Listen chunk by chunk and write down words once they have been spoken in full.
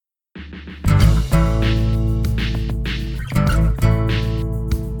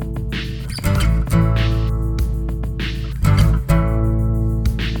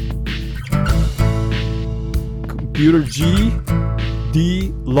Computer G,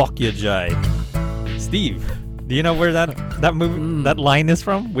 D Lokyajai. Steve, do you know where that movie that line is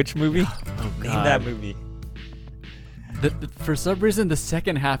from? Which movie? Name that movie. For some reason, the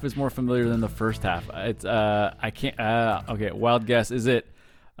second half is more familiar than the first half. It's I can't. Okay, wild guess. Is it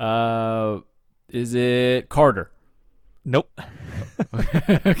Carter? Nope.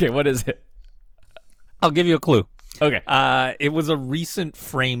 Okay, what is it? I'll give you a clue. Okay. It was a recent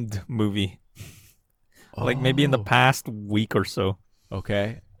framed movie. Like maybe in the past week or so.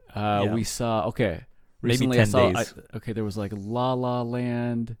 Okay. Yeah. We saw. Okay. Maybe Recently 10 I saw, days. okay, there was like La La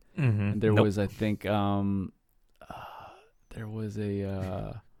Land. Mm-hmm. And there Nope. was, I think, there was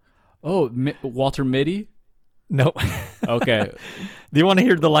a Walter Mitty. No. Okay. Do you want to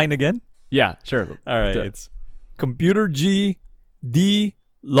hear the line again? Yeah, sure. All right. It's Computer G, D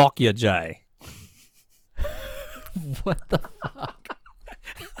Lokyajai. What the fuck?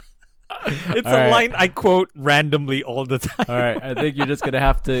 It's All a right. line I quote randomly all the time. All right, I think you're just gonna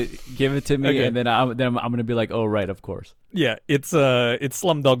have to give it to me, Okay. and then I'm gonna be like, oh right, of course. Yeah, it's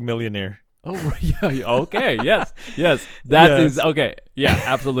Slumdog Millionaire. Oh yeah, okay, yes, that is Yes. okay. Yeah,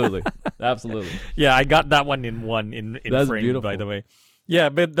 absolutely, absolutely. Yeah, I got that one in That's frame, beautiful. by the way. Yeah,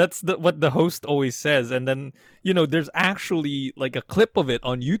 but that's what the host always says, and then there's actually like a clip of it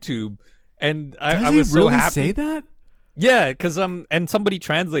on YouTube, and I was so happy. Say that? Yeah, because and somebody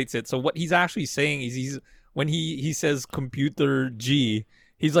translates it. So what he's actually saying is when he says computer G,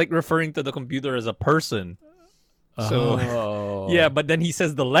 he's like referring to the computer as a person. So Oh. yeah, but then he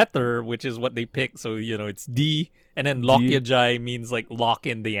says the letter, which is what they pick. So it's D, and then Lokyajai means like lock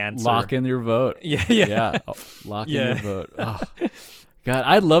in the answer. Lock in your vote. Yeah. Yeah, oh, lock in Yeah. your vote. Oh. God,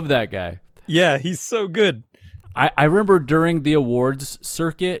 I love that guy. Yeah, he's so good. I remember during the awards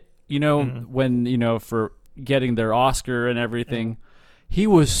circuit, Mm-hmm. when, for getting their Oscar and everything, he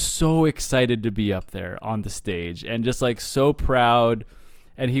was so excited to be up there on the stage and just like so proud.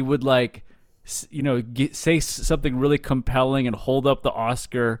 And he would like, say something really compelling and hold up the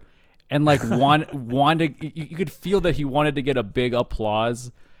Oscar and like wanted, you could feel that he wanted to get a big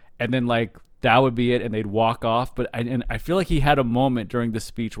applause, and then like that would be it, and they'd walk off. But I feel like he had a moment during the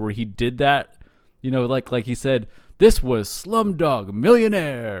speech where he did that, like he said, this was Slumdog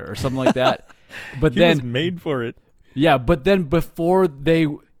Millionaire or something like that. But He then was made for it. yeah, but then before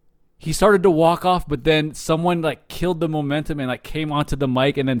he started to walk off, but then someone like killed the momentum and like came onto the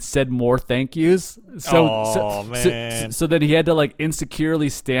mic and then said more thank yous. So man. so then he had to like insecurely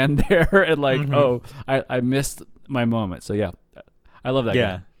stand there and like, Mm-hmm. oh, I missed my moment. So yeah, I love that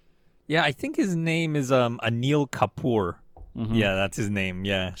Yeah. guy. Yeah, I think his name is Anil Kapoor. Yeah, that's his name.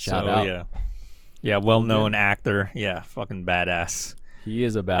 Yeah. Shout so, out. Yeah. Yeah, well-known actor. Yeah, fucking badass. He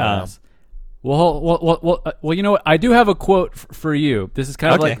is a badass. Well, you know what? I do have a quote for you. This is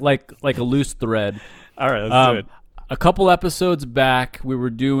kind of Okay. like a loose thread. All right, let's do it. A couple episodes back, we were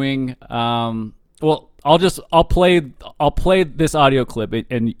doing. I'll play this audio clip,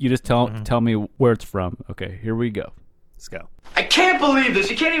 and you just tell me where it's from. Okay, here we go. Let's go. I can't believe this.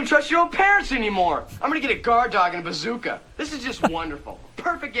 You can't even trust your own parents anymore. I'm gonna get a guard dog and a bazooka. This is just wonderful.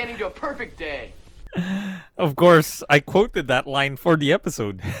 Perfect ending to a perfect day. Of course, I quoted that line for the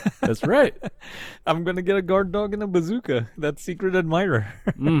episode. That's right. I'm gonna get a guard dog and a bazooka. That's Secret Admirer.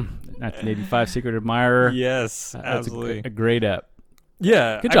 1985 Secret Admirer. Yes, That's absolutely. a great app.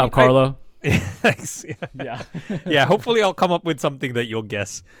 Yeah. Good job, Carlo. Thanks. Yeah. Yeah. Hopefully, I'll come up with something that you'll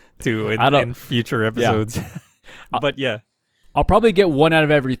guess too in future episodes. But yeah, I'll probably get one out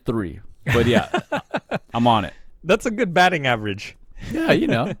of every three. But yeah, I'm on it. that's a good batting average. Yeah,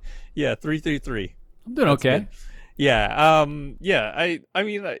 Yeah, 333. I'm doing okay. Good. Yeah. I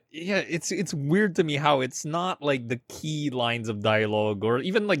mean, it's weird to me how it's not like the key lines of dialogue or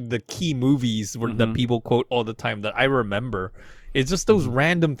even like the key movies that people quote all the time that I remember. It's just those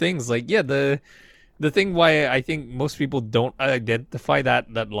random things. Like, yeah, the thing why I think most people don't identify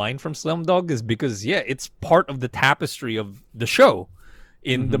that line from Slumdog is because it's part of the tapestry of the show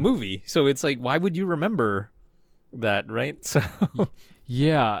in the movie. So it's like, why would you remember that, right? So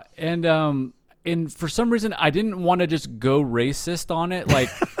Yeah, and for some reason I didn't want to just go racist on it, like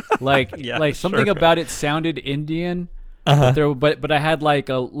Yeah, something sure. about it sounded Indian, but I had like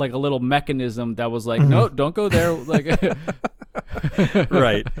a little mechanism that was like, no, don't go there, like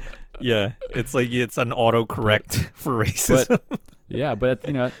right. Yeah, it's like it's an autocorrect for racism. yeah, but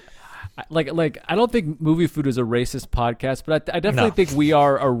like I don't think Movie Food is a racist podcast, but I definitely No. think we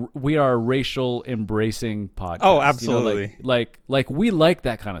are a racial embracing podcast. Oh, absolutely. Like we like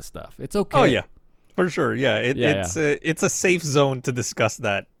that kind of stuff. It's okay. Oh yeah, for sure. Yeah, Yeah, it's a safe zone to discuss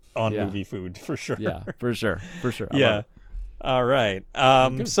that on Yeah. Movie Food for sure. Yeah, for sure. I love Yeah. it. All right.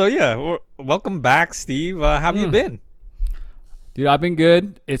 So yeah, welcome back, Steve. How have you been? Dude, I've been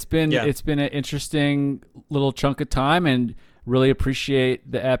good. It's been Yeah. an interesting little chunk of time, and really appreciate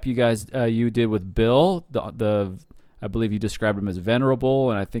the app you guys you did with Bill. The I believe you described him as venerable,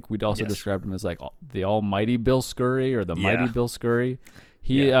 and I think we'd also Yes. described him as like the almighty Bill Scurry or the Yeah. mighty Bill Scurry.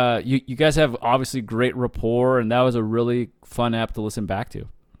 You guys have obviously great rapport, and that was a really fun app to listen back to.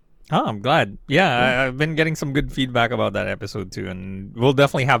 Oh, I'm glad. Yeah, I've been getting some good feedback about that episode too, and we'll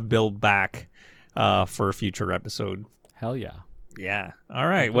definitely have Bill back for a future episode. Hell yeah. Yeah. All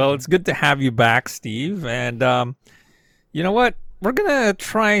right. Well, it's good to have you back, Steve. And you know what? We're gonna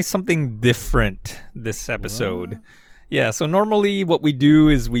try something different this episode. Yeah. So normally, what we do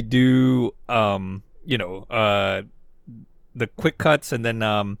is we do, the quick cuts, and then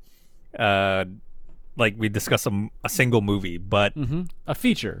like we discuss a single movie. But A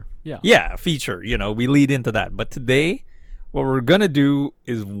feature. Yeah. yeah, a feature. We lead into that. But today, what we're gonna do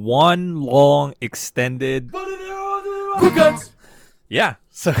is one long extended. Quick cuts. Yeah,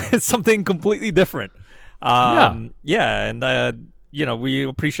 so it's something completely different. And we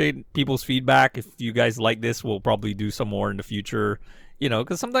appreciate people's feedback. If you guys like this, we'll probably do some more in the future.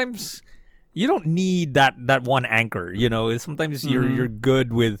 Because sometimes you don't need that one anchor. Sometimes you're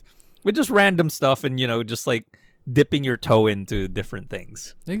good with just random stuff, and just like dipping your toe into different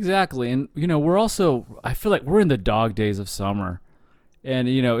things. Exactly. And, we're also, I feel like we're in the dog days of summer. And,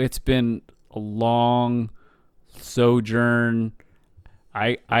 it's been a long sojourn.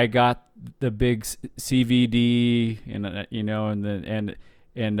 I got the big CVD, and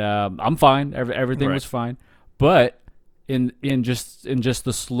I'm fine. Everything Right. was fine. But in just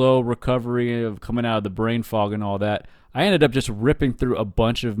the slow recovery of coming out of the brain fog and all that, I ended up just ripping through a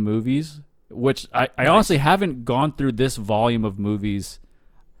bunch of movies, which I honestly haven't gone through this volume of movies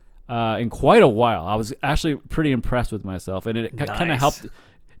in quite a while. I was actually pretty impressed with myself, and it kind of Nice. helped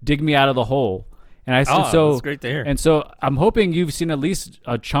dig me out of the hole. And That's great to hear. And so I'm hoping you've seen at least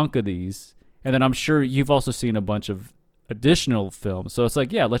a chunk of these, and then I'm sure you've also seen a bunch of additional films. So it's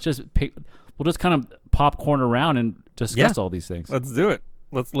like, yeah, we'll just kind of popcorn around and discuss all these things. Let's do it.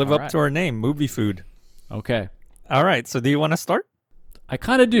 Let's live All up right. to our name, Movie Food. Okay, All right. So do you want to start? I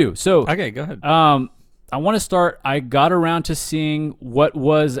kind of do. So Okay, go ahead. I want to start. I got around to seeing what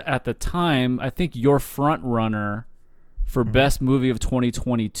was at the time, I think, your front runner for best movie of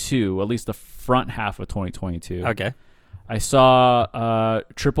 2022, at least the front half of 2022. Okay. I saw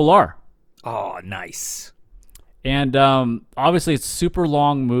Triple R. Oh, nice. And obviously, it's a super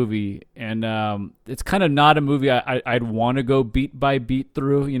long movie, and it's kind of not a movie I'd want to go beat by beat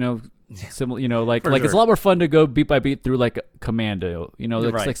through. Similar, like For it's a sure. lot more fun to go beat by beat through like Commando.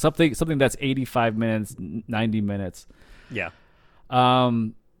 It's Right. like something that's 85 minutes, 90 minutes. Yeah.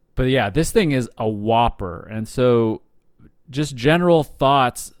 But yeah, this thing is a whopper, and so just general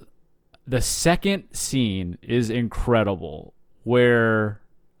thoughts. The second scene is incredible, where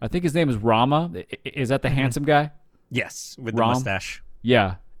I think his name is Rama. Is that the handsome guy? Yes, with Rom? the mustache.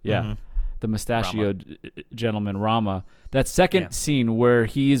 Yeah. Mm-hmm. The mustachioed gentleman, Rama. That second scene where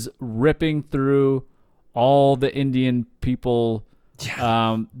he's ripping through all the Indian people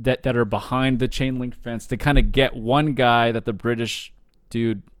that are behind the chain link fence to kind of get one guy that the British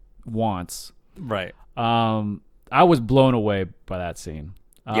dude wants. Right. I was blown away by that scene.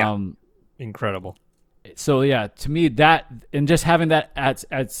 Incredible. So yeah, to me that, and just having that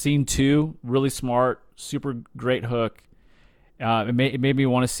at scene 2, really smart, super great hook. It made me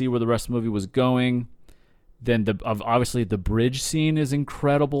want to see where the rest of the movie was going. Then obviously the bridge scene is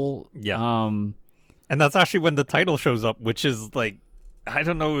incredible. Yeah. And that's actually when the title shows up, which is like, I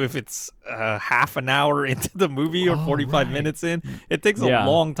don't know if it's half an hour into the movie or 45 minutes in. It takes a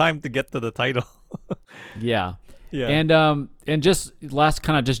long time to get to the title. Yeah. Yeah. And just last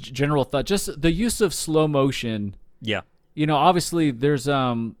kind of just general thought, just the use of slow motion. Yeah. Obviously there's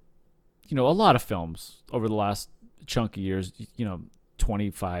a lot of films over the last chunk of years,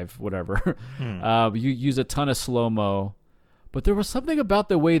 25, whatever. You use a ton of slow-mo, but there was something about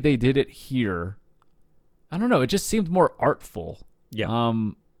the way they did it here. I don't know. It just seemed more artful. Yeah.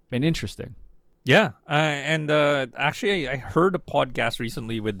 And interesting. Yeah. And actually, I heard a podcast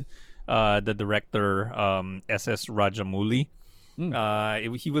recently with the director, S.S. Rajamouli.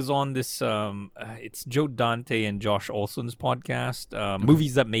 He was on this, it's Joe Dante and Josh Olson's podcast,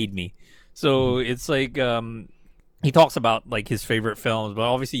 Movies That Made Me. So it's like, he talks about like his favorite films, but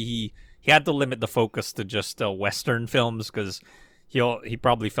obviously he had to limit the focus to just Western films because he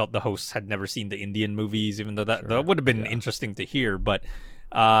probably felt the hosts had never seen the Indian movies, even though that would have been interesting to hear. But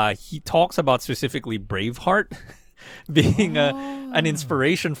he talks about specifically Braveheart being an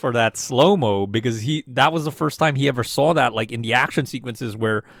inspiration for that slow-mo, because that was the first time he ever saw that, like in the action sequences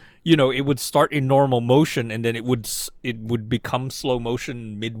where, it would start in normal motion and then it would become slow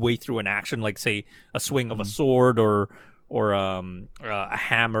motion midway through an action, like say a swing of a sword or a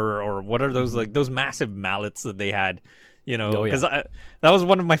hammer, or what are those, like those massive mallets that they had, because that was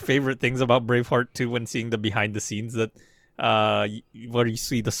one of my favorite things about Braveheart too, when seeing the behind the scenes, that where you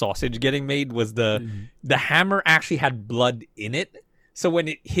see the sausage getting made, was the hammer actually had blood in it, so when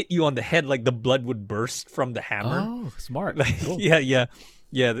it hit you on the head, like the blood would burst from the hammer. Oh, smart. Cool.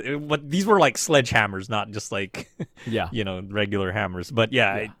 Yeah, but these were like sledgehammers, not just like regular hammers. But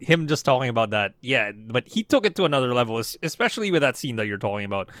him just talking about that, but he took it to another level, especially with that scene that you're talking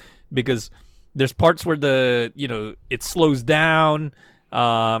about, because there's parts where it slows down,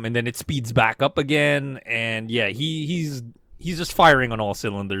 and then it speeds back up again, and he's just firing on all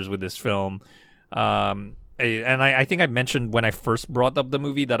cylinders with this film. And I think I mentioned when I first brought up the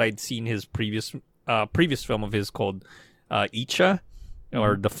movie that I'd seen his previous film of his called Icha,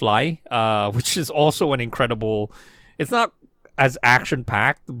 or The Fly, which is also an incredible. It's not as action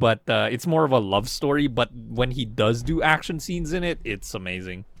packed, but it's more of a love story. But when he does do action scenes in it, it's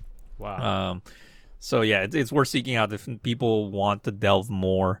amazing. Wow. So it's worth seeking out if people want to delve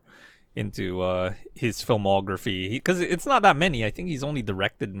more into his filmography, because it's not that many. I think he's only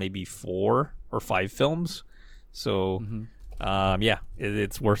directed maybe 4 or 5 films. So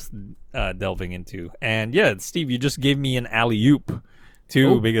it's worth delving into. And Steve, you just gave me an alley-oop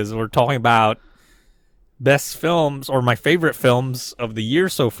too, because we're talking about best films, or my favorite films of the year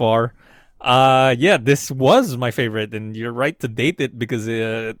so far. This was my favorite, and you're right to date it, because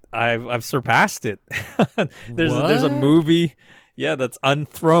I've surpassed it. There's a movie that's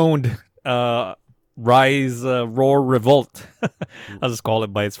unthroned, Rise, Roar, Revolt. I'll just call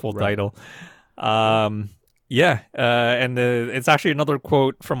it by its full title. And it's actually another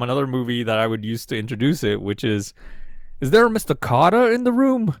quote from another movie that I would use to introduce it, which is there a Mr. Carter in the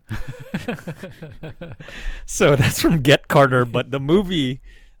room? So that's from Get Carter, but the movie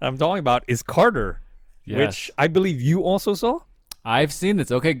I'm talking about is Carter, which I believe you also saw. I've seen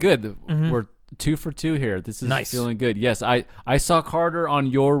this. Okay, good. We're 2 for 2 here. This is nice. Feeling good. Yes, I saw Carter on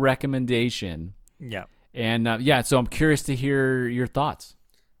your recommendation. Yeah. And so I'm curious to hear your thoughts.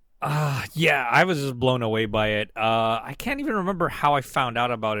 I was just blown away by it. I can't even remember how I found out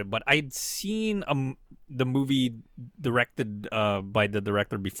about it, but I'd seen the movie directed by the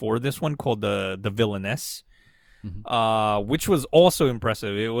director before this one, called The Villainess, which was also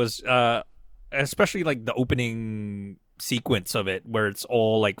impressive. It was especially like the opening sequence of it, where it's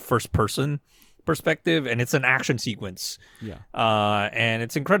all like first person perspective, and it's an action sequence. And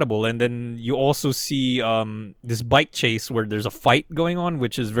it's incredible. And then you also see this bike chase where there's a fight going on,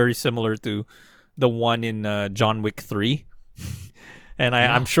 which is very similar to the one in John Wick 3. And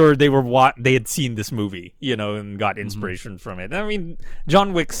I'm sure they had seen this movie, and got inspiration from it. I mean,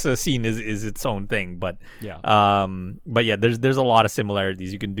 John Wick's scene is its own thing, but there's a lot of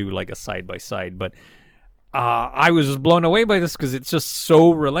similarities. You can do like a side by side, but I was just blown away by this, because it's just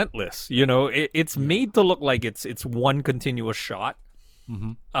so relentless. It's made to look like it's one continuous shot,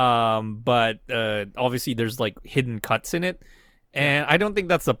 but obviously there's like hidden cuts in it, and I don't think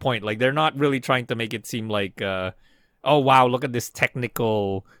that's the point. Like, they're not really trying to make it seem like oh wow, look at this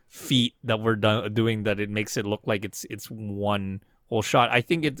technical feat that we're doing, that it makes it look like it's one whole shot. I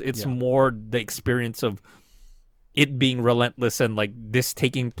think it's more the experience of it being relentless, and like this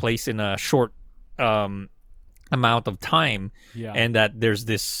taking place in a short amount of time, and that there's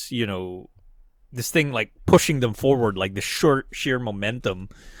this this thing like pushing them forward, like the sheer momentum.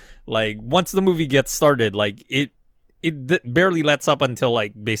 Like, once the movie gets started, like it barely lets up until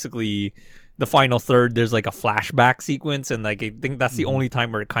like basically the final third. There's like a flashback sequence, and like I think that's the only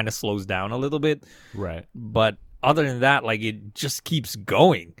time where it kind of slows down a little bit. Right. But other than that, like, it just keeps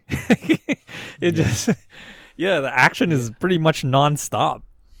going. Just the action is pretty much nonstop.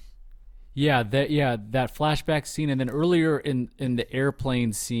 That flashback scene, and then earlier in the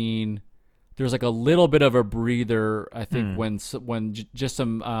airplane scene, there's like a little bit of a breather, I think, when just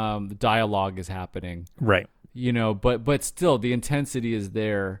some dialogue is happening. Right. But still the intensity is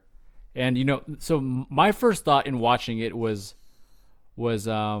there. And so my first thought in watching it was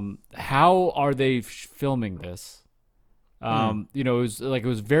how are they filming this? It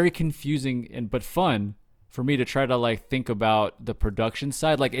was very confusing but fun for me to try to like think about the production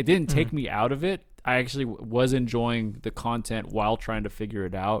side. Like, it didn't take me out of it. I actually was enjoying the content while trying to figure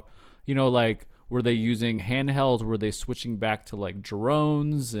it out. Like, were they using handhelds? Were they switching back to like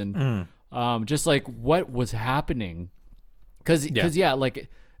drones? And just like what was happening? Because like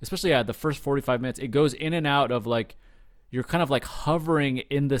especially the first 45 minutes, it goes in and out of like you're kind of like hovering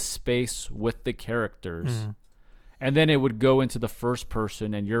in the space with the characters, and then it would go into the first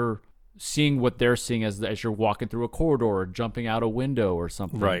person, and you're seeing what they're seeing as you're walking through a corridor or jumping out a window or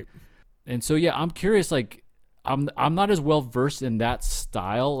something. Right. And so yeah, I'm curious. Like, I'm not as well versed in that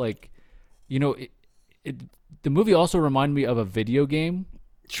style. Like, you know, the movie also reminded me of a video game.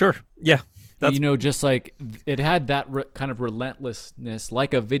 Sure. Yeah. You know, just like it had that kind of relentlessness,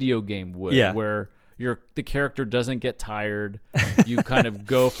 like a video game would, where the character doesn't get tired. You kind of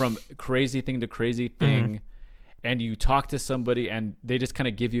go from crazy thing to crazy thing, and you talk to somebody, and they just kind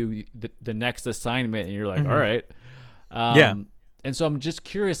of give you the next assignment, and you're like, all right. And so I'm just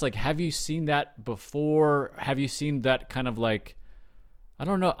curious, like, have you seen that before? Have you seen that kind of like, I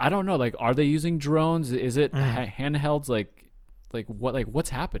don't know. Like, are they using drones? Is it handhelds? Like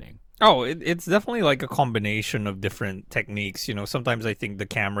what's happening? Oh, it's definitely like a combination of different techniques. You know, sometimes I think the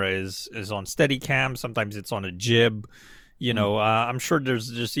camera is on Steadicam. Sometimes it's on a jib. You know, I'm sure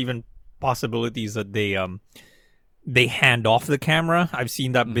there's just even possibilities that they hand off the camera. I've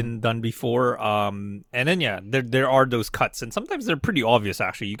seen that been done before. And then there are those cuts, and sometimes they're pretty obvious.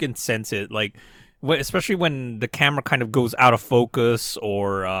 Actually, you can sense it, like especially when the camera kind of goes out of focus,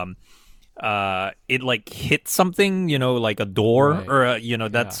 or it like hits something, you know, like a door, or you know,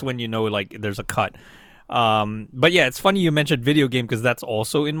 that's when you know like there's a cut. But yeah, it's funny you mentioned video game, because that's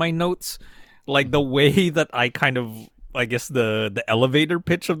also in my notes. Like the way that I kind of, I guess the elevator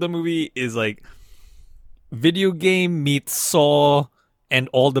pitch of the movie is like video game meets Saw and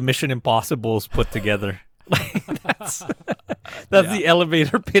all the Mission Impossibles put together. Like that's the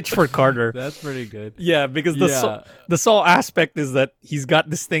elevator pitch for Carter. That's pretty good. Yeah, because the Saw aspect is that he's got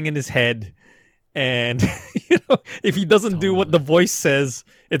this thing in his head, and you know, if he doesn't do what the voice says,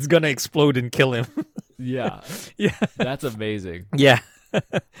 it's gonna explode and kill him. Yeah. That's amazing. Yeah.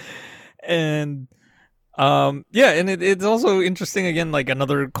 And and it's also interesting, again, like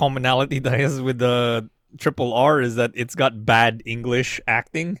another commonality that has with the Triple R is that it's got bad English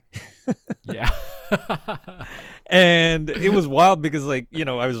acting. Yeah. And it was wild because, like, you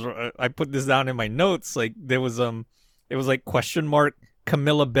know, I put this down in my notes. Like, there was it was like question mark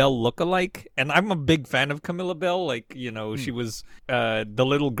Camilla Bell lookalike, and I'm a big fan of Camilla Bell. Like, you know, she was the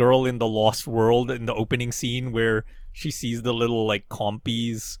little girl in the Lost World in the opening scene where she sees the little like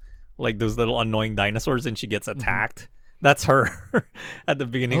compies, like those little annoying dinosaurs, and she gets attacked. That's her at the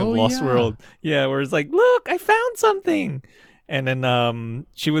beginning of Lost World. Yeah, where it's like, look, I found something. And then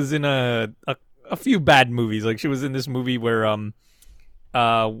she was in a few bad movies. Like, she was in this movie where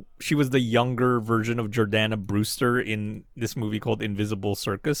she was the younger version of Jordana Brewster in this movie called Invisible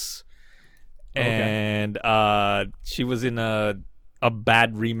Circus. Okay. And she was in a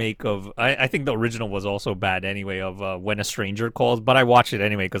bad remake of, I think the original was also bad anyway, of When a Stranger Calls, but I watched it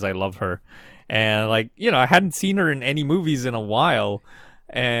anyway because I love her. And, like, you know, I hadn't seen her in any movies in a while,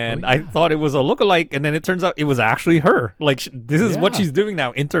 and I thought it was a lookalike, and then it turns out it was actually her. Like, this is what she's doing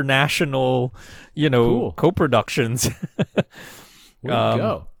now, international, you know, co-productions. Where'd you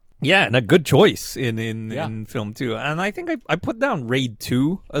go? Yeah, and a good choice in film too. And I think I put down Raid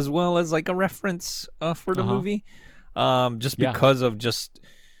 2 as well as like a reference for the movie, just because of just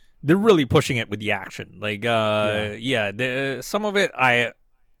they're really pushing it with the action. Like, some of it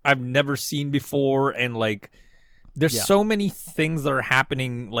I've never seen before, and like there's so many things that are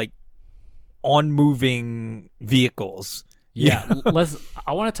happening like on moving vehicles. I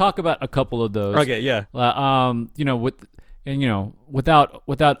want to talk about a couple of those. Okay, yeah. You know,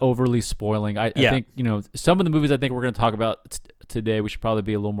 without overly spoiling, I think, you know, some of the movies I think we're going to talk about today, we should probably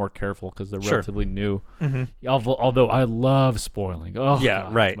be a little more careful because they're relatively new. Although I love spoiling. Oh yeah,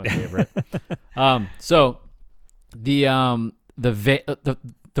 God, right. It's my favorite. So the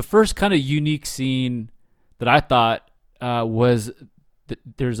first kind of unique scene that I thought was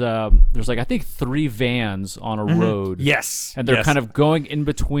there's like, I think 3 vans on a road. Yes, and they're kind of going in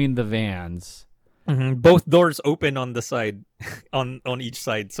between the vans. Both doors open on the side, on each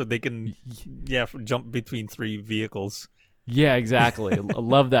side, so they can jump between 3 vehicles. Yeah, exactly. I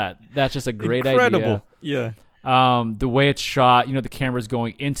love that. That's just a great Incredible. idea. Yeah. The way it's shot, you know, the camera's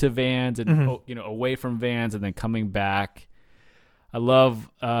going into vans and you know, away from vans and then coming back. I love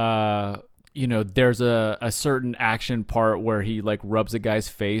you know, there's a certain action part where he like rubs a guy's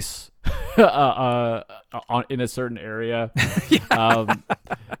face in a certain area.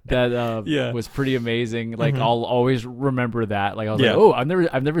 That was pretty amazing. Like, I'll always remember that. Like, I was like, oh,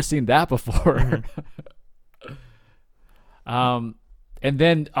 I've never seen that before. And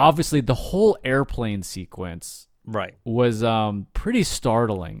then obviously the whole airplane sequence was pretty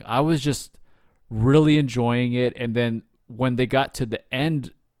startling. I was just really enjoying it, and then when they got to the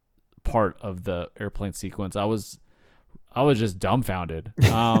end part of the airplane sequence. I was just dumbfounded.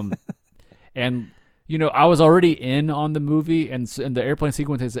 And I was already in on the movie, and the airplane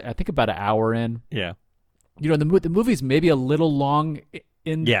sequence is, I think, about an hour in. Yeah. The movie's maybe a little long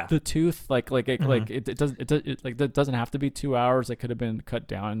in the tooth. It doesn't have to be 2 hours. It could have been cut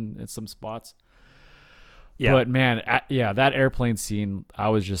down in some spots. Yeah. But man, that airplane scene, I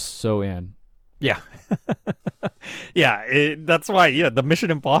was just so in. Yeah. Yeah. That's why, the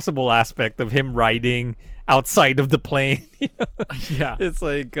Mission Impossible aspect of him riding outside of the plane. Yeah. It's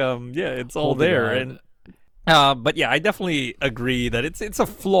like, it's all there. And but yeah, I definitely agree that it's a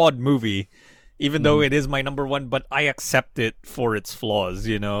flawed movie, even though it is my number one, but I accept it for its flaws.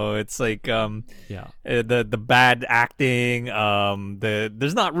 It's like, the bad acting,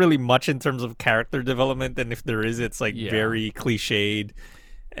 there's not really much in terms of character development. And if there is, it's like very cliched.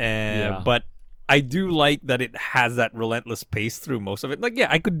 But I do like that it has that relentless pace through most of it. Like,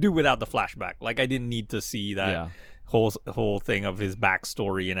 I could do without the flashback. Like, I didn't need to see that whole thing of his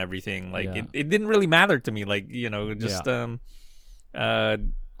backstory and everything. Like, it didn't really matter to me. Like, just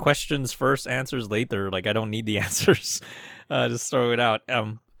questions first, answers later. Like, I don't need the answers. Just throw it out.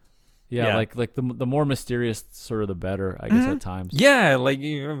 Like the more mysterious, sort of, the better, I guess, at times. Yeah, like,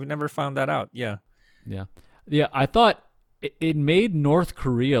 you've never found that out. Yeah. I thought it made North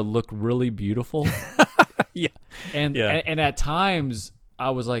Korea look really beautiful. And at times I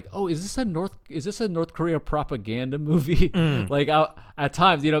was like, oh, is this a North Korea propaganda movie? Like, at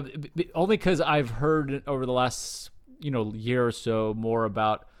times, only because I've heard over the last year or so more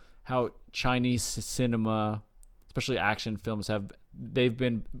about how Chinese cinema, especially action films, they've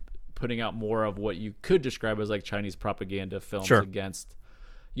been putting out more of what you could describe as like Chinese propaganda films against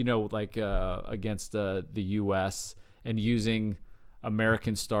against the U.S. and using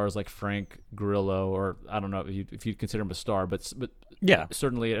American stars like Frank Grillo, or I don't know if you'd consider him a star, but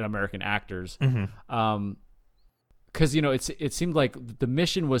certainly an American actors. Because it seemed like the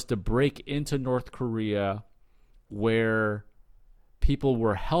mission was to break into North Korea, where people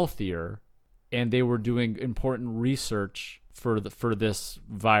were healthier and they were doing important research for this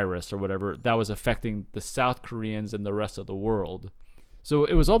virus or whatever that was affecting the South Koreans and the rest of the world. So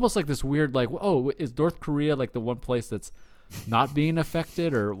it was almost like this weird, like, oh, is North Korea like the one place that's not being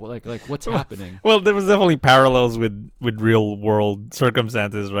affected, or like what's happening? Well, there was definitely parallels with real world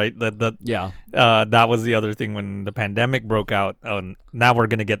circumstances, right? That was the other thing when the pandemic broke out. Now we're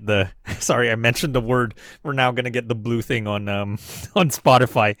gonna get the sorry, I mentioned the word. We're now gonna get the blue thing on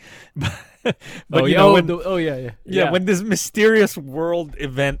Spotify. But when this mysterious world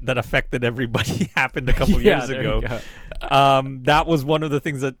event that affected everybody happened a couple years ago, that was one of the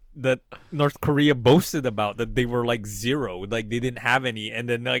things that North Korea boasted about, that they were like zero, like they didn't have any, and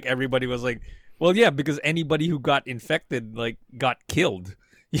then like everybody was like, well, yeah, because anybody who got infected like got killed.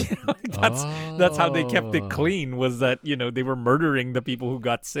 That's how they kept it clean, was that they were murdering the people who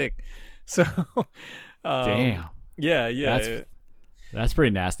got sick. So damn. That's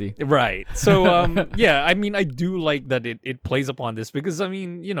pretty nasty. Right. So, I mean, I do like that it plays upon this, because, I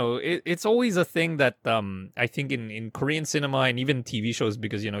mean, it's always a thing that I think in Korean cinema and even TV shows,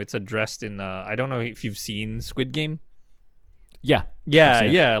 because, it's addressed in, I don't know if you've seen Squid Game. Yeah.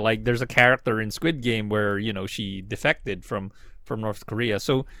 Like, there's a character in Squid Game where, she defected from North Korea.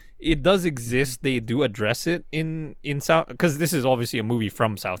 So it does exist. They do address it in South, because this is obviously a movie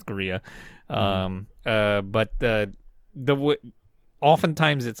from South Korea. But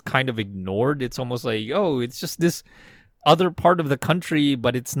oftentimes it's kind of ignored. It's almost like, oh, it's just this other part of the country,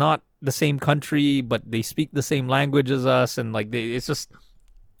 but it's not the same country, but they speak the same language as us, and like it's just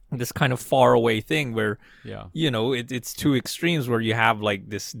this kind of far away thing where it's two extremes, where you have like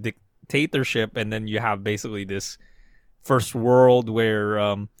this dictatorship, and then you have basically this first world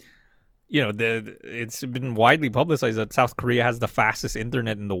where it's been widely publicized that South Korea has the fastest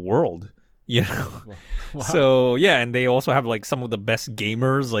internet in the world. Wow. So and they also have like some of the best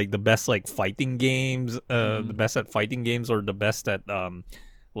gamers, like the best like fighting games, the best at fighting games, or the best at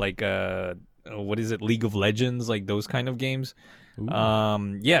what is it, League of Legends, like those kind of games.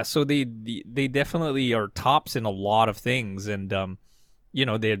 So they definitely are tops in a lot of things, and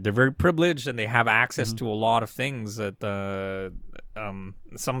they're very privileged, and they have access to a lot of things that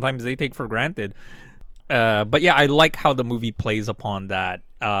sometimes they take for granted. But I like how the movie plays upon that,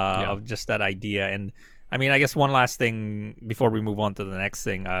 of just that idea. And I mean, I guess one last thing before we move on to the next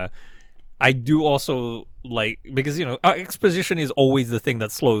thing, I do also like, because exposition is always the thing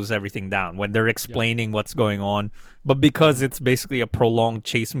that slows everything down when they're explaining what's going on. But because it's basically a prolonged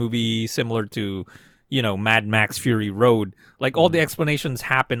chase movie, similar to Mad Max Fury Road. Like all the explanations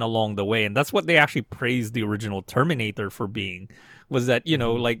happen along the way, and that's what they actually praised the original Terminator for being. Was that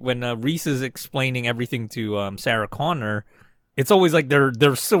like when Reese is explaining everything to Sarah Connor, it's always like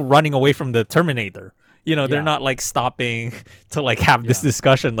they're still running away from the Terminator. They're not like stopping to like have this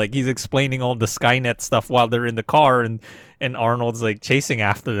discussion. Like he's explaining all the Skynet stuff while they're in the car, and Arnold's like chasing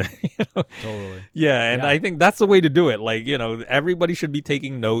after them. Totally. Yeah, and I think that's the way to do it. Like, everybody should be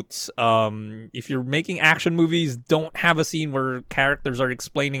taking notes. If you're making action movies, don't have a scene where characters are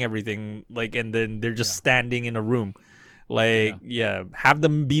explaining everything, like, and then they're just standing in a room. Like, have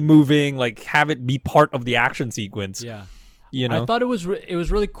them be moving, like have it be part of the action sequence. Yeah. I thought it was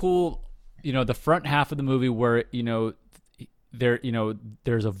really cool. The front half of the movie where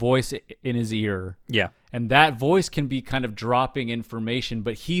there's a voice in his ear. Yeah. And that voice can be kind of dropping information,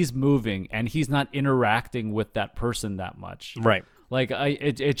 but he's moving and he's not interacting with that person that much. Right. Like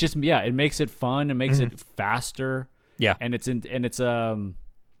it just it makes it fun. It makes it faster. Yeah. And it's intense.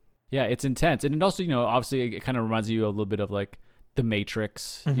 And it also, obviously it kind of reminds you a little bit of like The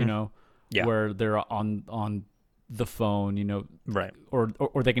Matrix, where they're on the phone, right. Or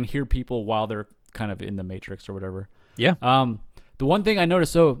they can hear people while they're kind of in the Matrix or whatever. Yeah. The one thing I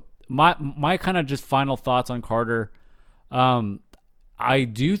noticed, so my kind of just final thoughts on Carter, I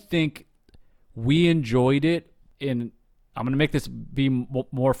do think we enjoyed it I'm going to make this be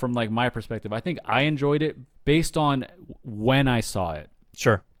more from like my perspective. I think I enjoyed it based on when I saw it.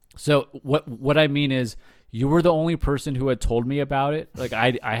 Sure. So what I mean is you were the only person who had told me about it. Like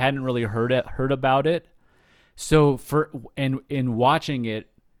I hadn't really heard about it. So in watching it,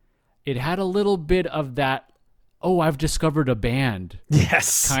 it had a little bit of that, I've discovered a band.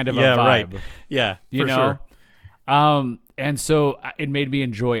 Yes. Kind of a vibe. Right. Yeah, you know? Sure. And so it made me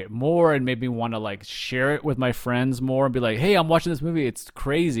enjoy it more and made me want to like share it with my friends more and be like, hey, I'm watching this movie. It's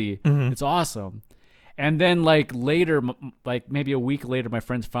crazy. Mm-hmm. It's awesome. And then like later, like maybe a week later, my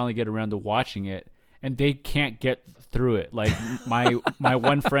friends finally get around to watching it and they can't get through it. Like my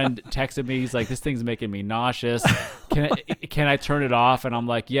one friend texted me, he's like, this thing's making me nauseous. Can I turn it off? And I'm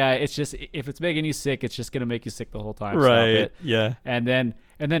like, yeah, it's just, if it's making you sick, it's just going to make you sick the whole time. Right. Stop it. Yeah. And then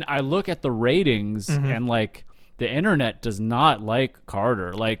I look at the ratings and like the internet does not like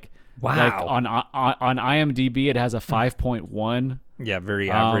Carter. Like, wow. Like on IMDb, it has a 5.1. Yeah.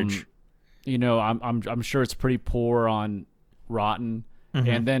 Very average. I'm sure it's pretty poor on Rotten.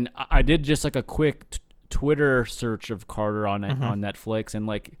 And then I did just like a quick Twitter search of Carter on Netflix, and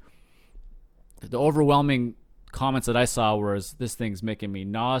like the overwhelming comments that I saw was, "This thing's making me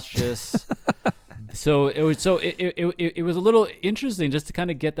nauseous." So it was a little interesting just to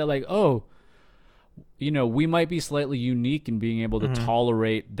kind of get that, like, we might be slightly unique in being able to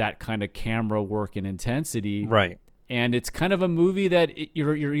tolerate that kind of camera work and intensity, right? And it's kind of a movie that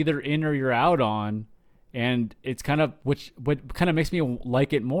you're either in or you're out on. And it's kind of what kind of makes me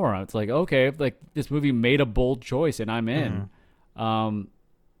like it more. It's like, okay, like this movie made a bold choice and I'm in. And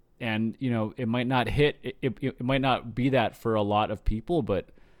it might not hit. It might not be that for a lot of people, but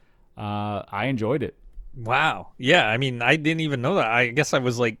I enjoyed it. Wow. Yeah. I mean, I didn't even know that. I guess I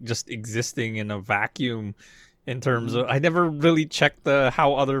was like just existing in a vacuum in terms of, I never really checked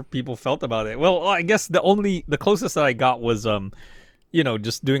how other people felt about it. Well, I guess the closest that I got was,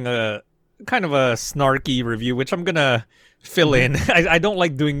 just doing a kind of a snarky review, which I'm gonna fill in. I don't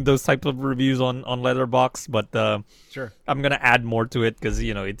like doing those types of reviews on Letterboxd, but sure, I'm gonna add more to it because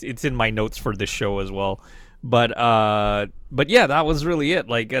it's in my notes for this show as well. But yeah, that was really it.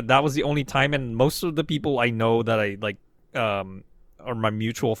 Like that was the only time, and most of the people I know that I like are my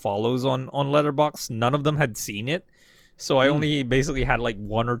mutual follows on Letterboxd, none of them had seen it, so I only basically had like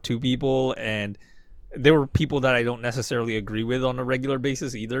one or two people, and there were people that I don't necessarily agree with on a regular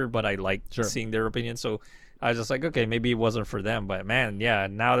basis either, but I liked seeing their opinion. So I was just like, okay, maybe it wasn't for them. But man, yeah,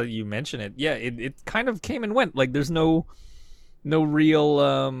 now that you mention it, yeah, it kind of came and went. Like there's no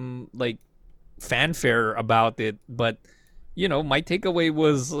real like fanfare about it. But my takeaway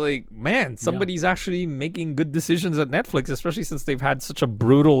was like, man, somebody's actually making good decisions at Netflix, especially since they've had such a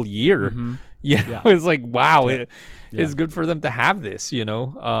brutal year. It's like, wow, it's good for them to have this.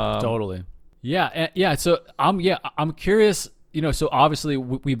 Totally. Yeah. So I'm curious, so obviously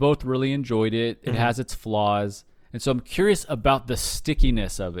we both really enjoyed it. It has its flaws. And so I'm curious about the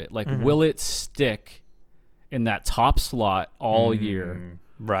stickiness of it. Like, will it stick in that top slot all year?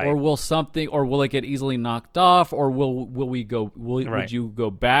 Right. Or will it get easily knocked off? Or would you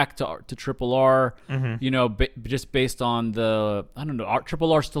go back to Triple R, just based on I don't know,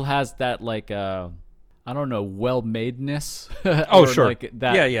 Triple R still has that like, I don't know, well-madeness. Sure. Like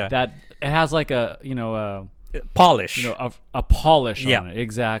that, that it has like a, polish. a polish on it.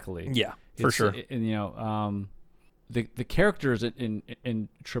 Exactly. Yeah. sure. And, the characters in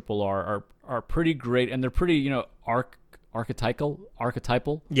Triple R are pretty great, and they're pretty archetypal.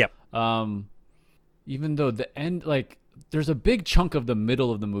 Yep. Even though the end, like, there's a big chunk of the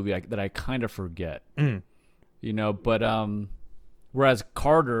middle of the movie that I kind of forget. But whereas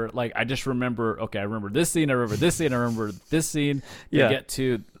Carter, like, I just remember, okay, I remember this scene, I remember this scene, I remember this scene. Yeah. They get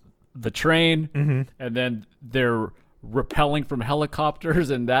to the train, and then they're rappelling from helicopters,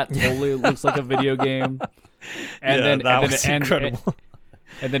 and that totally looks like a video game. And then it ends, incredible.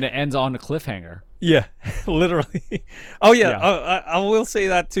 and then it ends on a cliffhanger. Yeah, literally. Oh yeah, I will say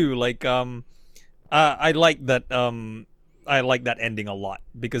that too. Like, I like that. I like that ending a lot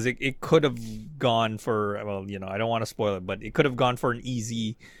because it could have gone for, well, I don't want to spoil it, but it could have gone for an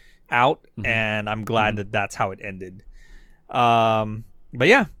easy out, and I'm glad that that's how it ended. But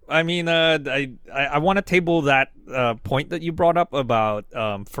yeah, I mean, I want to table that point that you brought up about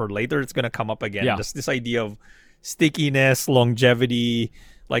for later. It's gonna come up again. Yeah. Just this idea of stickiness, longevity,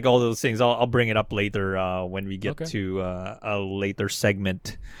 like all those things. I'll bring it up later when we get to a later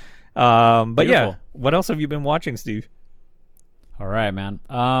segment. But Beautiful. yeah, what else have you been watching, Steve? All right, man.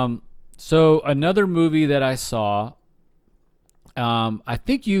 So another movie that I saw, I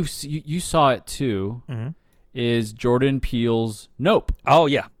think you saw it too, is Jordan Peele's Nope. Oh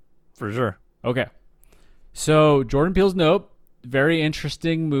yeah, for sure. Okay. So Jordan Peele's Nope, very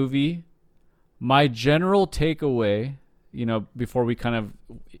interesting movie. My general takeaway, before we kind of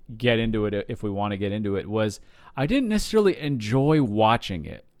get into it, if we want to get into it, was I didn't necessarily enjoy watching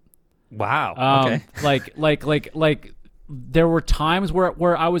it. Wow. Okay. Like there were times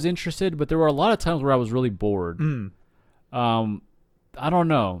where I was interested, but there were a lot of times where I was really bored. I don't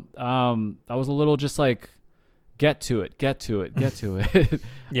know. I was a little just like, get to it.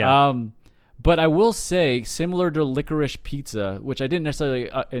 Yeah. But I will say, similar to Licorice Pizza, which I didn't necessarily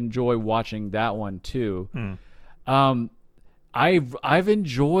enjoy watching that one too. I've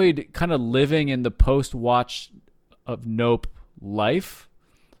enjoyed kind of living in the post-watch of Nope life.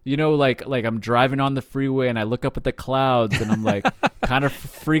 Like I'm driving on the freeway and I look up at the clouds and I'm like kind of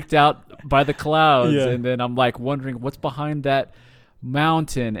freaked out by the clouds. Yeah. And then I'm like wondering what's behind that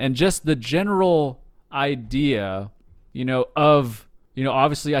mountain, and just the general idea, of,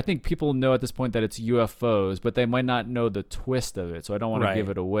 obviously I think people know at this point that it's UFOs, but they might not know the twist of it. So I don't want to give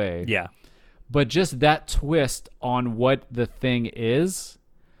it away. Yeah. But just that twist on what the thing is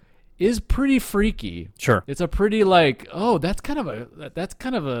pretty freaky. Sure. It's a pretty like, oh, that's kind of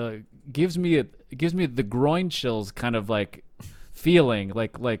a gives me the groin chills kind of like feeling,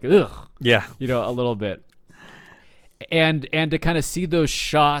 like ugh. Yeah. A little bit. And to kind of see those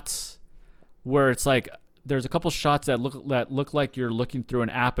shots where it's like there's a couple shots that look like you're looking through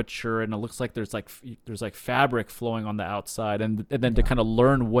an aperture, and it looks like there's like fabric flowing on the outside, and then to kind of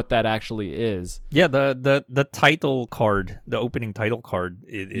learn what that actually is. Yeah, the title card, the opening title card,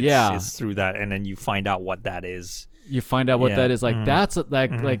 it's through that, and then you find out what that is. You find out what that is. Like that's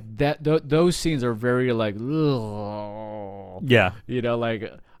like that. Those scenes are very like, ugh. Yeah.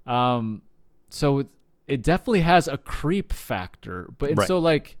 So it definitely has a creep factor, but Right. so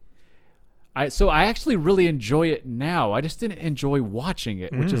like. I actually really enjoy it now. I just didn't enjoy watching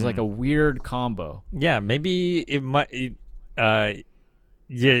it, which is like a weird combo. Yeah, maybe it might. Yeah,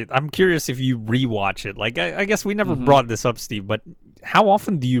 I'm curious if you rewatch it. Like, I guess we never brought this up, Steve, but how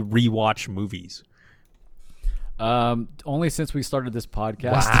often do you rewatch movies? Only since we started this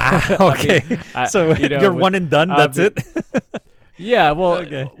podcast. Wow. Okay, so you're one and done. That's it. Yeah. Well.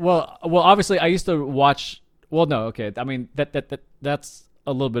 Okay. Well. Obviously, I used to watch. Well, no. Okay. I mean that's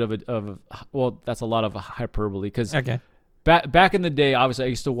a little bit that's a lot of hyperbole, because back in the day, obviously I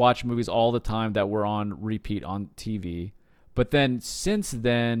used to watch movies all the time that were on repeat on TV, but then since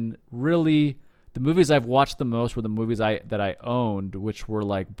then, really the movies I've watched the most were the movies that I owned, which were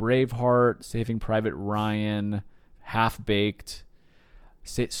like Braveheart, Saving Private Ryan, Half Baked,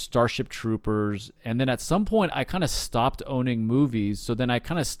 Starship Troopers, and then at some point I kind of stopped owning movies, so then I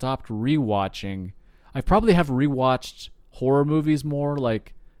kind of stopped rewatching. I probably have rewatched horror movies more,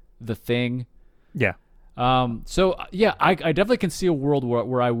 like The Thing. Yeah. So yeah, I definitely can see a world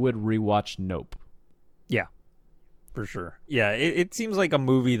where I would rewatch Nope. Yeah, for sure. Yeah, it seems like a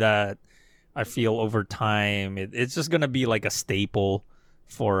movie that I feel over time it's just gonna be like a staple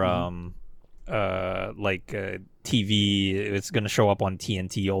for TV. It's gonna show up on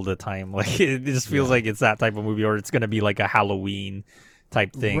TNT all the time. Like it just feels like it's that type of movie, or it's gonna be like a Halloween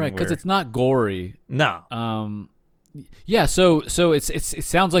type thing, right? Because it's not gory. No. Yeah, so it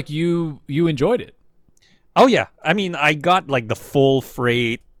sounds like you enjoyed it. Oh yeah, I mean, I got like the full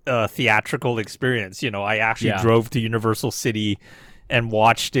freight theatrical experience. I actually drove to Universal City and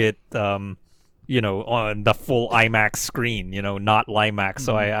watched it, on the full IMAX screen, not Limax.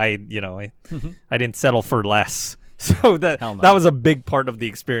 So I didn't settle for less. So that was a big part of the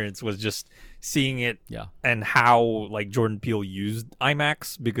experience, was just seeing it and how like Jordan Peele used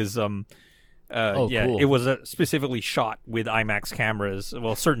IMAX, because cool. it was specifically shot with IMAX cameras.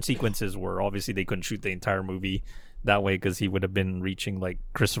 Well, certain sequences were, obviously they couldn't shoot the entire movie that way because he would have been reaching like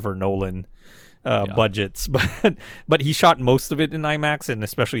Christopher Nolan budgets, but he shot most of it in IMAX, and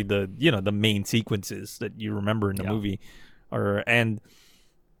especially the main sequences that you remember in the movie, and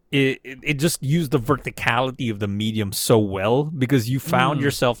it just used the verticality of the medium so well, because you found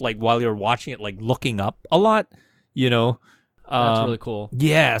yourself like while you're watching it like looking up a lot, That's really cool.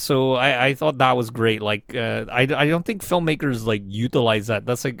 Yeah, so I thought that was great. Like I don't think filmmakers like utilize that.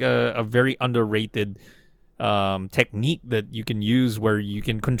 That's like a very underrated technique that you can use, where you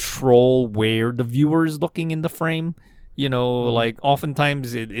can control where the viewer is looking in the frame. Like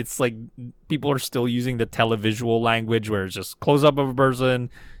oftentimes it's like people are still using the televisual language, where it's just close up of a person,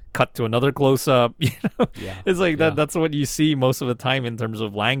 cut to another close up. It's like that's what you see most of the time in terms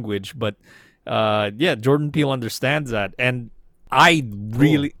of language. But Jordan Peele understands that, and I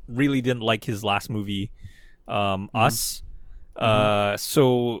really didn't like his last movie, Us.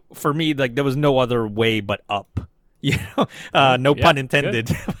 So for me, like, there was no other way but up. No pun intended.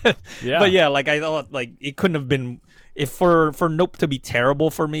 But yeah, like I thought, like it couldn't have been. If for Nope to be terrible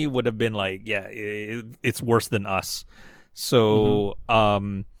for me, would have been like, it's worse than Us. So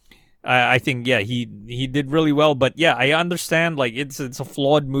I think he did really well. But yeah, I understand, like it's a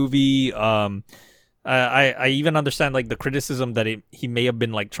flawed movie. I even understand like the criticism that he may have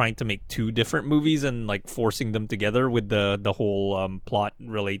been like trying to make two different movies and like forcing them together with the whole plot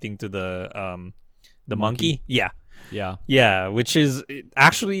relating to the monkey. Yeah, which is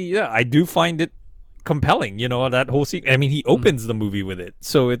actually, I do find it compelling, that whole I mean, he opens the movie with it,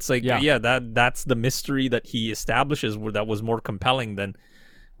 so it's like that's the mystery that he establishes, where that was more compelling than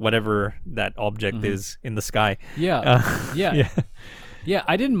whatever that object is in the sky. I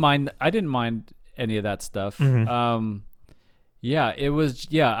didn't mind any of that stuff. It was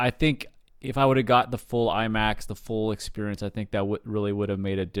I think if I would have got the full IMAX, the full experience, I think that really would have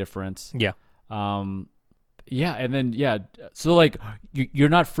made a difference. And then so like you're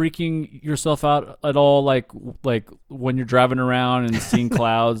not freaking yourself out at all, like when you're driving around and seeing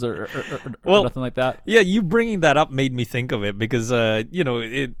clouds or nothing like that. Yeah, you bringing that up made me think of it, because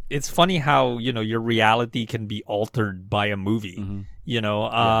it's funny how your reality can be altered by a movie.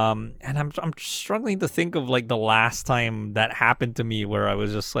 And I'm struggling to think of like the last time that happened to me, where I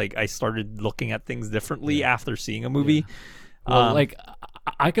was just like, I started looking at things differently after seeing a movie. Well, like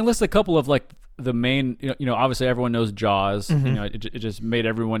I can list a couple of like the main, obviously everyone knows Jaws. It just made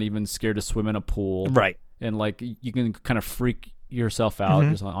everyone even scared to swim in a pool, right? And like you can kind of freak yourself out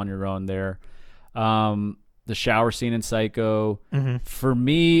just on your own there. The shower scene in Psycho. For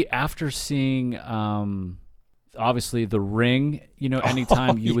me, after seeing obviously The Ring,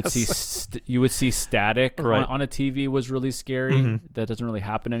 anytime you would see static on a TV was really scary. That doesn't really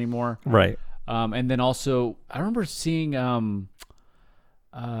happen anymore, right? And then also I remember seeing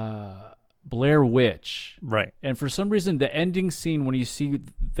Blair Witch, right? And for some reason, the ending scene, when you see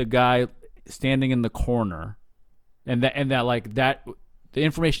the guy standing in the corner, and that the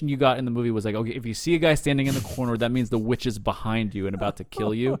information you got in the movie was like, okay, if you see a guy standing in the corner, that means the witch is behind you and about to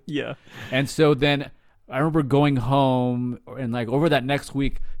kill you. And so then I remember going home and like over that next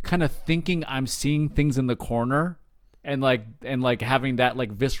week, kind of thinking I'm seeing things in the corner, and having that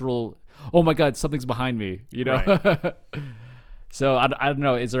like visceral, oh my God, something's behind me, Right. So I don't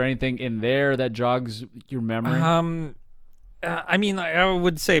know. Is there anything in there that jogs your memory? I mean, I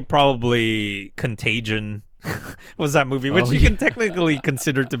would say probably Contagion was that movie, which you can technically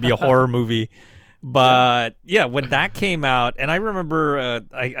consider to be a horror movie. But when that came out, and I remember,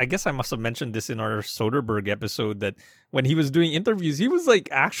 I guess I must have mentioned this in our Soderbergh episode, that when he was doing interviews, he was like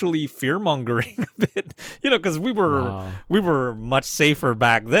actually fear mongering a bit, because we were much safer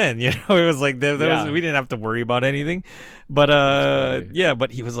back then. It was like we didn't have to worry about anything. But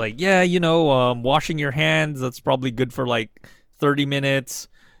but he was like, washing your hands, that's probably good for like 30 minutes.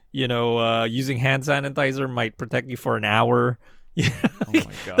 Using hand sanitizer might protect you for an hour. Oh my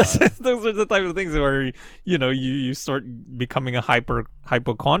God. Those are the type of things where you start becoming a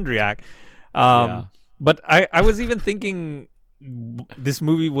hypochondriac. But I was even thinking this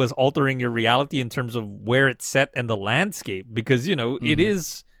movie was altering your reality in terms of where it's set and the landscape, because it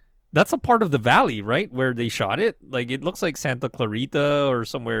is, that's a part of the valley, right, where they shot it. Like it looks like Santa Clarita or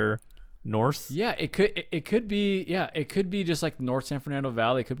somewhere north. It could be. It could be just like North San Fernando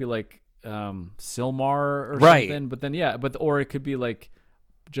Valley. It could be like Silmar or Right. something. But then or it could be like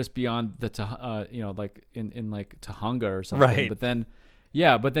just beyond the like in like Tahunga or something. Right. But then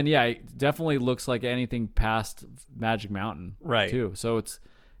it definitely looks like anything past Magic Mountain. Right. Too. So it's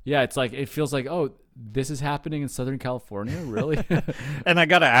like it feels like, oh, this is happening in Southern California, really? And I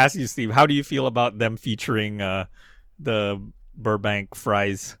gotta ask you, Steve, how do you feel about them featuring the Burbank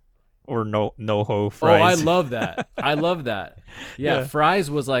fries or NoHo fries? Oh, I love that. I love that. Yeah, Yeah.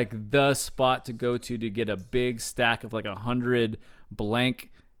 Fry's was like the spot to go to get a big stack of like 100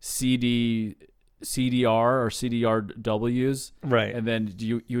 blank CDR or CDRWs. Right. And then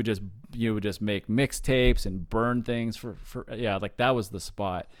you would just make mixtapes and burn things for like that was the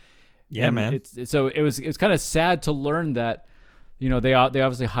spot. Yeah, And man. It's kind of sad to learn that, they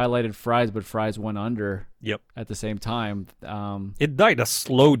obviously highlighted Fry's, but Fry's went under. Yep. At the same time. It died a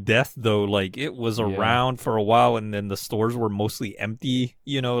slow death though. Like it was around for a while, and then the stores were mostly empty.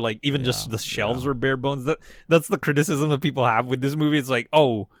 Like even just the shelves were bare bones. That's the criticism that people have with this movie. It's like,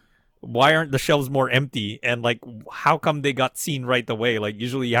 oh, why aren't the shelves more empty? And like, how come they got seen right away? Like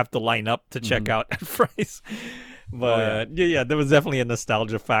usually you have to line up to check out at Fry's. But there was definitely a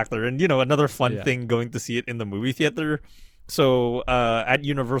nostalgia factor, and another fun thing going to see it in the movie theater. So at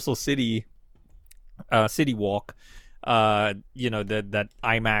Universal City Walk, that IMAX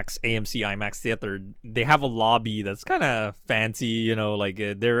AMC IMAX theater, they have a lobby that's kind of fancy. Like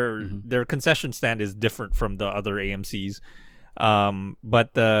their concession stand is different from the other AMC's,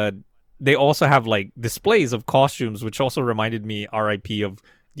 but they also have like displays of costumes, which also reminded me, R.I.P. of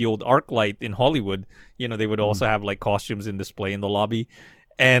the old ArcLight in Hollywood. They would also have like costumes in display in the lobby.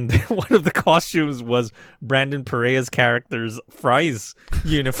 And one of the costumes was Brandon Perea's character's Fry's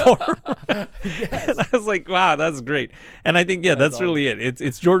uniform. And I was like, wow, that's great. And I think, that's awesome. Really it.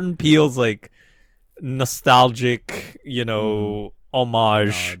 It's Jordan Peele's like nostalgic,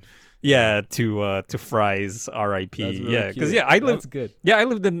 homage. Yeah, to Fry's R.I.P. Really because cute. I lived. That's good. Yeah, I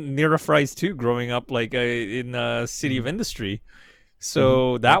lived near a Fry's too, growing up, like in City of Industry.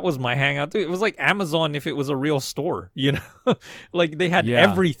 So that was my hangout too. It was like Amazon if it was a real store, like they had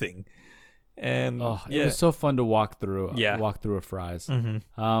everything. And it was so fun to walk through. Walk through a Fry's. Mm-hmm.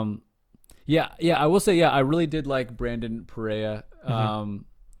 I will say, I really did like Brandon Perea.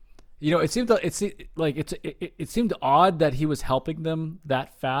 It seemed odd that he was helping them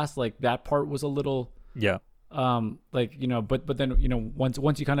that fast. Like that part was a little but then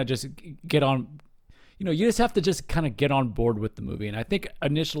once you kind of just get on. You just have to just kind of get on board with the movie. And I think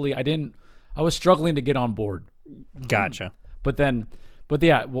initially I was struggling to get on board. Gotcha. But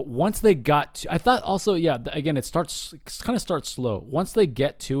once they got to, I thought also, again, it kind of starts slow. Once they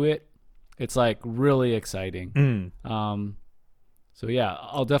get to it, it's like really exciting. I'll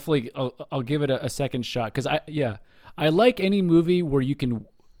give it a second shot. Cause I like any movie where you can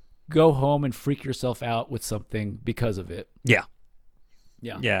go home and freak yourself out with something because of it. Yeah.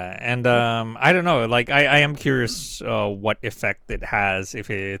 Yeah, and I don't know. Like, I am curious what effect it has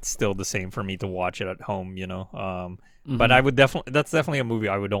if it's still the same for me to watch it at home. But I would that's definitely a movie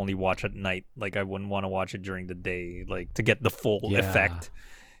I would only watch at night. Like, I wouldn't want to watch it during the day, like to get the full effect.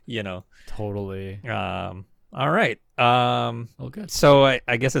 Totally. All right. Good. So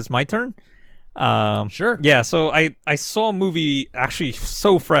I guess it's my turn. Sure. Yeah, so I saw a movie actually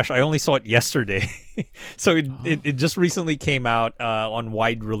so fresh. I only saw it yesterday. So it just recently came out on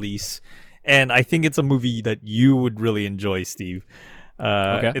wide release, and I think it's a movie that you would really enjoy, Steve.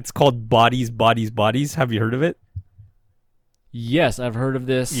 Okay. It's called Bodies, Bodies, Bodies. Have you heard of it? Yes, I've heard of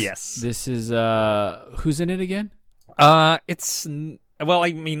this. Yes. This is who's in it again? Well,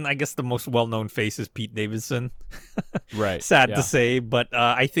 I mean, I guess the most well-known face is Pete Davidson. Right. Sad to say, but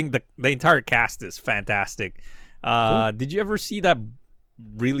I think the entire cast is fantastic. Cool. Did you ever see that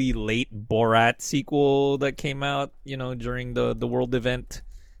really late Borat sequel that came out, during the World event?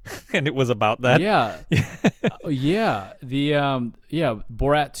 And it was about that. Yeah. The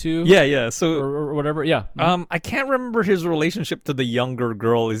Borat 2. Yeah. So or whatever. Yeah. I can't remember his relationship to the younger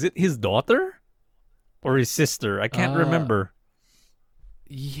girl. Is it his daughter or his sister? I can't remember.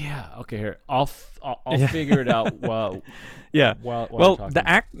 Yeah. Okay. Here, I'll figure it out. While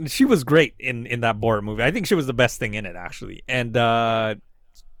she was great in that Borat movie. I think she was the best thing in it, actually. And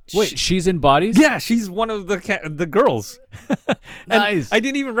wait, she's in Bodies? Yeah, she's one of the girls. Nice. I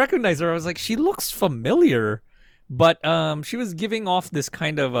didn't even recognize her. I was like, she looks familiar, but she was giving off this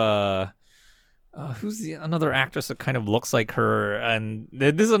kind of who's another actress that kind of looks like her. And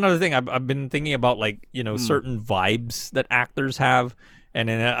this is another thing I've been thinking about, like, certain vibes that actors have. And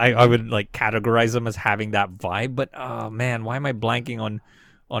then I would like categorize them as having that vibe, but oh man, why am I blanking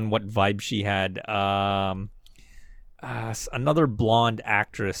on what vibe she had? another blonde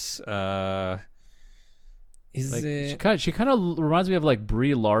actress. Is Like it? she kind of reminds me of like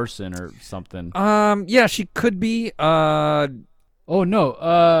Brie Larson or something. Yeah, she could be. Oh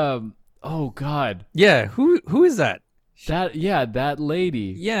no. Oh God. Yeah. Who is that? That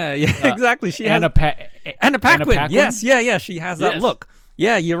lady. Yeah, exactly. She has Anna Paquin. Paquin? Yes, yeah. She has that Yes. look.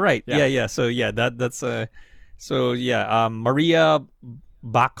 Yeah, you're right. Yeah. Yeah. So yeah, that's Maria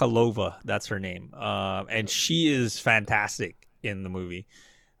Bakalova. That's her name. And she is fantastic in the movie.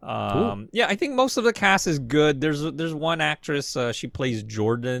 Cool. Yeah, I think most of the cast is good. There's one actress. She plays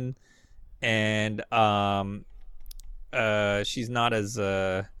Jordan, and she's not as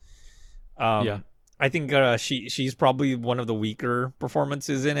Yeah. I think she's probably one of the weaker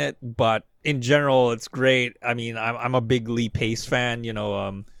performances in it, but in general, it's great. I mean, I'm a big Lee Pace fan.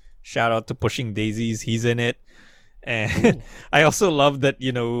 Shout out to Pushing Daisies, he's in it, and I also love that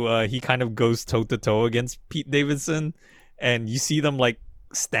he kind of goes toe to toe against Pete Davidson, and you see them like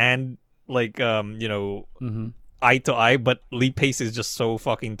stand like eye to eye, but Lee Pace is just so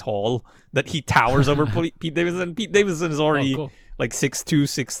fucking tall that he towers over Pete Davidson. Pete Davidson is already cool. like 6'2",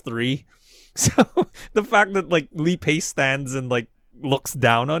 6'3". So the fact that like Lee Pace stands and like looks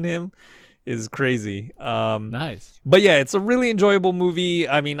down on him is crazy. Nice. But yeah, it's a really enjoyable movie.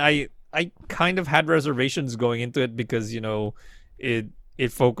 I mean, I kind of had reservations going into it because it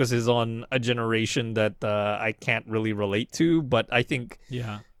focuses on a generation that I can't really relate to, but I think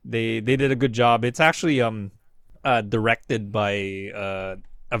Yeah. they did a good job. It's actually directed by a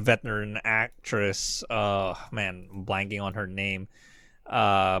veteran actress. Man, I'm blanking on her name.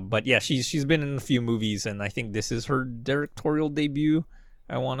 But yeah, she's been in a few movies, and I think this is her directorial debut,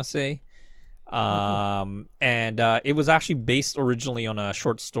 I want to say. And it was actually based originally on a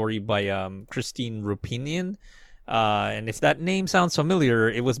short story by Christine Rupinian. And if that name sounds familiar,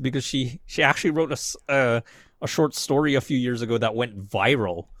 it was because she actually wrote a short story a few years ago that went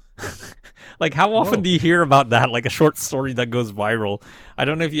viral. Like, how often do you hear about that? Like a short story that goes viral. I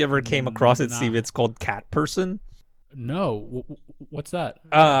don't know if you ever came across it, Steve. It's called Cat Person. No. What's that?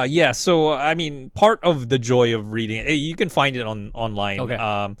 Yeah. So I mean, part of the joy of reading, you can find it online.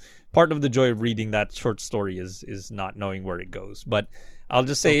 Okay. Part of the joy of reading that short story is not knowing where it goes. But I'll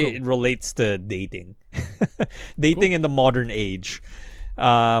just say it relates to dating, dating in the modern age.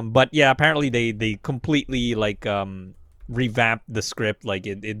 But yeah, apparently they completely like revamped the script. Like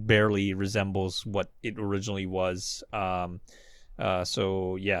it barely resembles what it originally was.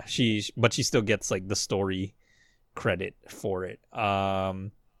 So yeah, she still gets like the story credit for it.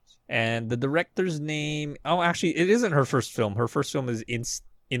 And the director's name, actually it isn't her first film. Her first film is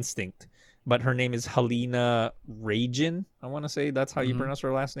Instinct, but her name is Helena Ragin. I want to say that's how you pronounce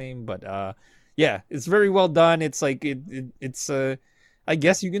her last name. But yeah, it's very well done. It's like it's I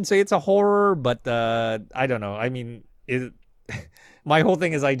guess you can say it's a horror, but I don't know. I mean, my whole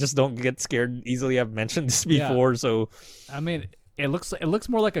thing is I just don't get scared easily. I've mentioned this before, so I mean, it looks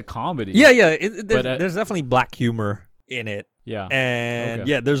more like a comedy. yeah. There's definitely black humor in it. Yeah. And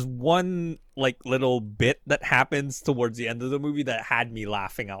yeah, there's one like little bit that happens towards the end of the movie that had me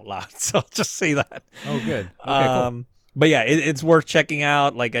laughing out loud. So I'll just say that. Oh, good. Okay, cool. But yeah, it's worth checking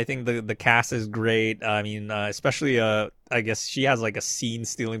out. Like, I think the cast is great. I mean, especially I guess she has like a scene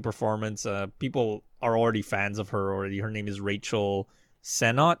stealing performance. People are already fans of her already. Her name is Rachel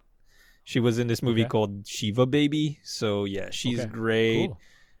Sennott. She was in this movie called Shiva Baby. So yeah, she's great.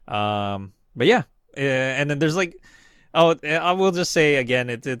 Cool. But yeah, and then there's like, I will just say again,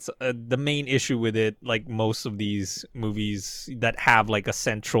 it's the main issue with it, like most of these movies that have like a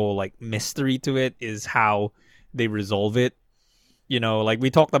central like mystery to it, is how they resolve it. Like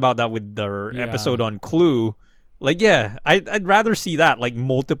we talked about that with the episode on Clue. Like, yeah, I'd rather see that, like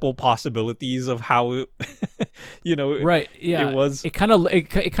multiple possibilities of how it, right. Yeah, it was. It kind of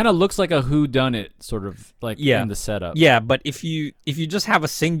looks like a whodunit sort of like in the setup. Yeah, but if you just have a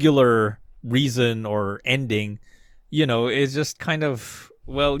singular reason or ending, it's just kind of,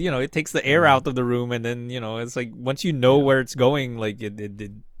 well, it takes the air out of the room, and then it's like once you know where it's going, like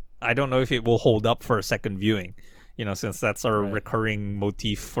it I don't know if it will hold up for a second viewing, since that's our recurring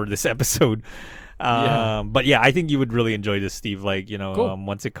motif for this episode. But yeah, I think you would really enjoy this, Steve. Like,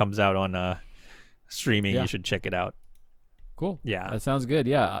 once it comes out on streaming, you should check it out. Cool. Yeah, that sounds good.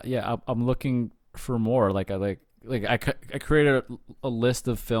 Yeah. I'm looking for more. Like I created a list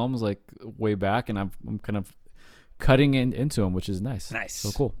of films like way back, and I'm kind of cutting into them, which is nice. Nice.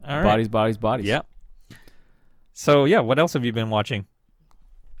 So cool. All right. Bodies. Yep. So yeah, what else have you been watching?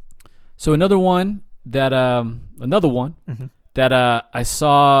 So another one that I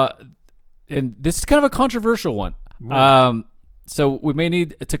saw, and this is kind of a controversial one. So we may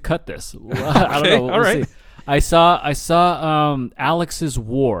need to cut this. I don't know. All right. I saw Alex's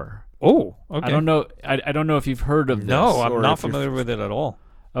War. Oh, okay. I don't know. I don't know if you've heard of this. No, I'm or not if you're familiar with it at all.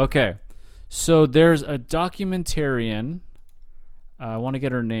 Okay, so there's a documentarian. I want to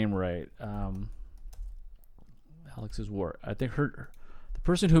get her name right. Alex's War. I think the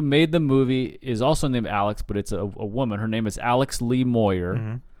person who made the movie is also named Alex, but it's a woman. Her name is Alex Lee Moyer.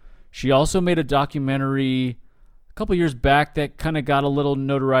 Mm-hmm. She also made a documentary a couple years back that kind of got a little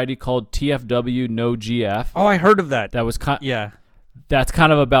notoriety called TFW No GF. Oh, I heard of that. That was Yeah. That's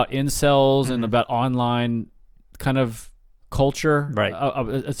kind of about incels and about online kind of culture, Right.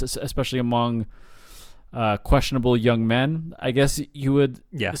 Especially among questionable young men, I guess you would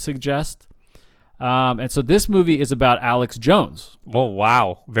suggest. And so this movie is about Alex Jones. Oh,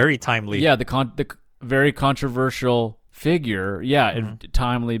 wow. Very timely. Yeah, the very controversial figure. Yeah, and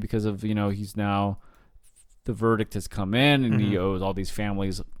timely because of, he's now, the verdict has come in and he owes all these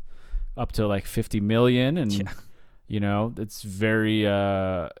families up to like $50 million. And, it's very,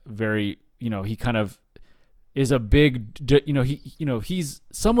 very, he kind of is a big, he's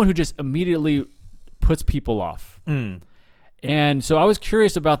someone who just immediately puts people off. And so I was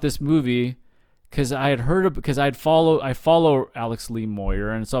curious about this movie because I had heard because I follow Alex Lee Moyer,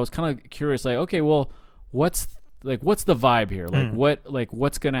 and so I was kind of curious, like, okay, well, what's the vibe here? Like,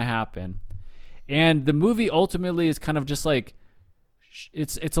 what's gonna happen? And the movie ultimately is kind of just like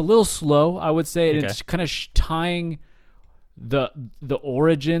it's a little slow, I would say, and it's kind of tying the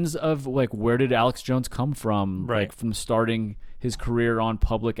origins of like where did Alex Jones come from, like from starting his career on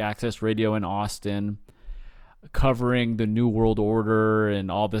public access radio in Austin, covering the New World Order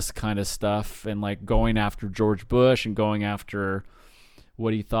and all this kind of stuff, and like going after George Bush and going after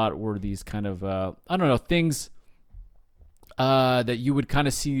what he thought were these kind of things that you would kind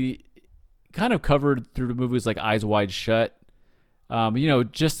of see kind of covered through the movies like Eyes Wide Shut.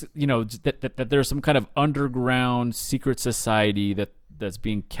 That there's some kind of underground secret society that's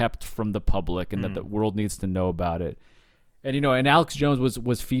being kept from the public and that the world needs to know about it. And and Alex Jones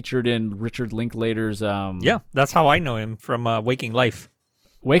was featured in Richard Linklater's that's how I know him from Waking Life.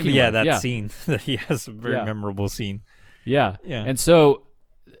 Scene. He has a very memorable scene. Yeah. And so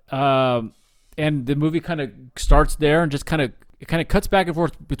and the movie kind of starts there and just kind of cuts back and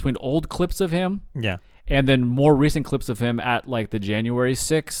forth between old clips of him. Yeah. And then more recent clips of him at like the January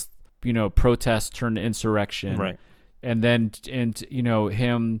 6th, protest turned insurrection. Right. And then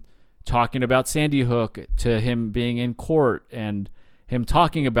him talking about Sandy Hook to him being in court and him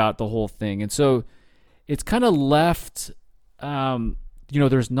talking about the whole thing. And so it's kind of left,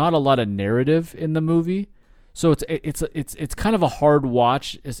 there's not a lot of narrative in the movie. So it's kind of a hard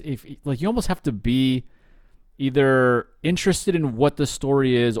watch. If like you almost have to be either interested in what the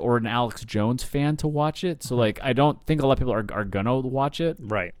story is or an Alex Jones fan to watch it. So like I don't think a lot of people are gonna watch it.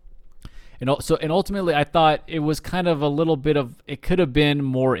 Right. And ultimately, I thought it was kind of a little bit of it could have been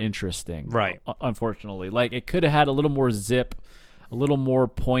more interesting. Right. Unfortunately, like it could have had a little more zip, a little more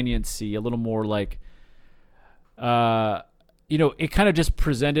poignancy, a little more like, it kind of just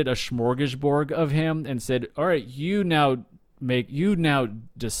presented a smorgasbord of him and said, "All right, you now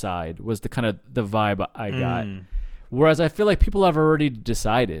decide." Was the kind of the vibe I got. Whereas I feel like people have already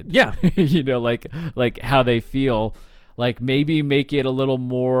decided. Yeah. like how they feel. Like maybe make it a little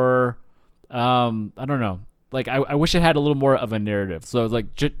more. I don't know. Like I wish it had a little more of a narrative. So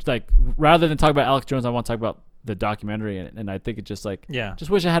like just like rather than talk about Alex Jones, I want to talk about the documentary, and I think it just like just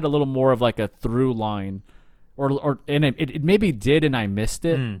wish it had a little more of like a through line, and it maybe did and I missed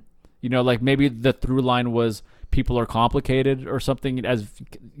it. Like maybe the through line was people are complicated or something, as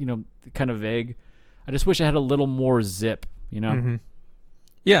kind of vague. I just wish I had a little more zip. No,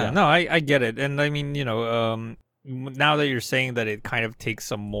 I get it, and I mean now that you're saying that it kind of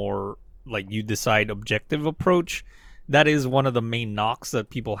takes a more like you decide objective approach, that is one of the main knocks that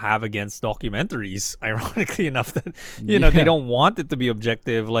people have against documentaries, ironically enough, that they don't want it to be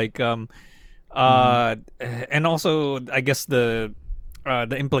objective, like and also I guess the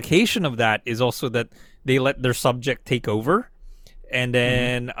implication of that is also that they let their subject take over, and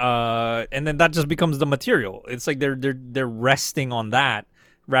then that just becomes the material. It's like they're resting on that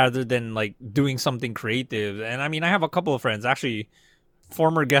rather than like doing something creative. And I mean, I have a couple of friends, actually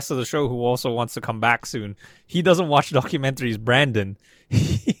former guest of the show, who also wants to come back soon. He doesn't watch documentaries, Brandon.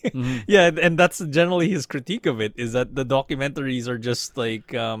 Yeah, and that's generally his critique of it, is that the documentaries are just like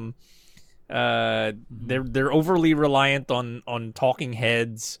they're overly reliant on talking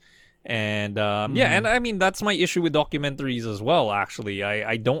heads, and and I mean that's my issue with documentaries as well. Actually,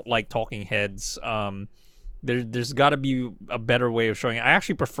 I don't like talking heads. There's got to be a better way of showing it. I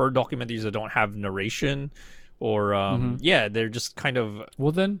actually prefer documentaries that don't have narration, or they're just kind of.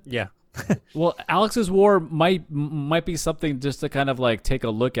 Well then, yeah. Well, Alex's War might be something just to kind of like take a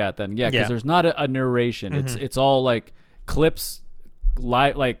look at then. Yeah, because there's not a narration. It's all like clips,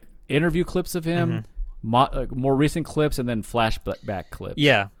 like interview clips of him, more recent clips, and then flashback clips.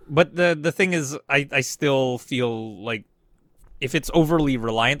 Yeah, but the thing is, I still feel like if it's overly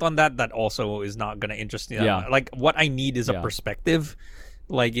reliant on that, that also is not gonna interest me. Yeah. Like what I need is a perspective.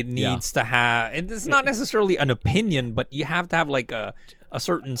 Like it needs to have. It's not necessarily an opinion, but you have to have like a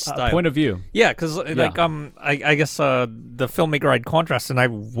certain style, point of view. Yeah, because like I guess the filmmaker I'd contrast, and I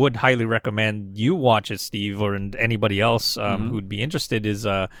would highly recommend you watch it, Steve, or anybody else who'd be interested, is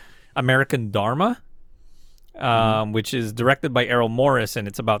American Dharma, which is directed by Errol Morris, and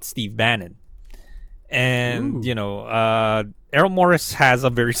it's about Steve Bannon. And Errol Morris has a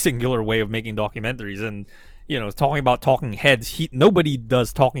very singular way of making documentaries, and talking about talking heads. Nobody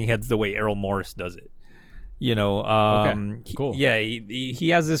does talking heads the way Errol Morris does it. Okay, cool. He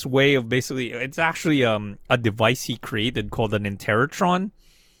has this way of basically, it's actually a device he created called an Interrotron,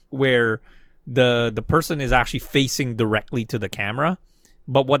 where the person is actually facing directly to the camera,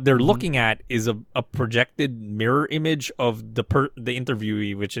 but what they're looking at is a projected mirror image of the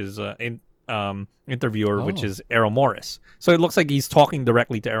interviewee, which is interviewer, which is Errol Morris. So it looks like he's talking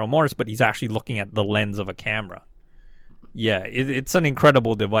directly to Errol Morris, but he's actually looking at the lens of a camera. Yeah, it's an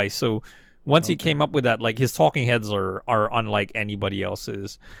incredible device. So once he came up with that, like his talking heads are unlike anybody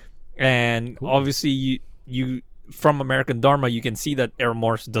else's, and obviously you from American Dharma you can see that Errol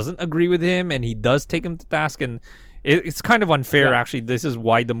Morris doesn't agree with him, and he does take him to task, and it's kind of unfair actually. This is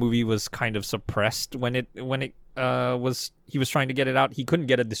why the movie was kind of suppressed when he was trying to get it out. He couldn't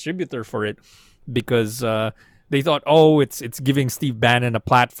get a distributor for it because they thought, it's giving Steve Bannon a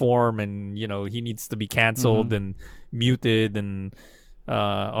platform, and he needs to be canceled and muted and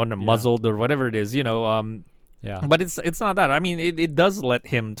muzzled or whatever it is, but it's not that. I mean, it does let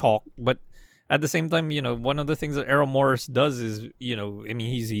him talk, but at the same time, one of the things that Errol Morris does is, I mean,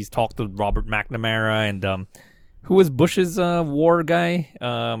 he's talked to Robert McNamara and who was Bush's war guy,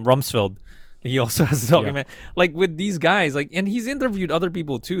 Rumsfeld. He also has a document like with these guys, like, and he's interviewed other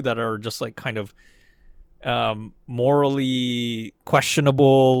people too that are just like kind of morally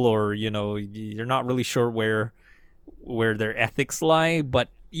questionable, or you're not really sure where their ethics lie, but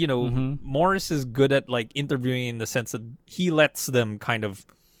Morris is good at like interviewing in the sense that he lets them kind of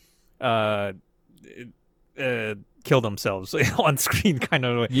kill themselves on screen, kind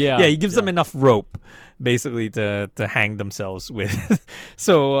of. He gives them enough rope basically to hang themselves with.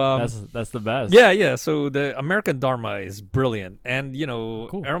 So that's the best. So the American Dharma is brilliant, and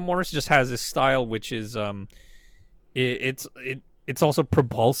Cool. Errol Morris just has this style which is it's also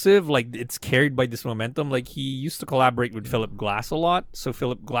propulsive, like it's carried by this momentum. Like he used to collaborate with Philip Glass a lot, so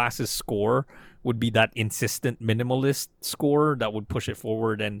Philip Glass's score would be that insistent minimalist score that would push it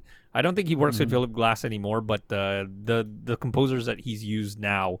forward. And I don't think he works with Philip Glass anymore, but the composers that he's used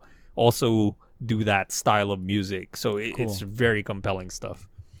now also do that style of music, so it's very compelling stuff.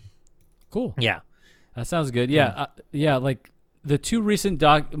 Cool. Yeah, that sounds good. Like the two recent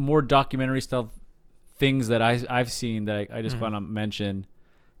more documentary stuff things that I've seen that I just want to mention,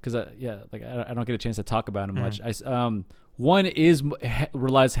 because I don't get a chance to talk about them much. One is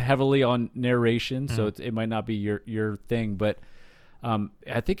relies heavily on narration, so it might not be your thing, but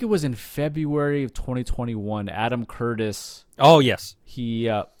I think it was in February of 2021. Adam Curtis. Oh yes. He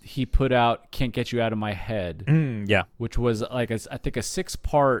put out "Can't Get You Out of My Head." Which was like I think a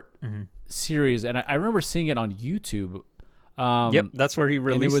 6-part series, and I remember seeing it on YouTube. That's where he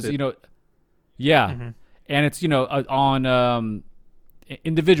released it. And it's on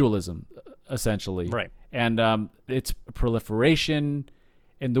individualism essentially, right? And it's proliferation,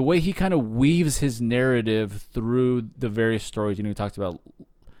 and the way he kind of weaves his narrative through the various stories. He talks about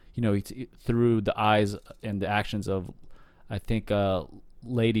through the eyes and the actions of, I think,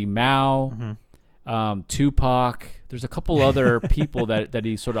 Lady Mao, Tupac. There's a couple other people that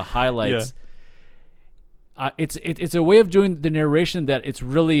he sort of highlights. It's a way of doing the narration that it's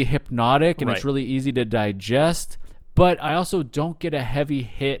really hypnotic and it's really easy to digest, but I also don't get a heavy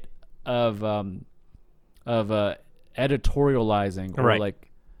hit of editorializing or like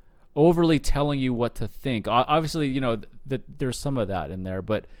overly telling you what to think. Obviously, that there's some of that in there,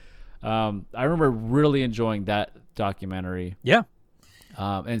 but I remember really enjoying that documentary. Yeah.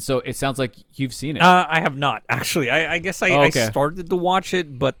 And so it sounds like you've seen it. I have not actually. I guess I started to watch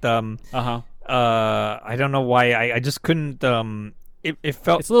it, but I don't know why I just couldn't. It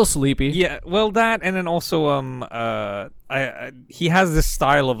felt it's a little sleepy. Yeah, well, that, and then also he has this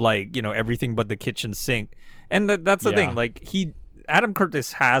style of like everything but the kitchen sink, and that's the thing. Like Adam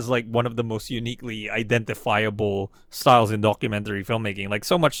Curtis has like one of the most uniquely identifiable styles in documentary filmmaking. Like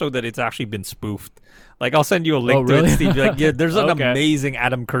so much so that it's actually been spoofed. Like I'll send you a link to it, Steve. Like, yeah, there's an Okay. amazing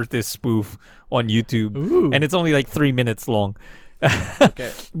Adam Curtis spoof on YouTube, Ooh. and it's only like 3 minutes long.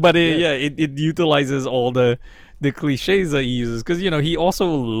 Okay. But it utilizes all the cliches that he uses because he also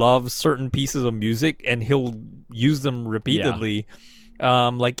loves certain pieces of music and he'll use them repeatedly.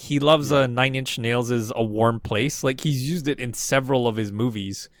 Like he loves Nine Inch Nails' is A Warm Place. Like he's used it in several of his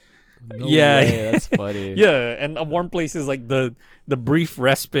movies. No Yeah. way, that's funny. Yeah, and A Warm Place is like the brief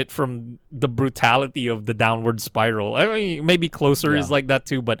respite from the brutality of the downward spiral. I mean, maybe Closer is Yeah. like that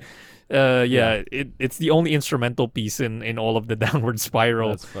too, but it's the only instrumental piece in all of the downward spiral.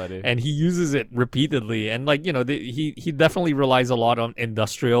 That's funny. And he uses it repeatedly, and like he definitely relies a lot on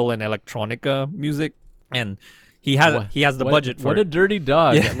industrial and electronica music, and he has the budget for what it. a dirty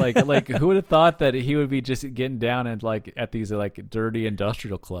dog. Yeah. Like who would have thought that he would be just getting down and like at these like dirty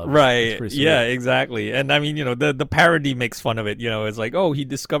industrial clubs. That's Right. pretty sweet. Yeah, exactly. And I mean, the parody makes fun of it. It's like, oh, he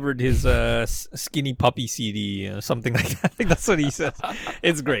discovered his skinny puppy CD, something like that. I think that's what he says.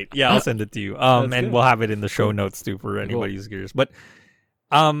 It's great. Yeah, I'll send it to you. And good. we'll have it in the show notes too for anybody who's curious. But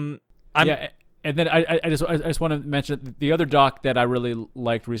I'm Yeah, and then I just want to mention the other doc that I really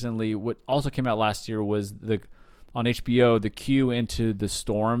liked recently. What also came out last year was on HBO, the Q Into the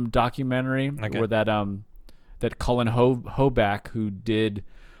Storm documentary, where that Cullen Hoback, who did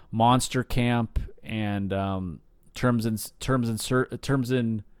Monster Camp and Terms and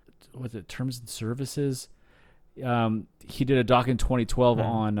Services, he did a doc in 2012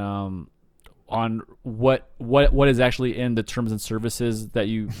 on what is actually in the terms and services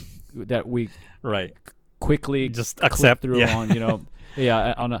that we right. quickly Just click accept, through yeah.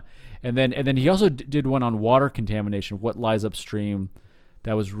 on and then he also did one on water contamination, what lies upstream,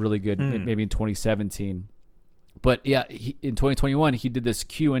 that was really good, maybe in 2017. But yeah, in 2021 he did this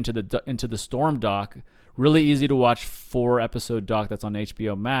Q Into the Storm doc, really easy to watch 4-episode doc that's on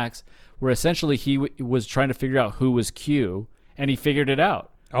HBO Max, where essentially he was trying to figure out who was Q, and he figured it out.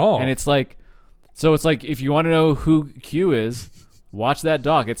 Oh. And it's like if you want to know who Q is, watch that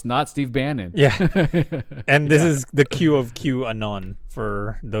doc. It's not Steve Bannon. Yeah. And this is the Q of QAnon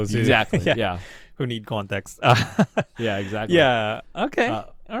for those who Exactly. Yeah. who need context. Yeah, exactly. Yeah. Okay.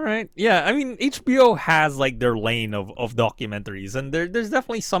 All right. Yeah. I mean, HBO has like their lane of documentaries, and there's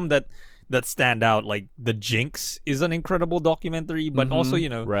definitely some that stand out. Like The Jinx is an incredible documentary, but also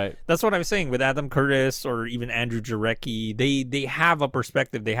right. that's what I'm saying with Adam Curtis or even Andrew Jarecki. They have a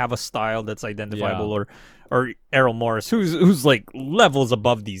perspective. They have a style that's identifiable. Yeah. Or Errol Morris, who's like levels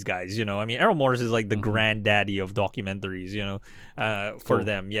above these guys. I mean, Errol Morris is like the granddaddy of documentaries. For Cool.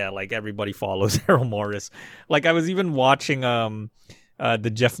 them, yeah. Like everybody follows Errol Morris. Like I was even watching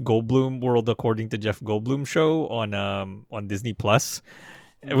the Jeff Goldblum World According to Jeff Goldblum show on Disney Plus,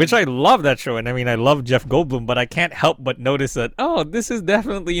 which I love that show. And I mean, I love Jeff Goldblum, but I can't help but notice that this is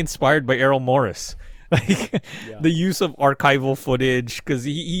definitely inspired by Errol Morris. Like the use of archival footage, because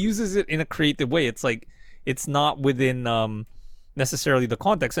he uses it in a creative way. It's like it's not within necessarily the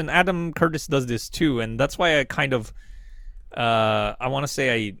context, and Adam Curtis does this too, and that's why I kind of I want to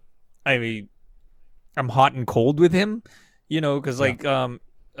say I'm hot and cold with him, because like a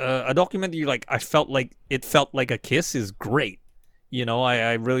documentary like it felt like a kiss is great.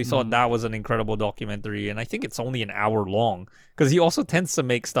 I really thought that was an incredible documentary, and I think it's only an hour long because he also tends to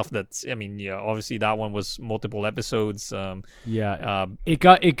make stuff that's, I mean, obviously that one was multiple episodes. It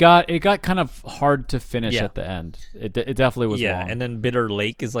got kind of hard to finish at the end. It definitely was long. And then Bitter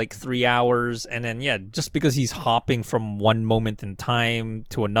Lake is like 3 hours, and then just because he's hopping from one moment in time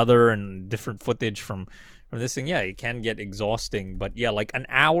to another and different footage from this thing, it can get exhausting. But like an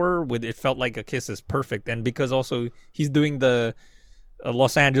hour with It Felt Like a Kiss is perfect, and because also he's doing the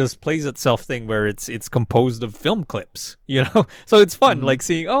Los Angeles Plays Itself thing where it's composed of film clips, so it's fun like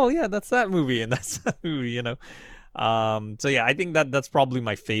seeing, that's that movie and that's that movie, so I think that's probably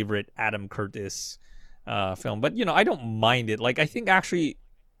my favorite Adam Curtis film. But I don't mind it. Like I think actually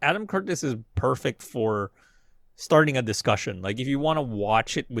Adam Curtis is perfect for starting a discussion. Like if you want to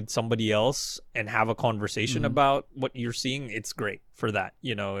watch it with somebody else and have a conversation about what you're seeing, it's great for that.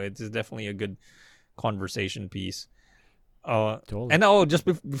 It's definitely a good conversation piece. Totally. And just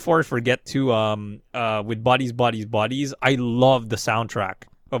before I forget to with Bodies, Bodies, Bodies, I love the soundtrack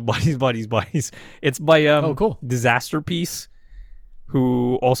of Bodies, Bodies, Bodies. It's by cool. Disaster Piece,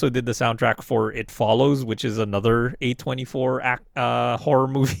 who also did the soundtrack for It Follows, which is another A24 horror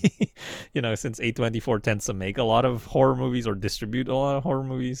movie. Since A24 tends to make a lot of horror movies or distribute a lot of horror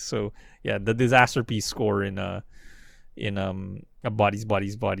movies, so the Disaster Piece score in Bodies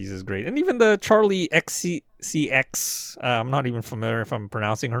is great, and even the Charlie XCX. I'm not even familiar if I'm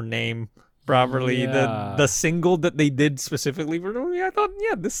pronouncing her name properly. Yeah. The single that they did specifically for the movie, I thought,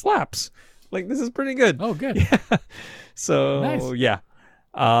 yeah, this slaps. Like, this is pretty good. Oh, good. Yeah. So Nice. yeah.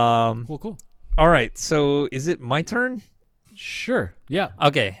 Cool. All right. So is it my turn? Sure. Yeah.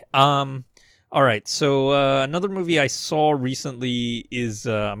 Okay. All right. So another movie I saw recently is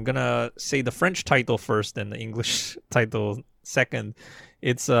I'm gonna say the French title first and the English title second.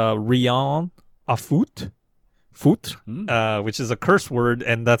 It's Rien à foot, which is a curse word,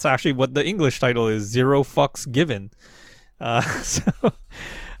 and that's actually what the English title is. Zero fucks given. It's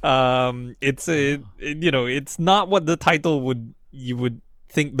not what the title you would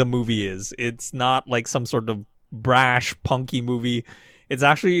think the movie is. It's not like some sort of brash, punky movie. It's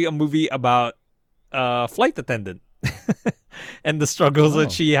actually a movie about a flight attendant and the struggles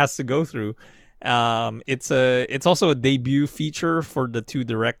that she has to go through. It's also a debut feature for the two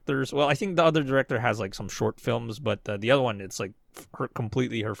directors. Well, I think the other director has like some short films, but the other one, it's like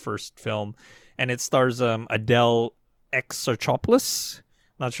completely her first film, and it stars Adele Exarchopoulos.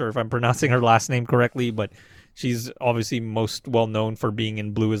 Not sure if I'm pronouncing her last name correctly, but she's obviously most well known for being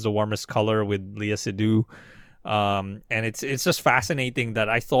in Blue is the Warmest Color with Léa Seydoux. And it's just fascinating that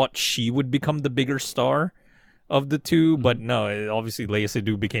I thought she would become the bigger star of the two, but no, obviously Léa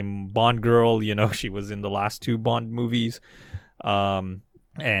Seydoux became Bond girl. You know, she was in the last two Bond movies, and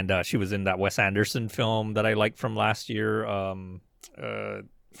she was in that Wes Anderson film that I liked from last year,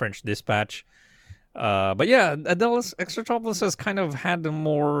 French Dispatch. But yeah, Adele Exarchopoulos has kind of had a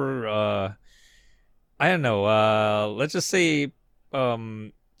more, I don't know, let's just say,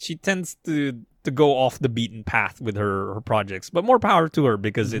 she tends to go off the beaten path with her projects, but more power to her,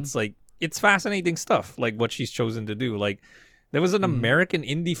 because it's like, it's fascinating stuff, like what she's chosen to do. Like, there was an American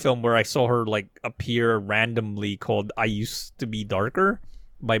indie film where I saw her like appear randomly called I Used to Be Darker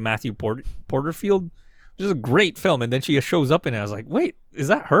by Matthew Porterfield, which is a great film. And then she shows up in it. I was like, wait, is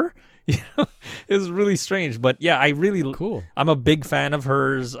that her? You know, it was really strange. But yeah, Cool. I'm a big fan of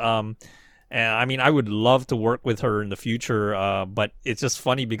hers. And I mean, I would love to work with her in the future. But it's just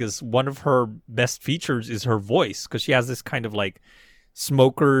funny because one of her best features is her voice, because she has this kind of like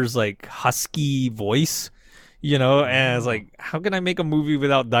smoker's like husky voice, you know, and it's like, how can I make a movie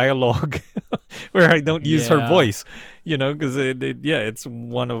without dialogue where I don't use her voice, you know, because it's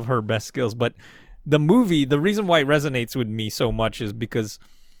one of her best skills. But the movie, the reason why it resonates with me so much is because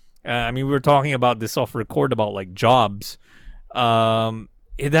I mean, we were talking about this off record about like Jobs,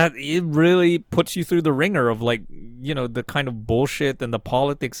 it really puts you through the ringer of like, you know, the kind of bullshit and the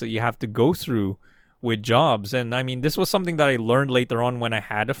politics that you have to go through with Jobs. And I mean, this was something that I learned later on when I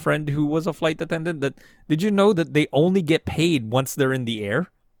had a friend who was a flight attendant. That, did you know that they only get paid once they're in the air?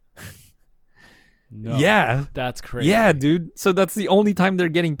 No, yeah, that's crazy. Yeah, dude. So that's the only time they're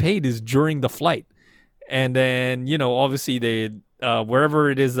getting paid is during the flight. And then, you know, obviously they wherever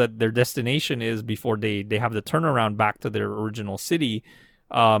it is that their destination is before they have the turnaround back to their original city,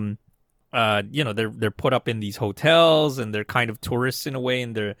 you know, they're put up in these hotels, and they're kind of tourists in a way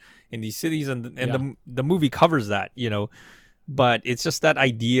in these cities, and the movie covers that, you know. But it's just that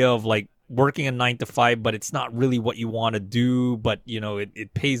idea of like working a 9 to 5, but it's not really what you want to do, but you know,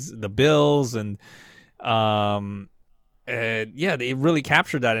 it pays the bills, and yeah, they really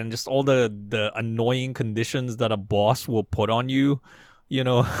captured that, and just all the annoying conditions that a boss will put on you, you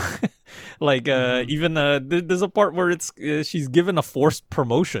know. Like even there's a part where it's she's given a forced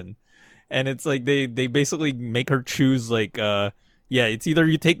promotion, and it's like they basically make her choose like yeah, it's either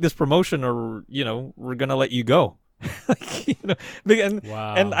you take this promotion or, you know, we're gonna let you go. Like, you know,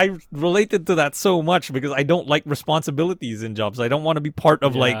 and I related to that so much because I don't like responsibilities in Jobs. I don't want to be part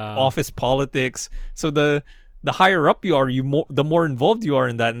of like office politics. So the higher up you are, the more involved you are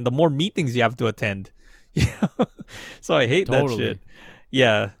in that, and the more meetings you have to attend. So I hate that shit.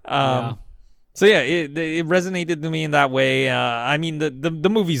 Yeah. So yeah, it resonated to me in that way. I mean, the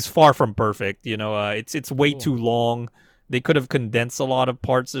movie's far from perfect. You know, it's way too long. They could have condensed a lot of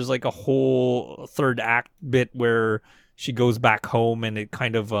parts. There's like a whole third act bit where she goes back home, and it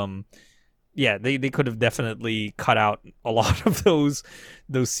kind of yeah, they could have definitely cut out a lot of those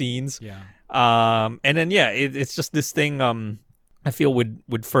scenes. Yeah. And then yeah, it's just this thing. I feel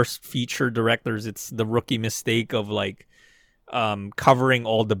with first feature directors, it's the rookie mistake of like covering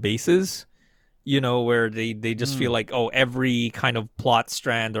all the bases. You know, where they just feel like, oh, every kind of plot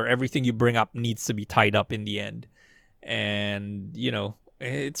strand or everything you bring up needs to be tied up in the end. And, you know,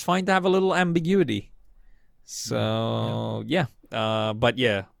 it's fine to have a little ambiguity. So, yeah. But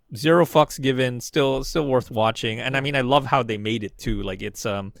yeah, zero fucks given, still worth watching. And I mean, I love how they made it too. Like, it's,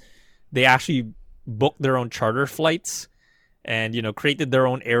 they actually booked their own charter flights and created their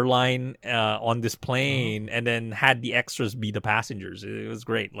own airline on this plane, and then had the extras be the passengers. It was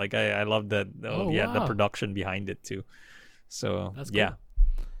great. Like I love that. The Wow. production behind it too. So That's yeah. cool.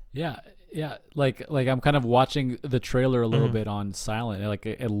 Yeah. Like I'm kind of watching the trailer a little bit on silent. Like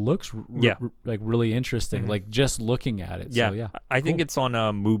it looks like really interesting. Like just looking at it. Yeah, So, yeah. I think Cool. it's on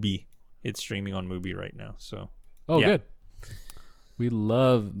Mubi. It's streaming on Mubi right now. So Oh, yeah. good. We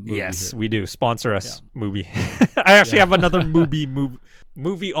love movies Yes, here. we do. Sponsor us, Mubi. I actually have another movie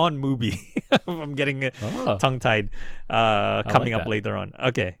on Mubi. I'm getting Oh. tongue tied. Coming up that. later on.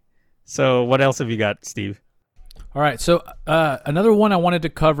 Okay. So what else have you got, Steve? All right, so another one I wanted to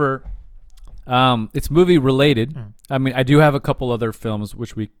cover. It's movie related. I mean, I do have a couple other films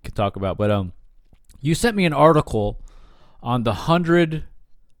which we could talk about, but you sent me an article on the 100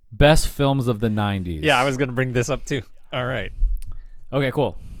 best films of the 90s. Yeah, I was gonna bring this up too. All right. Okay,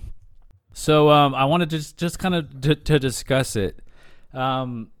 cool. So I wanted to just kind of to discuss it.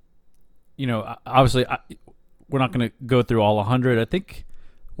 Obviously, we're not going to go through all 100. I think.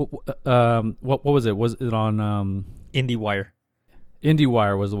 What was it? Was it on IndieWire.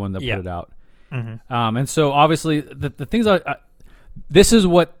 IndieWire was the one that put Yeah. it out. And so obviously the things this is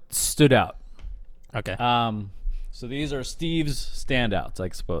what stood out. Okay. So these are Steve's standouts, I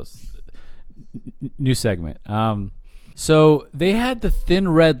suppose. New segment. So they had the Thin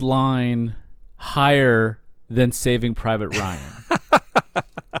Red Line higher than Saving Private Ryan.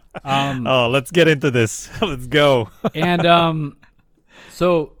 Let's get into this. Let's go. And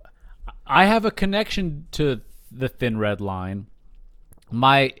so I have a connection to the Thin Red Line.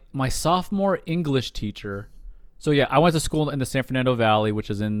 My sophomore English teacher. So yeah, I went to school in the San Fernando Valley, which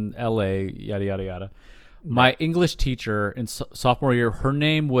is in LA, yada yada yada. My English teacher in sophomore year, her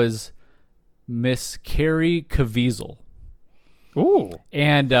name was Miss Carrie Caviezel. Ooh.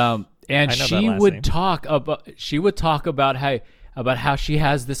 And know that she last would name. talk about how she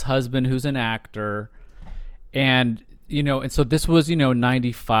has this husband who's an actor, and and so this was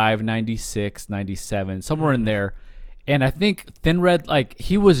 95, 96, 97, somewhere in there. And I think Thin Red, like,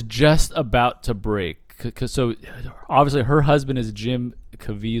 he was just about to break, cause so obviously her husband is Jim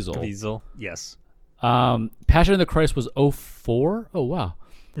Caviezel. Diesel. Yes. Passion of the Christ was 04. Oh wow,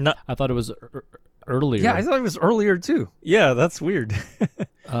 No. I thought it was earlier. Yeah, I thought it was earlier too. Yeah, that's weird.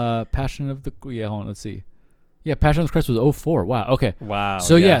 Passion of the hold on, let's see. Yeah, Passion of the Christ was 04. Wow. Okay. Wow.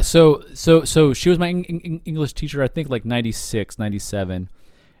 So yeah, so she was my English teacher. I think like 96, 97.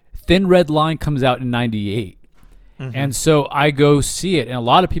 Thin Red Line comes out in 98, and so I go see it, and a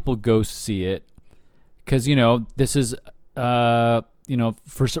lot of people go see it because this is for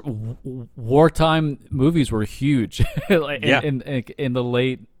wartime movies were huge, like, in the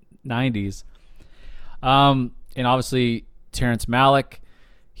late 90s. And obviously Terrence Malick.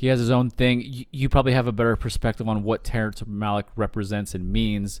 He has his own thing. You probably have a better perspective on what Terrence Malick represents and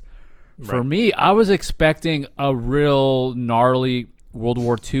means. For Right. me, I was expecting a real gnarly World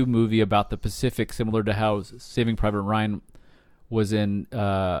War II movie about the Pacific, similar to how Saving Private Ryan was in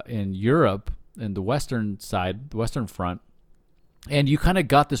Europe, in the Western side, the Western Front. And you kind of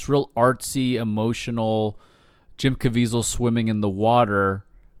got this real artsy, emotional, Jim Caviezel swimming in the water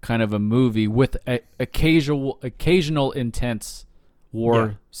kind of a movie with occasional intense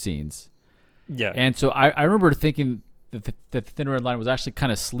war scenes. Yeah. And so I remember thinking that the Thin Red Line was actually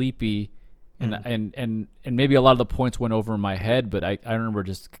kind of sleepy, and maybe a lot of the points went over in my head, but I remember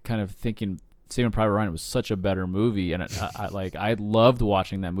just kind of thinking Saving Private Ryan was such a better movie, and I loved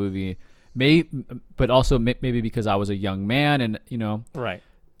watching that movie. But also maybe because I was a young man, and right.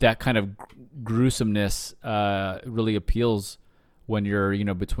 that kind of gruesomeness really appeals when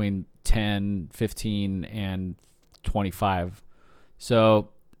you're between 10, 15, and 25. So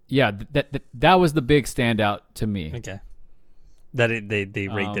yeah, that was the big standout to me. Okay. That they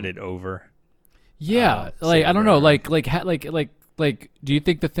rated it over. Yeah, like I don't know, like do you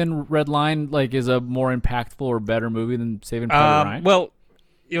think the Thin Red Line is a more impactful or better movie than Saving Private Ryan? Well,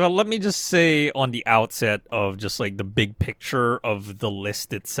 let me just say on the outset of just like the big picture of the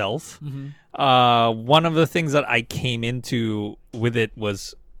list itself. One of the things that I came into with it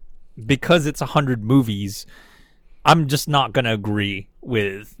was because it's 100 movies, I'm just not gonna agree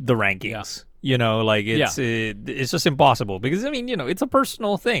with the rankings. It's just impossible because it's a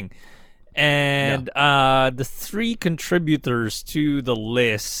personal thing. And the three contributors to the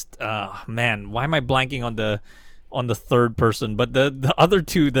list, man, why am I blanking on the third person? But the other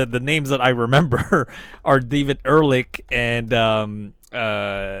two, the names that I remember are David Ehrlich and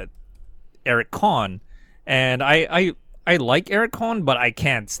Eric Kahn. And I I like Eric Kahn, but I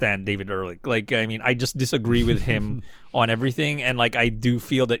can't stand David Ehrlich. Like, I mean, I just disagree with him on everything, and like I do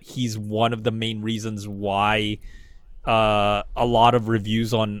feel that he's one of the main reasons why a lot of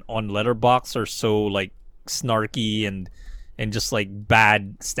reviews on Letterboxd are so like snarky and just like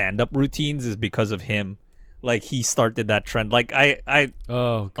bad stand-up routines is because of him. Like, he started that trend. Like, a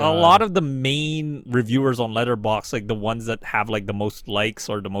lot of the main reviewers on Letterboxd, like the ones that have like the most likes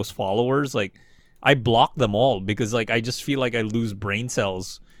or the most followers, like I block them all because like I just feel like I lose brain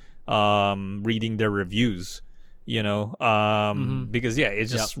cells reading their reviews, you know, because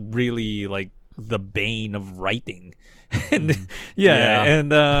it's just really like the bane of writing. And you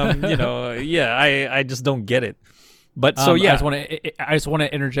know, I just don't get it. But so I just want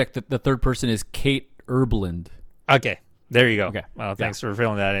to interject that the third person is Kate Erbland. Okay, there you go. Okay. Well, thanks for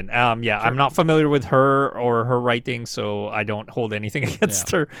filling that in. Sure. I'm not familiar with her or her writing, so I don't hold anything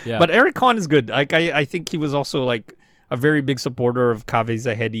against her. Yeah. But Eric Kahn is good. Like, I think he was also like a very big supporter of Kaveh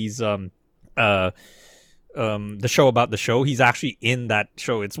Zahedi's the show about the show. He's actually in that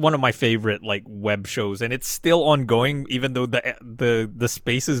show. It's one of my favorite like web shows, and it's still ongoing, even though the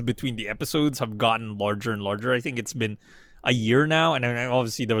spaces between the episodes have gotten larger and larger. I think it's been a year now, and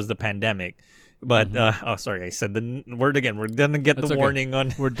obviously there was the pandemic. But sorry, I said the word again. We're gonna get the warning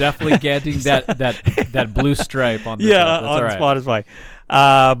on. We're definitely getting that blue stripe on. On Spotify.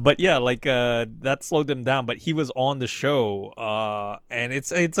 But yeah, like that slowed him down. But he was on the show, and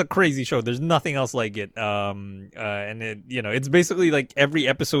it's a crazy show. There's nothing else like it. And it, you know, it's basically like every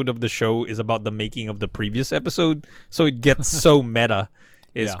episode of the show is about the making of the previous episode, so it gets so meta.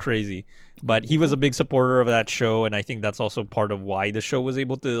 It's crazy. But he was a big supporter of that show, and I think that's also part of why the show was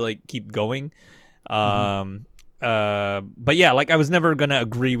able to like keep going. But yeah, like I was never gonna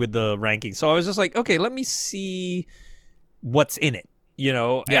agree with the ranking, so I was just like, okay, let me see what's in it, you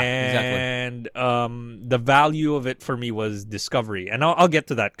know. And the value of it for me was discovery, and I'll get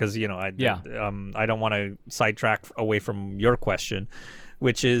to that because, you know, I don't want to sidetrack away from your question,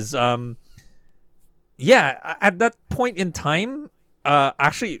 which is at that point in time.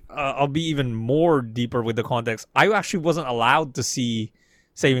 I'll be even more deeper with the context. I actually wasn't allowed to see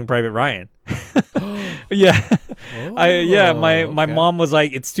Saving Private Ryan. My mom was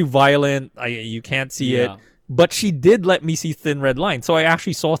like, it's too violent. You can't see it. But she did let me see Thin Red Line. So I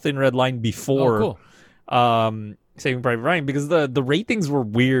actually saw Thin Red Line before Saving Private Ryan, because the ratings were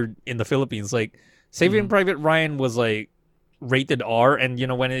weird in the Philippines. Like, Saving Private Ryan was like rated R, and you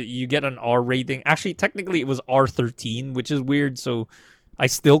know, when you get an R rating, actually technically it was R13, which is weird. So I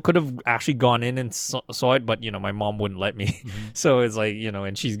still could have actually gone in and saw it, but you know, my mom wouldn't let me. So it's like, you know,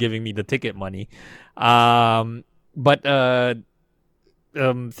 and she's giving me the ticket money. Thin Red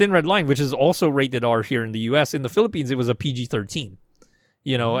Line, which is also rated R here in the US, in the Philippines it was a PG-13.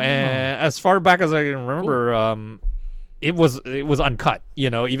 You know, and as far back as I can remember, it was uncut,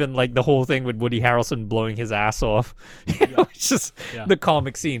 you know, even like the whole thing with Woody Harrelson blowing his ass off. You know, it's just the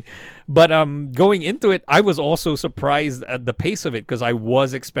comic scene. But going into it, I was also surprised at the pace of it, because I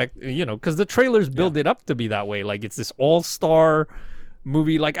was expecting, you know, because the trailers build it up to be that way. Like, it's this all-star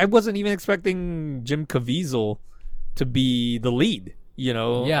movie. Like, I wasn't even expecting Jim Caviezel to be the lead. You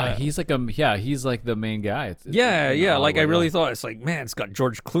know, he's like the main guy. Like, I really thought, it's like, man, it's got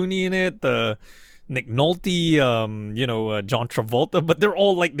George Clooney in it, Nick Nolte, John Travolta, but they're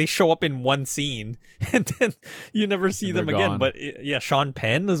all like, they show up in one scene and then you never see them again. But Sean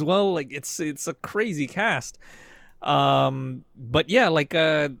Penn as well. Like, it's a crazy cast. But yeah, like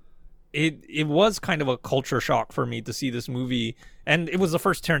it was kind of a culture shock for me to see this movie, and it was the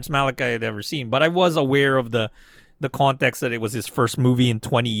first Terrence Malick I had ever seen. But I was aware of the context that it was his first movie in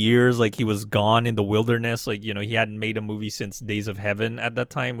 20 years. Like, he was gone in the wilderness. Like, you know, he hadn't made a movie since Days of Heaven at that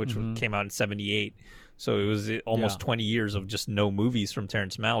time, which came out in 1978. So it was almost 20 years of just no movies from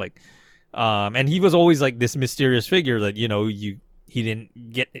Terrence Malick. And he was always like this mysterious figure that, you know, he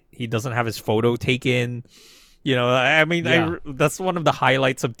doesn't have his photo taken. You know, I mean, that's one of the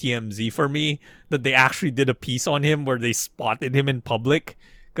highlights of TMZ for me, that they actually did a piece on him where they spotted him in public.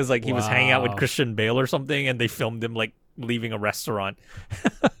 Because, like, he was hanging out with Christian Bale or something, and they filmed him, like, leaving a restaurant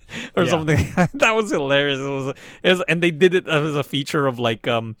or something. That was hilarious. It was, and they did it as a feature of, like,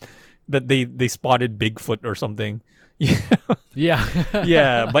 that they spotted Bigfoot or something. But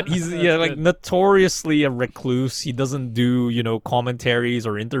he's like notoriously a recluse. He doesn't do, you know, commentaries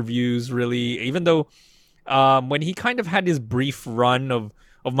or interviews really, even though when he kind of had his brief run of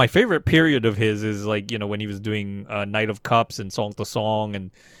my favorite period of his is, like, you know, when he was doing Knight of Cups and Song to Song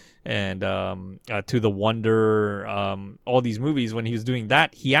and To the Wonder, all these movies. When he was doing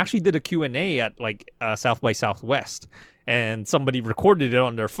that, he actually did a Q&A at like South by Southwest, and somebody recorded it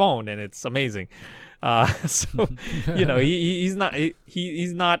on their phone, and it's amazing. So he's not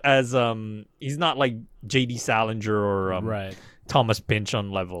he's not as he's not like J.D. Salinger or Right. Thomas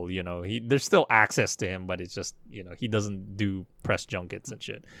Pynchon level. There's still access to him, but it's just he doesn't do press junkets and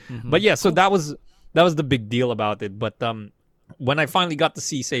shit. But yeah, so that was the big deal about it. But when I finally got to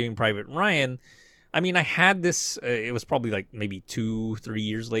see Saving Private Ryan, I mean, I had this. It was probably like maybe 2-3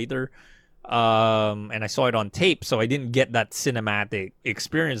 years later. And I saw it on tape, so I didn't get that cinematic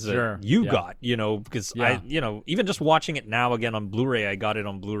experience that you got, because even just watching it now again on Blu-ray, I got it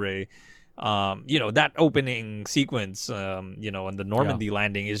on Blu-ray. That opening sequence, on the Normandy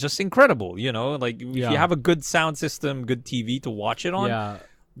landing is just incredible. Like if you have a good sound system, good TV to watch it on,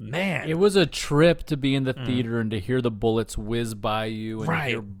 man, it was a trip to be in the theater and to hear the bullets whiz by you and to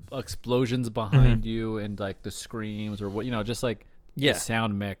hear explosions behind you and like the screams or what, just like. The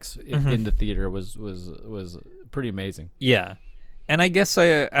sound mix in the theater was pretty amazing. Yeah, and I guess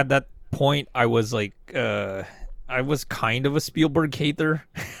at that point I was like, I was kind of a Spielberg hater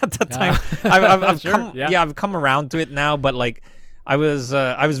at that time. I've come around to it now, but like I was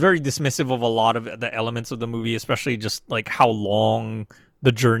very dismissive of a lot of the elements of the movie, especially just like how long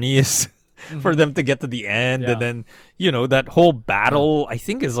the journey is. For them to get to the end, and then that whole battle I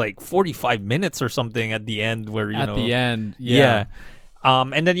think is like 45 minutes or something at the end, where at the end,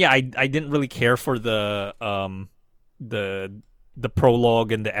 and then I didn't really care for the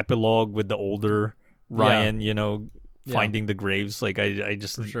prologue and the epilogue with the older Ryan, finding the graves. Like I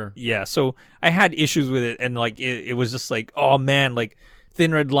just for sure, so I had issues with it, and like it was just like, oh man, like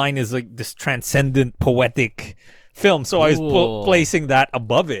Thin Red Line is like this transcendent poetic film, so I was placing that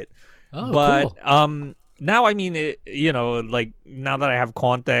above it. Oh, but cool. now I mean, like now that I have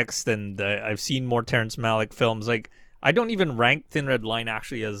context and I've seen more Terrence Malick films, like I don't even rank Thin Red Line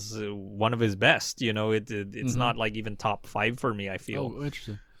actually as one of his best. It's not like even top 5 for me, I feel. Oh,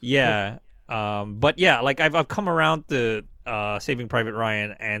 interesting. Yeah. But yeah, like I've come around to Saving Private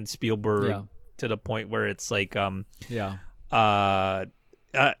Ryan and Spielberg to the point where it's like I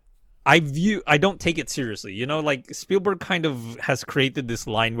don't take it seriously. Like Spielberg kind of has created this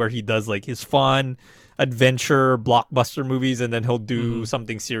line where he does like his fun adventure blockbuster movies, and then he'll do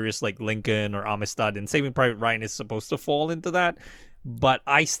something serious like Lincoln or Amistad, and Saving Private Ryan is supposed to fall into that. But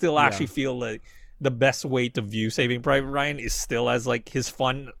I still actually feel like the best way to view Saving Private Ryan is still as like his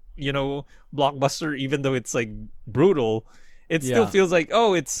fun, blockbuster, even though it's like brutal. It still feels like,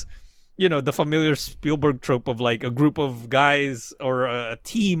 oh, it's the familiar Spielberg trope of like a group of guys or a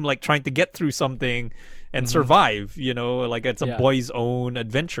team like trying to get through something and survive, like it's a boy's own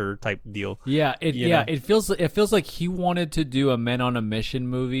adventure type deal. Yeah, it feels like he wanted to do a Men on a Mission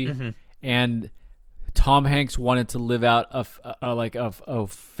movie, and Tom Hanks wanted to live out a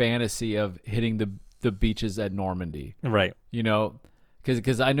fantasy of hitting the beaches at Normandy. Right.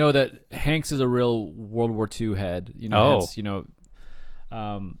 Because I know that Hanks is a real World War II head.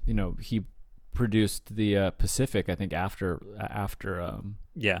 He produced the Pacific, I think, after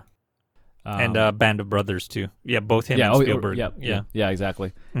and Band of Brothers too. Yeah, both him and Spielberg. Yeah,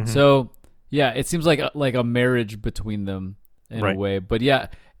 exactly. So it seems like a marriage between them in a way. But yeah,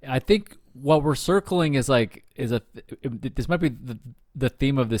 I think what we're circling is this might be the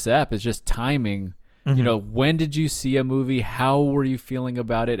theme of this app is just timing. When did you see a movie? How were you feeling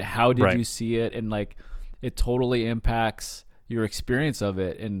about it? How did you see it? And like, it totally impacts your experience of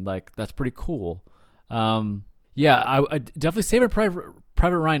it, and like that's pretty cool. I definitely Saving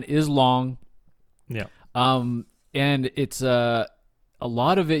Private Ryan is long. Yeah. And it's a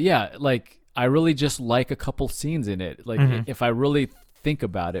lot of it. Yeah, like I really just like a couple scenes in it. Like if I really think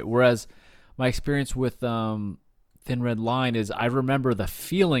about it, whereas my experience with Thin Red Line is I remember the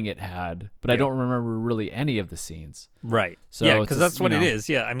feeling it had, but I don't remember really any of the scenes. Right. So because that's what it is.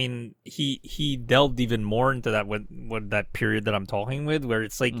 Yeah. I mean, he delved even more into that with that period that I'm talking with, where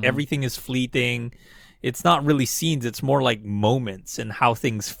it's like everything is fleeting. It's not really scenes. It's more like moments and how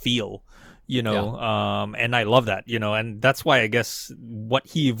things feel, and I love that, and that's why I guess what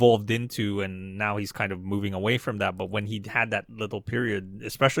he evolved into, and now he's kind of moving away from that. But when he had that little period,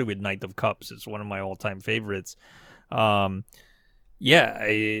 especially with Knight of Cups, it's one of my all-time favorites. It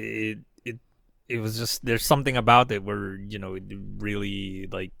was just, there's something about it where it really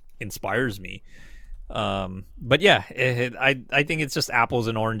like inspires me. But yeah, I think it's just apples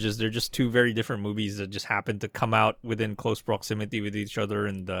and oranges. They're just two very different movies that just happen to come out within close proximity with each other,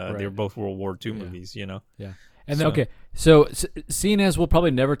 and they're both World War II movies. Yeah. And then so seeing as we'll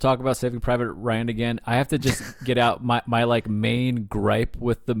probably never talk about Saving Private Ryan again, I have to just get out my like main gripe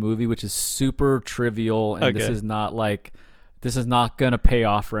with the movie, which is super trivial, and this is not gonna pay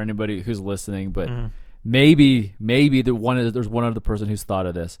off for anybody who's listening, but maybe there's one other person who's thought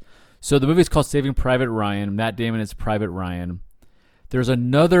of this. So the movie's called Saving Private Ryan. Matt Damon is Private Ryan. There's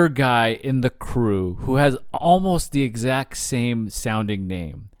another guy in the crew who has almost the exact same sounding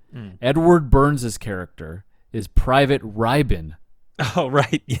name. Edward Burns' character is Private Rybin. Oh,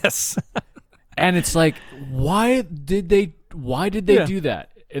 right. Yes. And it's like, why did they do that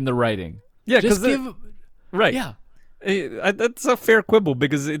in the writing? Yeah, just because right. Yeah. That's a fair quibble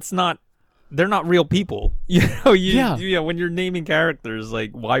because they're not real people. When you're naming characters,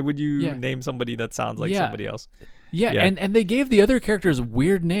 like, why would you name somebody that sounds like somebody else? Yeah, and they gave the other characters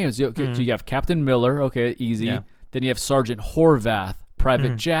weird names. So you have Captain Miller, okay, easy. Yeah. Then you have Sergeant Horvath,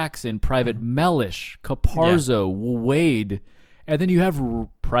 Private Jackson, Private Mellish, Caparzo, Wade, and then you have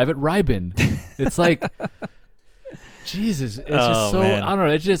Private Rybin. It's like, Jesus, it's just so, man. I don't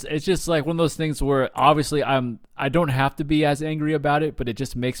know. It's just like one of those things where obviously I don't have to be as angry about it, but it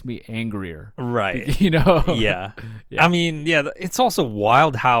just makes me angrier. Right. You know? Yeah. I mean, it's also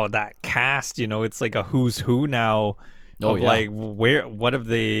wild how that cast, it's like a who's who now. Like what have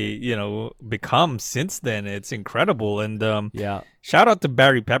they, become since then? It's incredible. And shout out to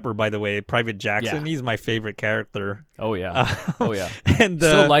Barry Pepper, by the way, Private Jackson. He's my favorite character. Oh yeah. And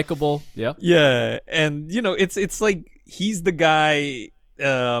so likable. Yeah. Yeah. And it's like he's the guy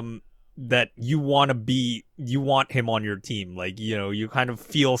that you want him on your team. Like, you kind of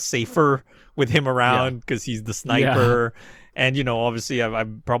feel safer with him around because he's the sniper. And obviously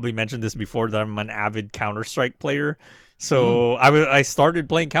I've probably mentioned this before that I'm an avid Counter-Strike player. So I started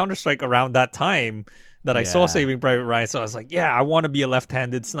playing Counter-Strike around that time that I saw Saving Private Ryan. So I was like, I want to be a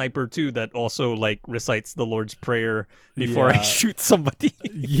left-handed sniper too that also like recites the Lord's Prayer before I shoot somebody.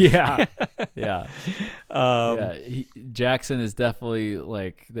 Jackson is definitely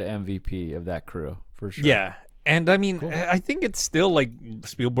like the MVP of that crew for sure. Yeah, and I mean, I think it's still like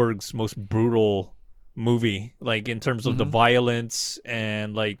Spielberg's most brutal movie, like in terms of the violence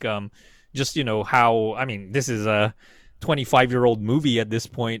and like just how, I mean, this is a 25-year-old movie at this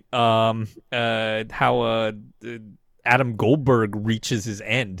point, how Adam Goldberg reaches his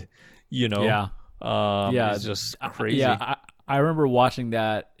end, it's just crazy. I remember watching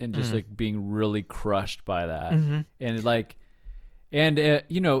that and just like being really crushed by that. And like, and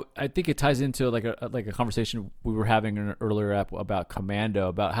I think it ties into like a conversation we were having earlier about Commando,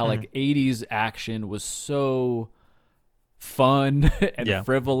 about how like 80s action was so fun and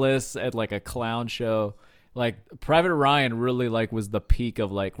frivolous and like a clown show. Like Private Ryan really like was the peak of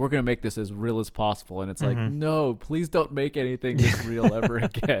like, we're gonna make this as real as possible, and it's like, no, please don't make anything this real ever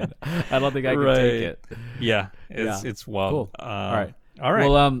again. I don't think I can take it. It's wild. Cool. All right.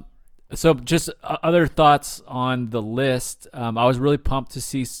 Well, so just other thoughts on the list. I was really pumped to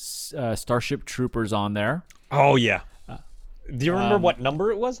see Starship Troopers on there. Oh yeah. Do you remember what number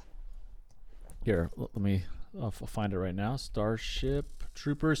it was? Here, let me. I'll find it right now. Starship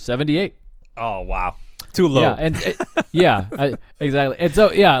Troopers 78. Oh wow, too low. Yeah, and exactly. And so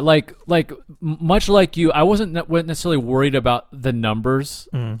like much like you, I wasn't necessarily worried about the numbers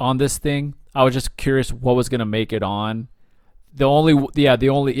on this thing. I was just curious what was going to make it on.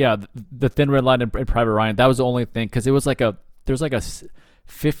 The Thin Red Line and Private Ryan. That was the only thing because it was there's like a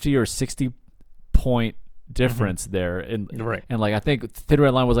 50 or 60 point difference there, and like I think Thin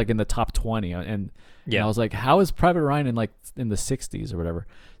Red Line was like in the top 20, and I was like, how is Private Ryan in the 60s or whatever?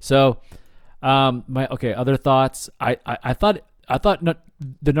 So, other thoughts. I thought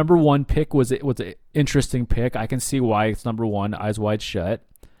the number one pick was an interesting pick. I can see why it's number one. Eyes Wide Shut.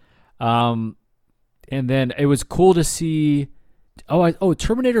 And then it was cool to see.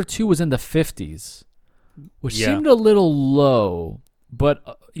 Terminator 2 was in the 50s, which seemed a little low,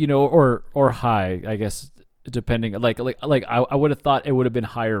 but or high, I guess, depending. Like I would have thought it would have been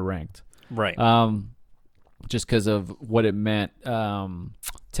higher ranked, right? Just because of what it meant,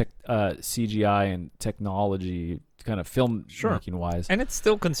 CGI and technology, kind of film making wise, and it's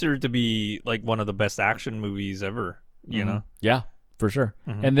still considered to be like one of the best action movies ever. You know, yeah, for sure.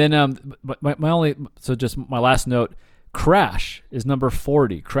 And then my last note. Crash is number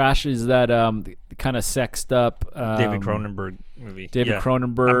 40. Crash is that kind of sexed up David Cronenberg movie.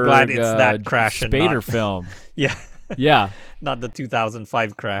 Cronenberg. I'm glad it's that Crash Spader film. Yeah. Not the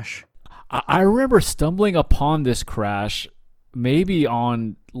 2005 Crash. I remember stumbling upon this Crash maybe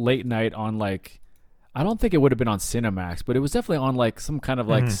on late night on like, I don't think it would have been on Cinemax, but it was definitely on like some kind of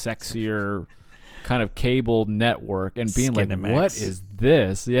like sexier kind of cable network and being Skinemax. Like, what is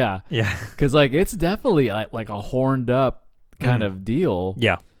this? Yeah because like it's definitely like a horned up kind of deal.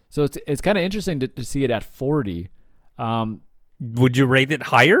 So it's kind of interesting to see it at 40. Would you rate it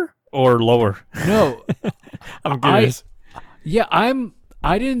higher or lower? No. I'm curious.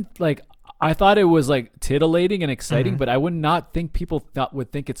 I didn't like, I thought it was like titillating and exciting, but I would not think people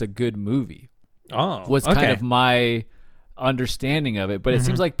would think it's a good movie. Oh, Was kind of my understanding of it, but it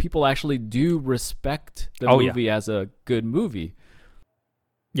seems like people actually do respect the movie as a good movie.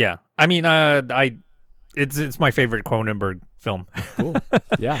 Yeah, I mean, it's my favorite Cronenberg film. Cool.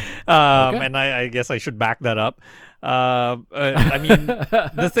 Yeah. And I guess I should back that up. I mean,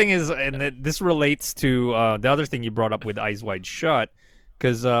 the thing is, and this relates to the other thing you brought up with Eyes Wide Shut,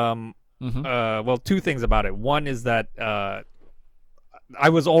 because well, two things about it. One is that I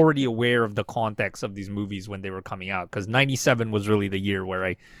was already aware of the context of these movies when they were coming out, because 97 was really the year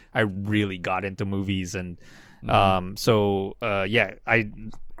where I really got into movies. And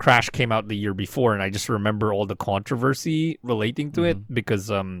Crash came out the year before, and I just remember all the controversy relating to it, because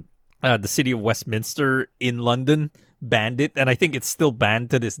the city of Westminster in London banned it, and I think it's still banned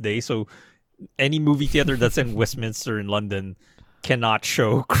to this day. So any movie theater that's in Westminster in London cannot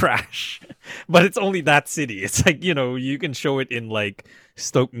show Crash. But it's only that city. It's like, you can show it in like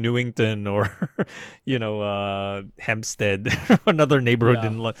Stoke Newington or Hampstead, another neighborhood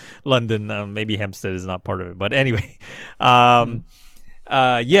in London. Maybe Hampstead is not part of it, but anyway. Crash,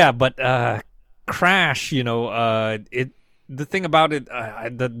 the thing about it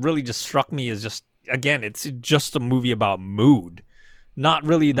that really just struck me is just, again, it's just a movie about mood, not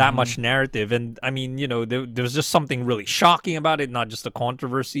really that much narrative. And I mean, there was just something really shocking about it, not just the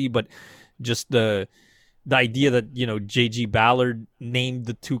controversy, but just the idea that, J.G. Ballard named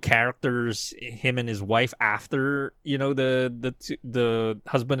the two characters, him and his wife, after, the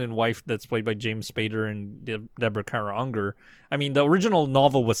husband and wife that's played by James Spader and Deborah Kara Unger. I mean, the original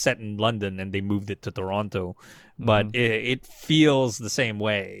novel was set in London and they moved it to Toronto, but it feels the same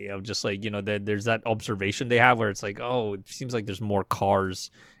way of just like, there's that observation they have where it's like, oh, it seems like there's more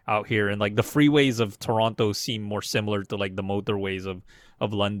cars out here. And like the freeways of Toronto seem more similar to like the motorways of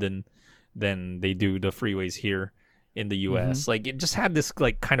London than they do the freeways here in the US. Like it just had this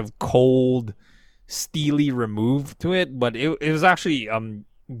like kind of cold, steely remove to it, but it was actually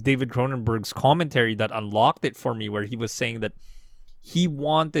David Cronenberg's commentary that unlocked it for me, where he was saying that he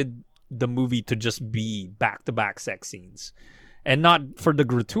wanted the movie to just be back-to-back sex scenes, and not for the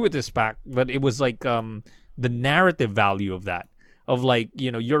gratuitous fact, but it was like the narrative value of that, of like,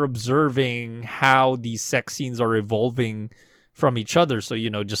 you're observing how these sex scenes are evolving from each other. So,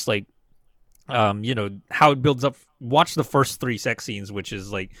 just like how it builds up. Watch the first 3 sex scenes, which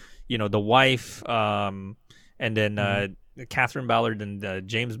is like, the wife, and then Catherine Ballard and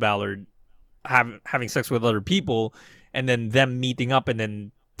James Ballard having sex with other people, and then them meeting up and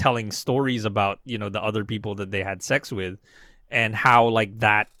then telling stories about, the other people that they had sex with, and how like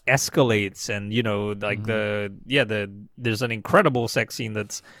that escalates. And, like there's an incredible sex scene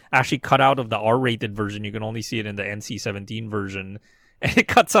that's actually cut out of the R-rated version. You can only see it in the NC-17 version. And it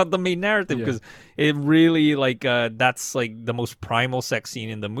cuts out the main narrative because it really like that's like the most primal sex scene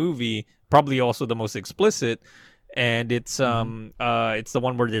in the movie, probably also the most explicit. And it's it's the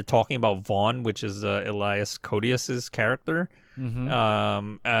one where they're talking about Vaughn, which is Elias Koteas's character,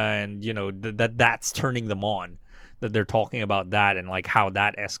 and that's turning them on, that they're talking about that and like how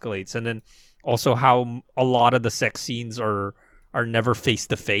that escalates, and then also how a lot of the sex scenes are never face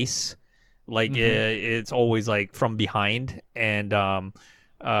to face. Like it's always like from behind, and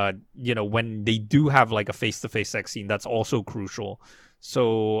when they do have like a face-to-face sex scene, that's also crucial.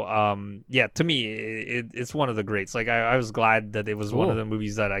 So to me, it's one of the greats. Like I was glad that it was one of the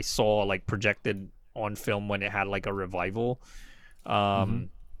movies that I saw like projected on film when it had like a revival. And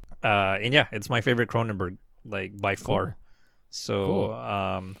it's my favorite Cronenberg, like by far.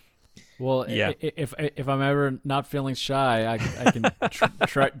 So well, if I'm ever not feeling shy, I can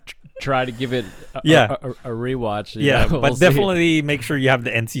try to give it a rewatch. But definitely make sure you have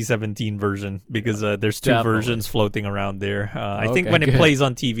the NC-17 version, because there's two versions floating around there. I think when it plays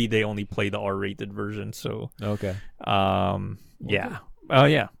on TV, they only play the R-rated version. So So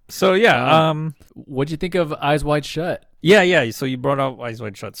what'd you think of Eyes Wide Shut? So you brought up Eyes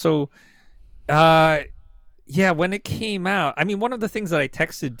Wide Shut. So when it came out, I mean, one of the things that I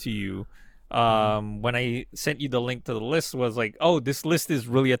texted to you when I sent you the link to the list was like, oh, this list is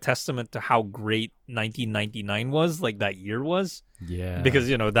really a testament to how great 1999 was, like that year was. Yeah. Because,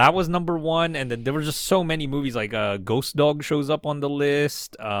 that was number one. And then there were just so many movies, like Ghost Dog shows up on the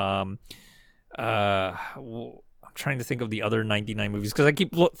list. I'm trying to think of the other 99 movies, because I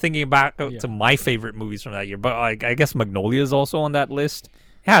keep thinking back to my favorite movies from that year. But I guess Magnolia is also on that list.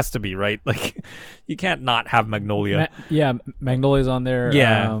 It has to be, right? Like, you can't not have Magnolia. Magnolia's on there.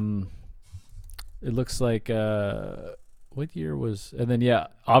 Yeah. It looks like what year was? And then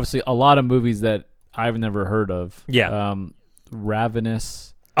obviously a lot of movies that I've never heard of. Yeah.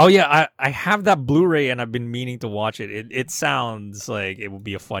 Ravenous. Oh yeah, I have that Blu-ray and I've been meaning to watch it. It sounds like it would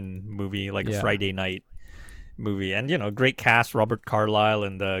be a fun movie, like a Yeah. Friday night movie. And great cast, Robert Carlyle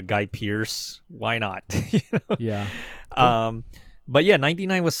and Guy Pearce. Why not? Yeah. But yeah,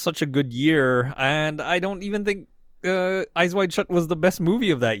 99 was such a good year, and I don't even think Eyes Wide Shut was the best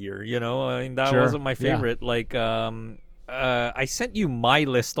movie of that year. I mean, that Sure. wasn't my Yeah. favorite. Like, I sent you my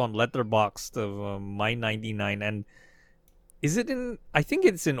list on Letterboxd of my 99, and is it in? I think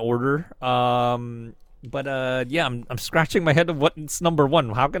it's in order. But yeah, I'm scratching my head of what's number one.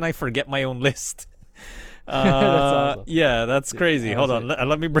 How can I forget my own list? awesome. Yeah, that's crazy. that Hold was on,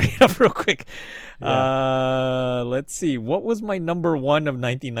 let me bring it up real quick. Let's see. What was my number one of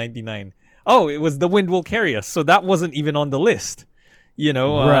 1999? Oh, it was The Wind Will Carry Us. So that wasn't even on the list.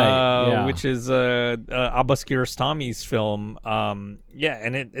 Right, yeah. Which is Abbas Kiarostami's film. Yeah,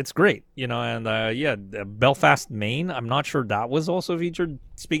 and it's great. And yeah, Belfast, Maine. I'm not sure that was also featured.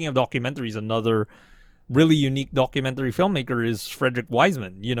 Speaking of documentaries, another really unique documentary filmmaker is Frederick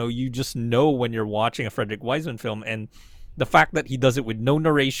Wiseman. You just know when you're watching a Frederick Wiseman film, and the fact that he does it with no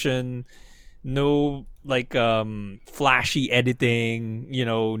narration, no like flashy editing,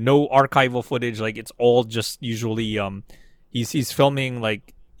 no archival footage. Like it's all just usually he's filming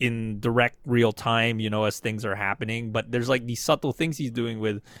like in direct real time, as things are happening. But there's like these subtle things he's doing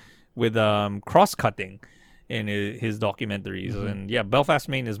with cross cutting in his documentaries. And yeah, Belfast,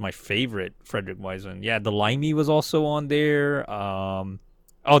 Maine is my favorite Frederick Wiseman. Yeah, The Limey was also on there.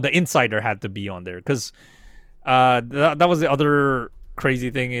 The Insider had to be on there because that was the other crazy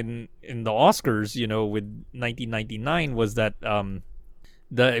thing in the Oscars, with 1999 was that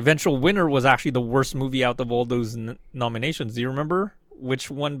the eventual winner was actually the worst movie out of all those nominations. Do you remember which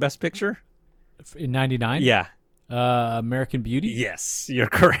won Best Picture? In 99? Yeah. American Beauty? Yes, you're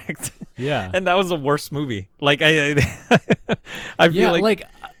correct. Yeah. And that was the worst movie. Like I feel Yeah, like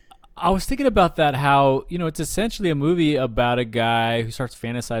I was thinking about that, how, it's essentially a movie about a guy who starts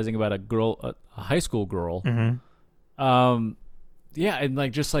fantasizing about a girl, a high school girl. Yeah, and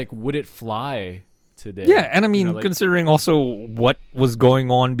like, just like, would it fly today? yeah, and I mean, like- considering also what was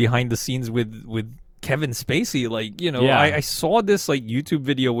going on behind the scenes with Kevin Spacey, like, Yeah. I saw this like YouTube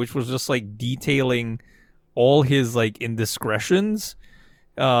video which was just like detailing all his like indiscretions,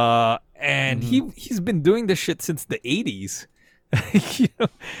 and he's been doing this shit since the 80s.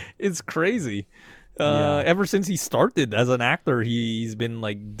 It's crazy. Ever since he started as an actor, he's been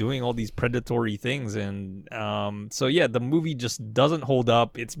like doing all these predatory things, and so yeah, the movie just doesn't hold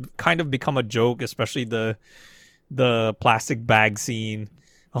up. It's kind of become a joke, especially the plastic bag scene.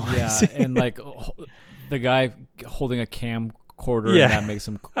 Oh, Yeah, and like the guy holding a camcorder, Yeah. and that makes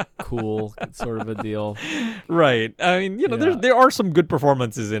him cool, sort of a deal. Right. I mean, Yeah. there are some good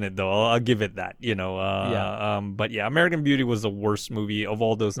performances in it, though. I'll give it that. Yeah. But yeah, American Beauty was the worst movie of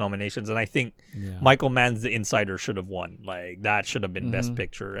all those nominations, and I think Yeah. Michael Mann's The Insider should have won. Like that should have been Mm-hmm. Best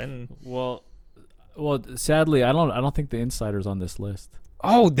Picture. And Well, sadly, I don't think The Insider's on this list.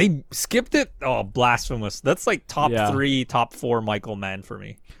 oh, they skipped it. Oh, blasphemous! That's like top Yeah. 3, top 4 Michael Mann for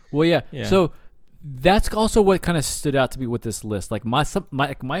me. Well, yeah. Yeah. So that's also what kind of stood out to me with this list. Like my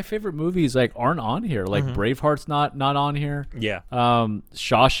favorite movies like aren't on here. Like Braveheart's not on here. Yeah,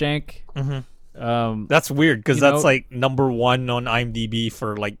 Shawshank. that's weird because You that's know- like number 1 on IMDb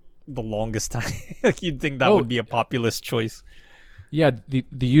for like the longest time. Like you'd think that Oh. would be a populist choice. Yeah, the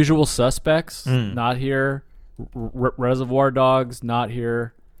Usual Suspects Hmm. not here. Reservoir Dogs not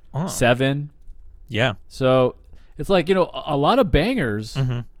here. Oh. 7. Yeah. So it's like, a lot of bangers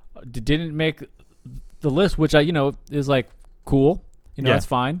Mm-hmm. didn't make the list, which is like cool. Yeah. It's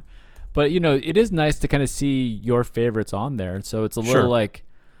fine. But it is nice to kind of see your favorites on there. So it's a Sure. little like,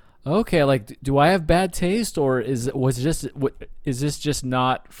 okay, like, do I have bad taste, or is this just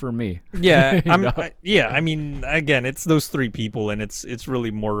not for me? Yeah, You know? I mean, again, it's those 3 people, and it's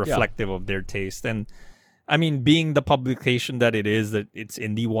really more reflective of their taste. And I mean, being the publication that it is, that it's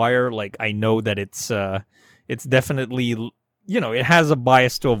IndieWire, like I know that it's definitely, it has a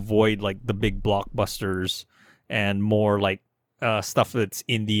bias to avoid like the big blockbusters and more like stuff that's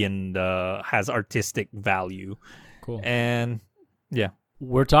indie and has artistic value. Cool. And yeah.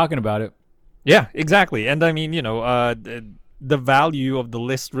 We're talking about it. Yeah, exactly. And I mean, the value of the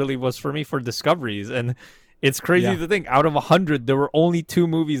list really was for me for discoveries. And it's crazy Yeah. to think out of 100, there were only 2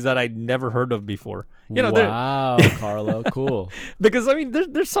 movies that I'd never heard of before. There- Wow, Carlo, cool. because I mean,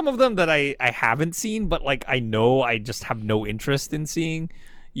 there's some of them that I haven't seen, but like I know I just have no interest in seeing,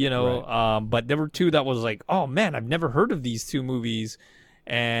 but there were 2 that was like, oh man, I've never heard of these 2 movies.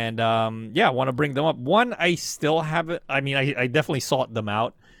 And I want to bring them up. One, I still haven't. I mean, I definitely sought them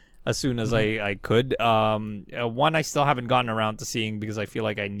out. as soon as I could. One I still haven't gotten around to seeing because I feel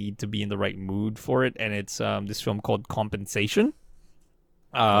like I need to be in the right mood for it, and it's this film called Compensation,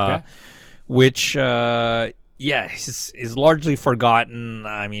 which is largely forgotten.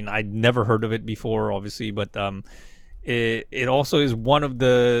 I mean, I'd never heard of it before, obviously, but it also is one of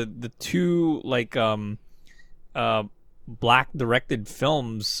the two black directed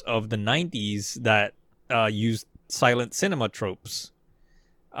films of the 90s that used silent cinema tropes.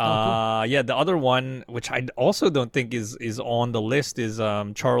 The other one, which I also don't think is on the list, is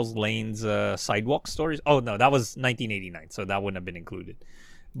Charles Lane's Sidewalk Stories. Oh no, that was 1989, so that wouldn't have been included.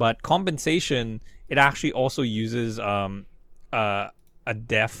 But Compensation, it actually also uses a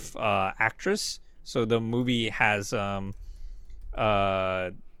deaf actress. So the movie has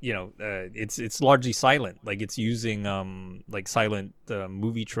it's largely silent. Like it's using silent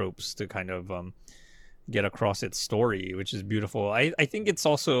movie tropes to kind of get across its story, which is beautiful. I think it's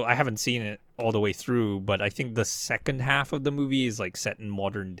also, I haven't seen it all the way through, but I think the second half of the movie is like set in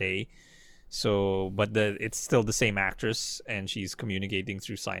modern day. So, but it's still the same actress, and she's communicating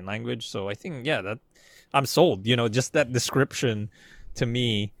through sign language. So I think, that I'm sold. Just that description to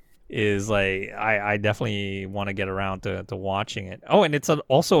me is like, I definitely want to get around to watching it. Oh, and it's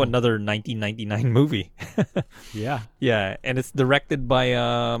also another 1999 movie. Yeah, and it's directed by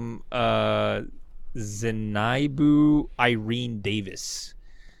Zenaibu Irene Davis.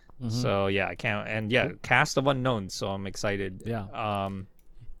 So I can't, and cast of unknowns. So I'm excited.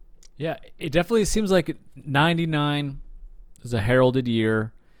 Yeah, it definitely seems like 99 is a heralded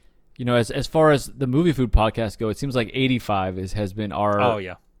year. As far as the Movie Food podcast go, it seems like 85 has been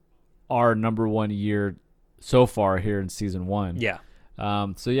our number one year so far here in season 1.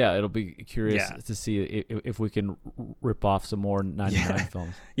 It'll be curious to see if we can rip off some more 99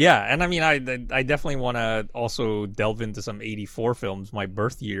 films. Yeah, and I mean, I definitely want to also delve into some 84 films, my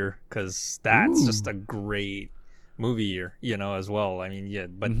birth year, because that's just a great movie year, as well. I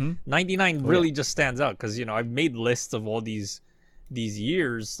mean, but 99 really just stands out because, I've made lists of all these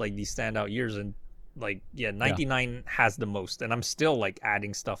years, like these standout years, and 99 has the most, and I'm still like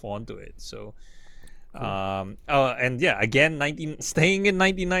adding stuff onto it. So cool. Again, staying in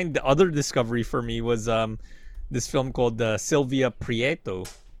 99, the other discovery for me was this film called Sylvia Prieto,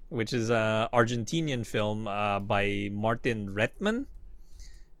 which is a Argentinian film by Martin Retman.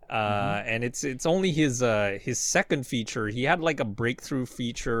 And it's only his second feature. He had like a breakthrough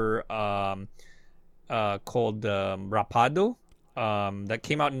feature called Rapado that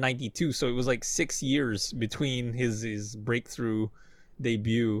came out in 92. So it was like 6 years between his breakthrough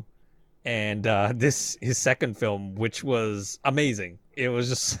debut and his second film, which was amazing. It was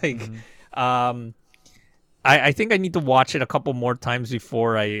just like I think I need to watch it a couple more times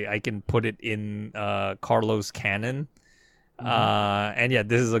before I can put it in Carlos canon.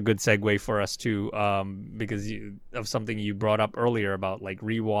 This is a good segue for us too, because of something you brought up earlier about like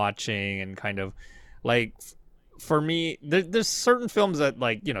rewatching and kind of like, for me, there's certain films that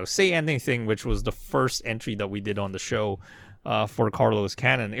like, Say Anything, which was the first entry that we did on the show for Carlos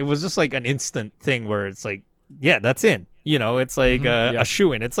canon. It was just like an instant thing where it's like, that's in. It's like a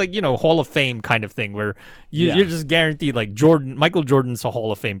shoo-in. It's like, Hall of Fame kind of thing where you're just guaranteed like Michael Jordan's a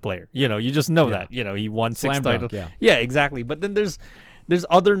Hall of Fame player. You just know that. He won 6 titles. Yeah, exactly. But then there's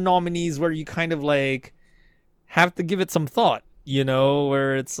other nominees where you kind of like have to give it some thought,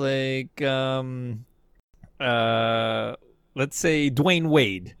 where it's like let's say Dwayne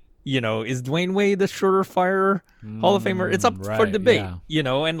Wade. Is Dwayne Wade a surefire Hall of Famer? It's up for debate,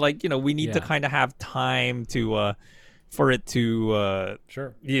 and like, we need to kind of have time to for it to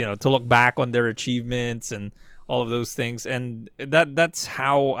to look back on their achievements and all of those things. And that's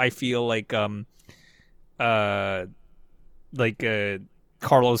how I feel like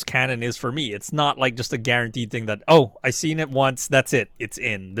Carlos canon is for me. It's not like just a guaranteed thing that, I seen it once, that's it, it's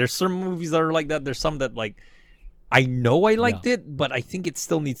in. There's some movies that are like that. There's some that like I know I liked it, but I think it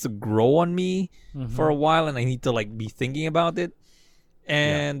still needs to grow on me for a while, and I need to like be thinking about it.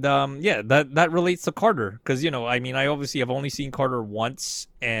 And that relates to Carter, because I mean, I obviously have only seen Carter once,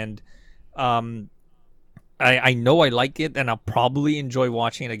 and I know I like it, and I'll probably enjoy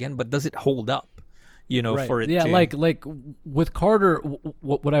watching it again. But does it hold up? For it to... like with Carter,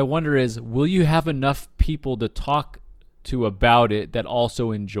 what I wonder is, will you have enough people to talk to about it that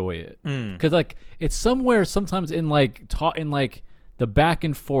also enjoy it? Because like it's somewhere sometimes in like the back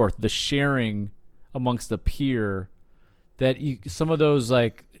and forth, the sharing amongst the peer, that some of those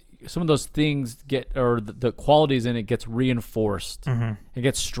things get, or the qualities in it gets reinforced. It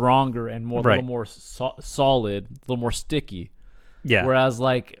gets stronger and more a little more solid, a little more sticky. Yeah. Whereas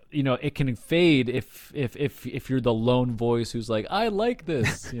like, it can fade if you're the lone voice who's like, I like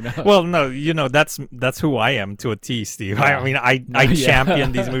this, Well, no, that's who I am to a T, Steve. Yeah. I mean, I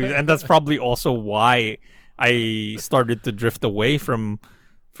champion these movies, and that's probably also why I started to drift away from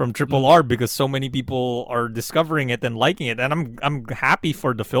Triple R, because so many people are discovering it and liking it, and I'm happy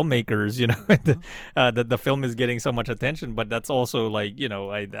for the filmmakers, that the film is getting so much attention. But that's also like,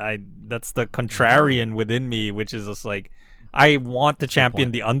 I that's the contrarian within me, which is just like, I want to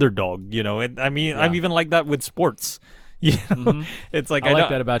champion the underdog, and I mean, I'm even like that with sports. It's like I like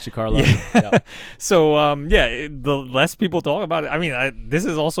that about you, Carlo. Yeah. Yeah. So the less people talk about it, I mean, this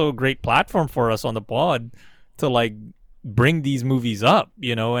is also a great platform for us on the pod to like bring these movies up,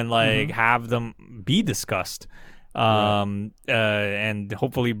 and like have them be discussed, and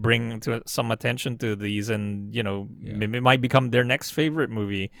hopefully bring to some attention to these, and it might become their next favorite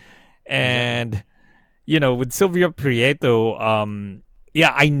movie. And with Silvia Prieto,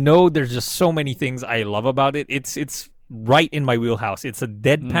 I know there's just so many things I love about it. It's right in my wheelhouse. It's a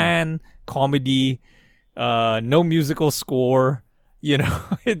deadpan comedy, no musical score.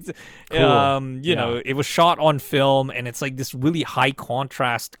 It's Cool. it was shot on film, and it's like this really high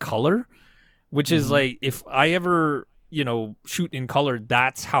contrast color, which is like, if I ever shoot in color,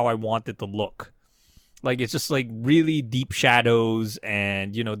 that's how I want it to look. Like, it's just like really deep shadows,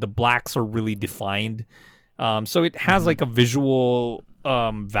 and the blacks are really defined. So it has like a visual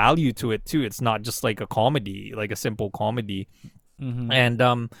value to it too. It's not just like a comedy, like a simple comedy.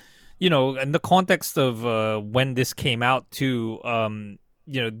 And in the context of when this came out too,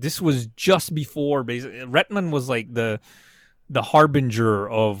 this was just before, basically, Retman was like the harbinger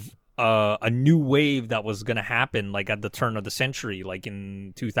of a new wave that was going to happen, like at the turn of the century, like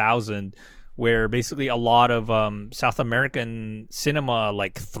in 2000, where basically a lot of South American cinema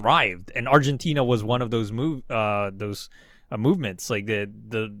like thrived, and Argentina was one of those movements. Like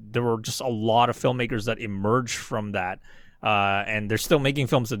there were just a lot of filmmakers that emerged from that. And they're still making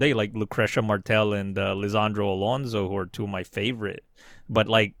films today, like Lucrecia Martel and Lisandro Alonso, who are two of my favorite. But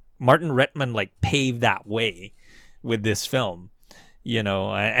like Martin Retman like paved that way with this film,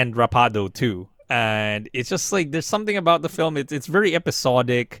 and Rapado too. And it's just like, there's something about the film. It's very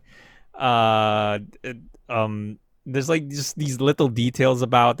episodic. There's like just these little details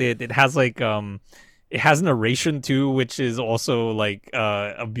about it. It has like it has narration too, which is also like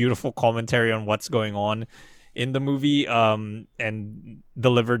a beautiful commentary on what's going on in the movie, and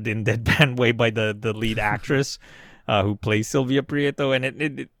delivered in deadpan way by the lead actress who plays Silvia Prieto.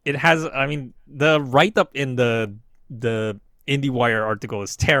 And it has, I mean, the write-up in the IndieWire article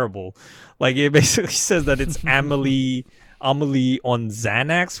is terrible. Like, it basically says that it's Amelie on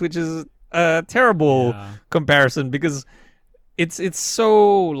Xanax, which is a terrible comparison, because it's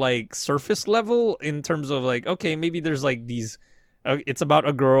so like surface level in terms of like, okay, maybe there's like these it's about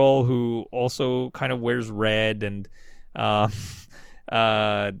a girl who also kind of wears red, and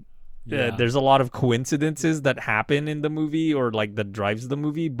there's a lot of coincidences that happen in the movie, or like that drives the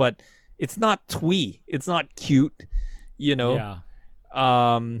movie, but it's not twee, it's not cute, just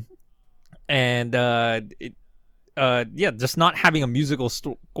not having a musical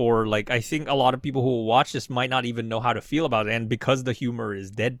score. Like, I think a lot of people who will watch this might not even know how to feel about it, and because the humor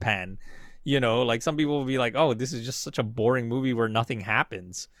is deadpan, like some people will be like, oh, this is just such a boring movie where nothing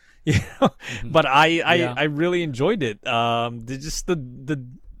happens, but I really enjoyed it. Just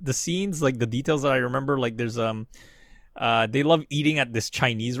the scenes, like the details that I remember, like there's they love eating at this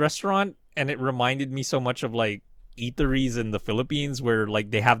Chinese restaurant, and it reminded me so much of like eateries in the Philippines, where like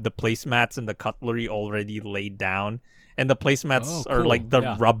they have the placemats and the cutlery already laid down, and the placemats are like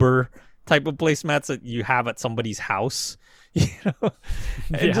the rubber type of placemats that you have at somebody's house.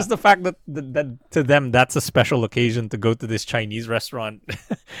 And just the fact that to them that's a special occasion to go to this Chinese restaurant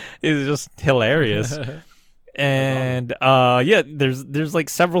is just hilarious. And there's like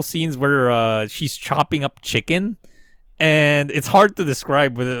several scenes where she's chopping up chicken, and it's hard to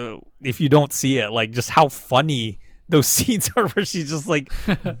describe if you don't see it, like just how funny those scenes are, where she's just like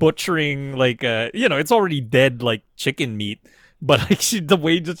butchering like it's already dead like chicken meat, but like the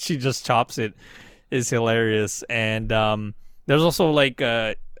way that she just chops it is hilarious. And there's also like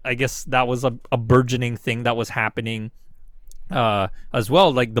I guess that was a burgeoning thing that was happening as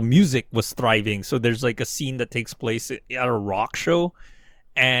well. Like the music was thriving, so there's like a scene that takes place at a rock show,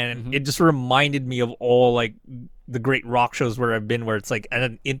 and it just reminded me of all like the great rock shows where I've been, where it's like at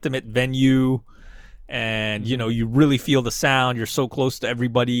an intimate venue, and you really feel the sound, you're so close to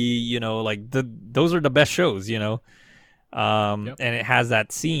everybody, like those are the best shows, and it has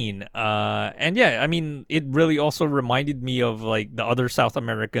that scene, and I mean, it really also reminded me of like the other South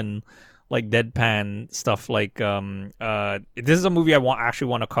American like deadpan stuff. Like this is a movie I actually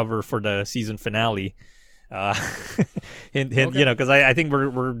want to cover for the season finale. Hint, hint, Okay. because I think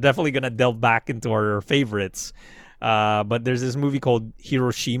we're definitely gonna delve back into our favorites. But there's this movie called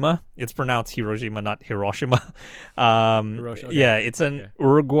Hiroshima. It's pronounced Hiroshima, not Hiroshima. Okay. Yeah, it's an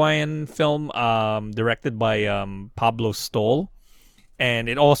Uruguayan film directed by Pablo Stoll, and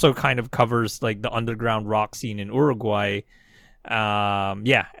it also kind of covers like the underground rock scene in Uruguay.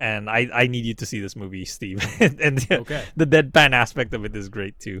 Yeah, and I need you to see this movie, Steve. And Okay. the deadpan aspect of it is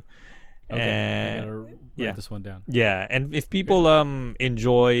great too. Okay, I And gotta write yeah. this one down. yeah, and if people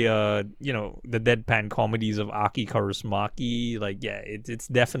enjoy the deadpan comedies of Aki Kaurismäki, like yeah, it's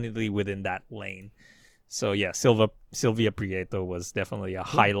definitely within that lane. So yeah, Sylvia Prieto was definitely a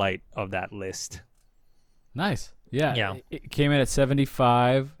highlight of that list. Nice. Yeah. Yeah. It came in at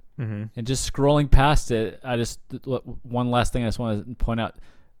 75. Mm-hmm. And just scrolling past it, one last thing I just want to point out.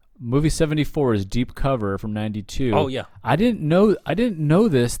 Movie 74 is Deep Cover from 92. Oh yeah. I didn't know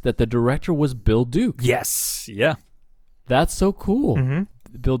this, that the director was Bill Duke. Yes. Yeah. That's so cool.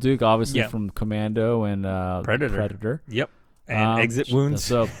 Mm-hmm. Bill Duke, obviously Yeah. from Commando and Predator. Yep. And Exit Wounds.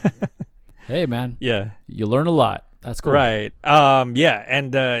 So, hey man, Yeah. you learn a lot. That's cool. Right. Yeah,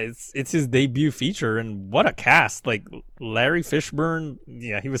 and it's his debut feature, and what a cast! Like Larry Fishburne.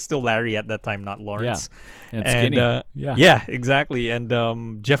 Yeah, he was still Larry at that time, not Lawrence. And skinny. Yeah. Yeah, exactly. And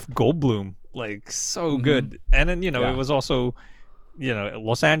Jeff Goldblum, like so good. And then Yeah. it was also,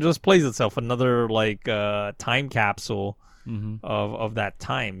 Los Angeles plays itself, another like time capsule of that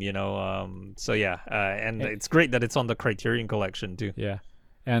time. So yeah, and it's great that it's on the Criterion Collection too. Yeah.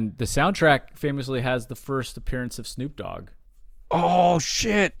 And the soundtrack famously has the first appearance of Snoop Dogg. Oh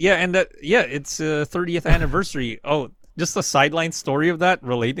shit! Yeah, and it's 30th anniversary. Oh, just a sideline story of that,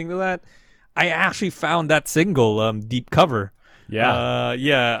 relating to that. I actually found that single, Deep Cover. Yeah.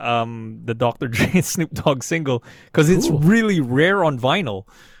 The Dr. Dre and Snoop Dogg single, because it's Cool. really rare on vinyl.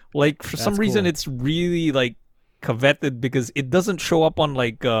 Like for some That's reason, cool. it's really like coveted because it doesn't show up on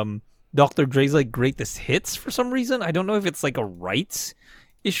like Dr. Dre's like greatest hits for some reason. I don't know if it's like a rights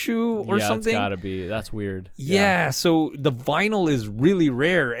issue or yeah, something. It's gotta be. That's weird. Yeah, so the vinyl is really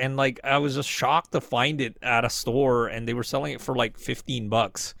rare, and like I was just shocked to find it at a store, and they were selling it for like $15.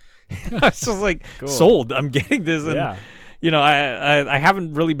 I was just like, Cool. sold. I'm getting this, and Yeah. I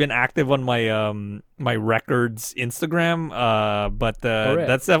haven't really been active on my my records Instagram, but Correct.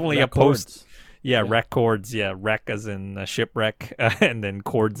 that's definitely a Records. post. Yeah, records. Yeah, wreck as in shipwreck, and then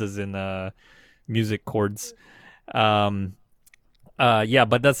chords as in music chords. Yeah,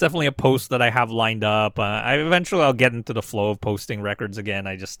 but that's definitely a post that I have lined up. I'll get into the flow of posting records again.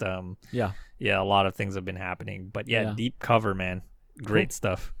 I just Yeah. a lot of things have been happening. But yeah, Yeah. Deep Cover, man. Great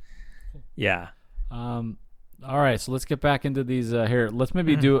stuff. Yeah. All right, so let's get back into these here. Let's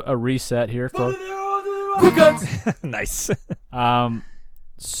maybe do a reset here, folks. Nice. I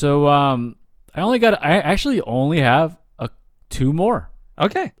actually only have two more.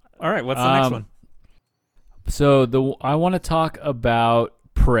 Okay. All right, what's the next one? So I want to talk about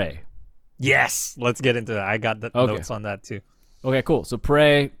Prey. Yes, let's get into that. I got the Okay. notes on that too. Okay, cool. So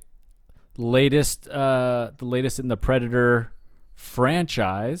Prey, the latest in the Predator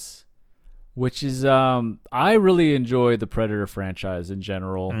franchise, which is I really enjoy the Predator franchise in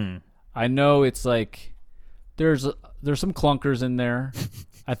general. I know it's like there's some clunkers in there.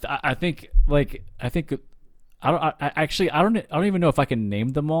 I think I don't even know if I can name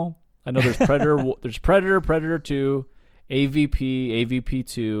them all. I know there's Predator, there's Predator, Predator 2, AVP, AVP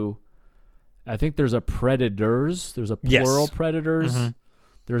 2. I think there's a Predators. There's a plural Yes. Predators.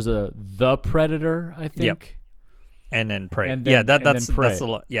 There's the Predator, I think. Yep. And then Prey. And then- yeah, and that's then Prey. that's a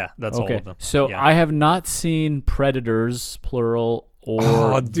lot. Yeah, that's all Okay. of them. So yeah. I have not seen Predators plural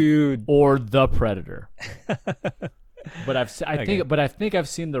Oh, or dude. or the Predator. But I Okay. think I've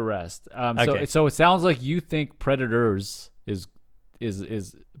seen the rest. Okay. So it sounds like you think Predators is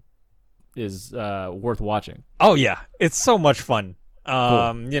worth watching. Oh yeah, it's so much fun.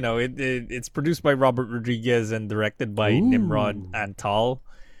 It's produced by Robert Rodriguez and directed by Nimrod Antal.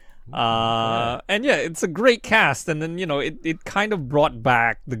 And yeah, it's a great cast, and then it kind of brought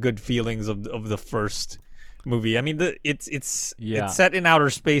back the good feelings of the first movie. I mean, it's set in outer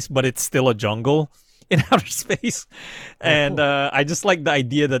space, but it's still a jungle in outer space, and I just like the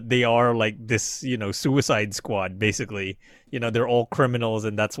idea that they are like this, Suicide Squad. Basically, they're all criminals,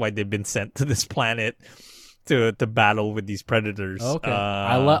 and that's why they've been sent to this planet to battle with these predators. Okay,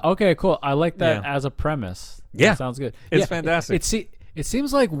 okay, cool. I like that yeah. as a premise. Yeah. That sounds good. It's fantastic. It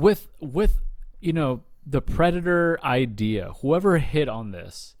seems like with the Predator idea, whoever hit on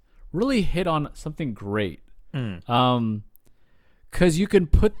this really hit on something great. because you can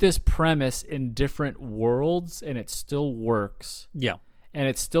put this premise in different worlds and it still works. Yeah. And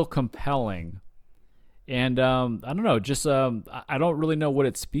it's still compelling. And I don't know, just I don't really know what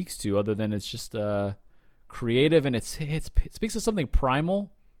it speaks to other than it's just creative, and it speaks to something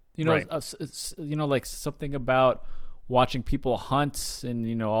primal. You know, Right. it's, you know, like something about watching people hunt and,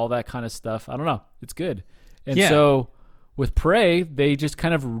 you know, all that kind of stuff. I don't know. It's good. And Yeah. so with Prey, they just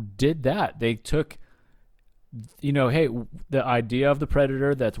kind of did that. They took, you know, hey, the idea of the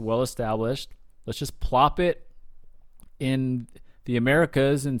Predator that's well established, let's just plop it in the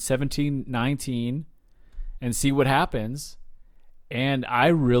Americas in 1719 and see what happens. And I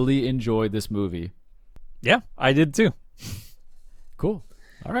really enjoyed this movie. Yeah, I did too. Cool.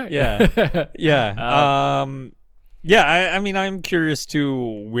 All right. Yeah. Yeah. Yeah, I mean, I'm curious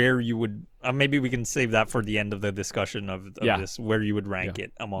to where you would. Maybe we can save that for the end of the discussion of Yeah. this, where you would rank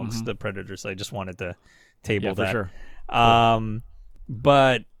it amongst the Predators. I just wanted to table Yeah, for that. sure.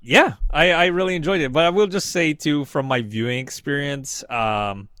 But yeah, I really enjoyed it. But I will just say too, from my viewing experience,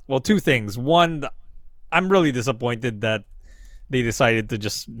 well, two things. One, I'm really disappointed that they decided to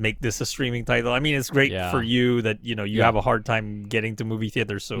just make this a streaming title. I mean, it's great Yeah. for you that, you know, you Yeah. have a hard time getting to movie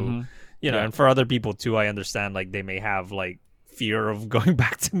theaters. So, you know, Yeah. and for other people too, I understand like they may have like fear of going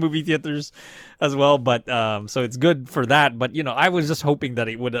back to movie theaters as well. But so it's good for that. But, you know, I was just hoping that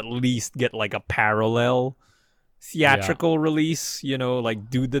it would at least get like a parallel theatrical release, you know, like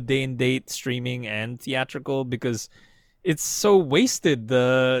do the day and date streaming and theatrical, because it's so wasted.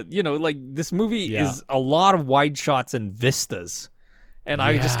 The, you know, like this movie Yeah. is a lot of wide shots and vistas, and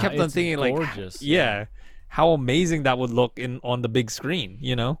I just Yeah, kept on it's thinking like, gorgeous. yeah, how amazing that would look on the big screen,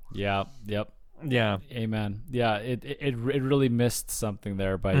 you know? Yeah. Yep. Yeah. Amen. Yeah. It really missed something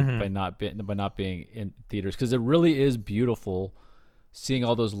there by not being in theaters, because it really is beautiful seeing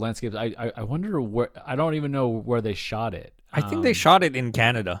all those landscapes. I wonder where. I don't even know where they shot it. I think they shot it in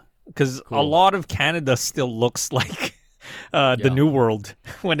Canada, because a Cool. lot of Canada still looks like the New World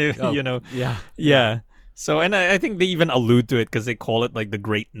when it, you know, Yeah. yeah. So, and I think they even allude to it because they call it like the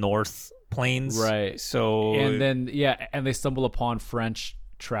Great North Plains, Right. So, And then and they stumble upon French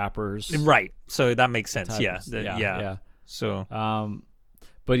trappers. right. So that makes sense. type Yeah. of- Yeah. So,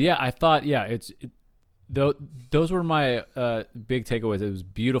 But yeah, I thought those were my big takeaways. It was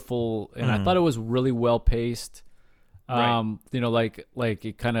beautiful, and I thought it was really well paced. Right. You know, like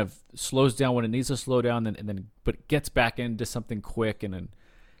it kind of slows down when it needs to slow down, and then but it gets back into something quick, and then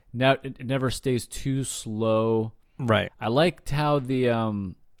now it never stays too slow. right. I liked how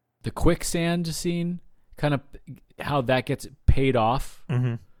the quicksand scene, kind of how that gets paid off.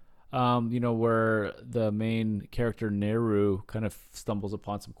 You know, where the main character Neru kind of stumbles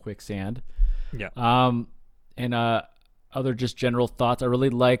upon some quicksand. Yeah. And other just general thoughts. I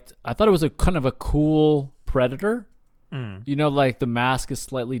thought it was a kind of a cool Predator. You know, like the mask is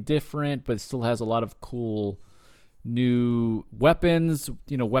slightly different, but it still has a lot of cool new weapons.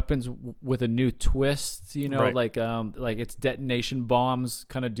 You know, weapons with a new twist. You know, Right. like its detonation bombs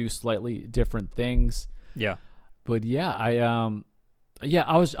kind of do slightly different things. Yeah. But yeah,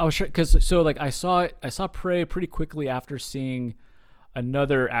 I was sure, because so like I saw Prey pretty quickly after seeing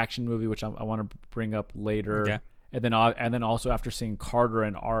another action movie, which I want to bring up later. Okay. And then also after seeing Carter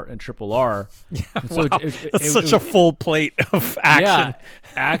and Triple R. Yeah. So Wow. That's such a full plate of action. Yeah,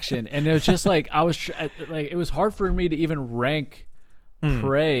 action. And it was just like it was hard for me to even rank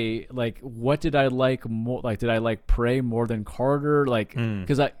Prey. Like, what did I like more? Like, did I like Prey more than Carter? Like,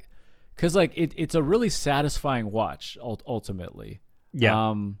 because it's a really satisfying watch ultimately.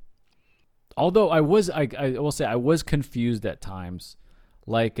 Yeah. Although I will say I was confused at times,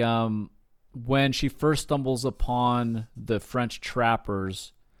 like when she first stumbles upon the French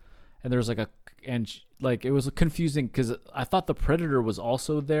trappers, and there's it was confusing because I thought the Predator was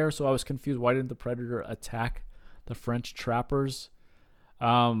also there, so I was confused. Why didn't the Predator attack the French trappers?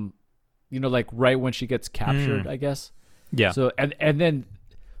 You know, like right when she gets captured, I guess. Yeah. So and then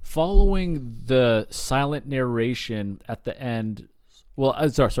following the silent narration at the end. Well,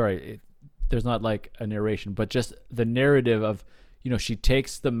 sorry. There's not like a narration, but just the narrative of, you know, she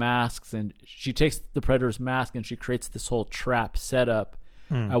takes the masks and she takes the Predator's mask and she creates this whole trap setup.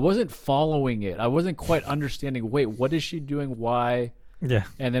 I wasn't following it. I wasn't quite understanding. Wait, what is she doing? Why? Yeah.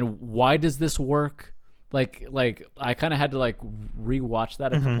 And then why does this work? Like I kind of had to like rewatch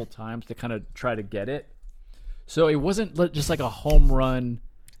that a couple times to kind of try to get it. So it wasn't just like a home run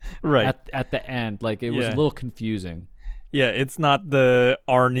Right. at the end. Like it was a Yeah. little confusing. Yeah, it's not the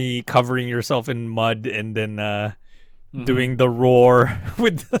Arnie covering yourself in mud and then doing the roar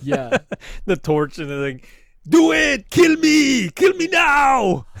with the torch and then like, do it, kill me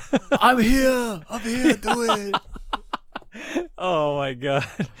now. I'm here, do it. Oh my god.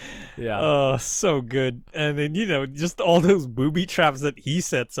 Yeah. Oh, so good. And then, just all those booby traps that he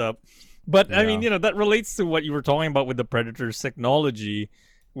sets up. But I mean, Yeah. that relates to what you were talking about with the Predator's technology,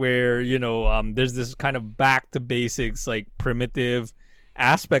 where, there's this kind of back to basics, like primitive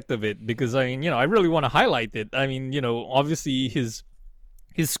aspect of it. Because I mean, I really want to highlight it. I mean, obviously his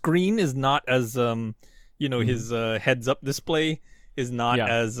screen is not as his heads up display is not Yeah.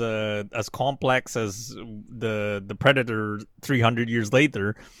 as complex as the Predator 300 years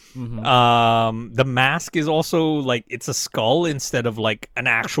later. The mask is also like it's a skull instead of like an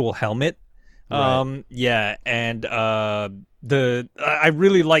actual helmet. Right. Yeah, and I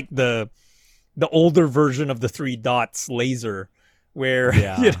really like the older version of the three dots laser, where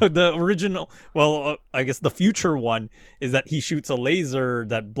Yeah. the original, well, I guess the future one is that he shoots a laser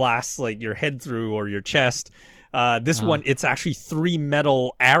that blasts like your head through or your chest. This one, it's actually three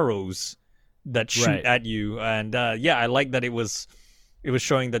metal arrows that shoot Right. at you, and yeah, I like that it was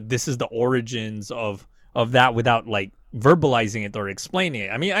showing that this is the origins of that without like verbalizing it or explaining it.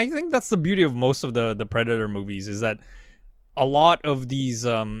 I mean, I think that's the beauty of most of the Predator movies, is that a lot of these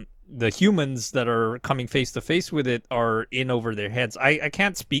the humans that are coming face to face with it are in over their heads. I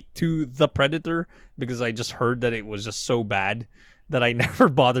can't speak to the Predator because I just heard that it was just so bad that I never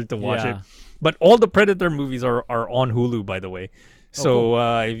bothered to watch it. Yeah. But all the Predator movies are on Hulu, by the way. So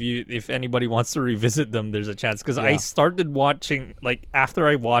cool. if anybody wants to revisit them, there's a chance. Because I Yeah. started watching, like, after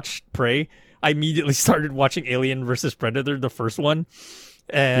I watched Prey, I immediately started watching Alien versus Predator, the first one.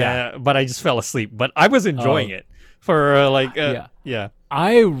 Yeah. But I just fell asleep. But I was enjoying Oh. it for Yeah. yeah.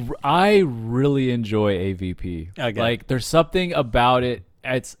 I really enjoy AVP. Okay. Like there's something about it.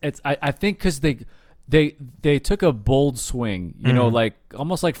 I think because they took a bold swing, like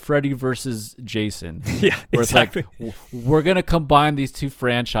almost like Freddy versus Jason. Yeah, Where exactly. it's like we're gonna combine these two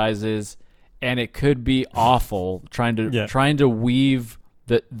franchises, and it could be awful trying to weave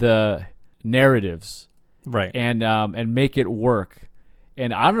the narratives Right. and make it work.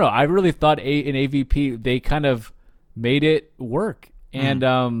 And I don't know. I really thought in AVP they kind of made it work. And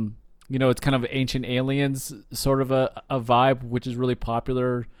it's kind of Ancient Aliens sort of a vibe, which is really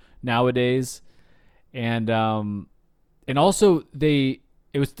popular nowadays. And also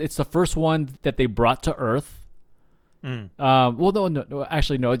it's the first one that they brought to Earth. Well, no,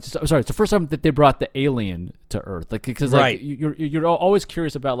 actually, no. It's the first time that they brought the alien to Earth, like because Right. like you're always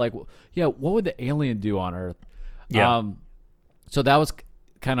curious about like, yeah, what would the alien do on Earth? Yeah. So that was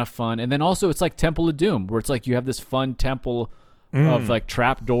kind of fun, and then also it's like Temple of Doom, where it's like you have this fun temple of like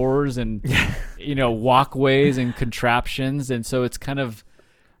trap doors and walkways and contraptions, and so it's kind of,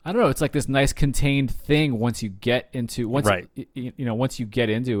 I don't know, it's like this nice contained thing once you get into Right. once you get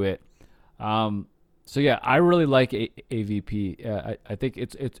into it. So yeah, I really like AVP. I think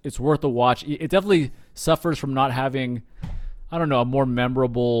it's worth a watch. It definitely suffers from not having, I don't know, a more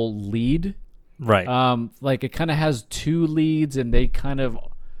memorable lead. Right. Like it kind of has two leads, and they kind of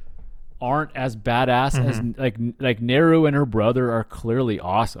aren't as badass as like Neru and her brother are clearly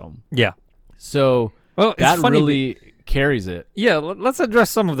awesome. Yeah. So Well, it's that funny really carries it. Yeah, let's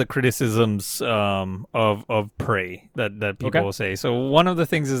address some of the criticisms of Prey that people Okay. say. So one of the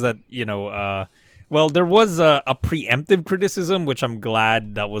things is that well, there was a preemptive criticism, which I'm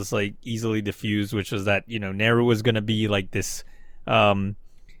glad that was like easily diffused, which was that Neru was gonna be like this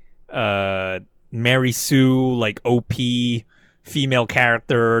Mary Sue, like OP female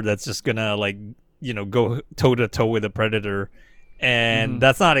character that's just gonna like go toe to toe with a Predator, and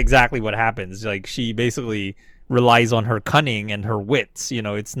that's not exactly what happens. Like she basically relies on her cunning and her wits.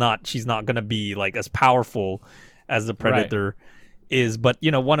 It's not, she's not gonna be like as powerful as the Predator is. But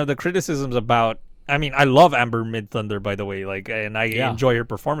one of the criticisms about, I mean, I love Amber Midthunder, by the way, like, and I enjoy her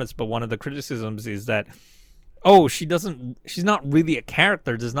performance, but one of the criticisms is that she's not really a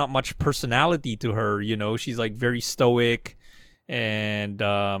character. There's not much personality to her. She's like very stoic, and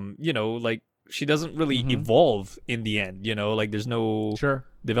like she doesn't really evolve in the end. Like there's no Sure.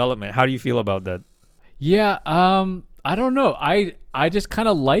 development. How do you feel about that? Yeah, I don't know. I just kind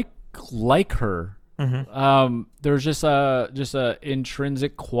of like her. There's just a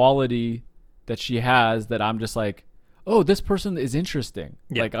intrinsic quality that she has that I'm just like, oh, this person is interesting.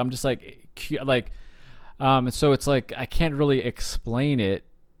 Yeah. Like I'm just like so it's like I can't really explain it.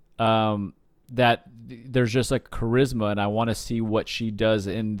 That there's just like charisma, and I want to see what she does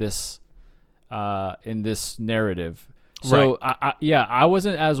in this narrative. So I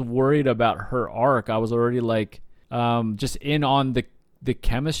wasn't as worried about her arc. I was already like just in on the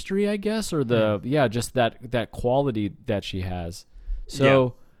chemistry, I guess, or just that quality that she has.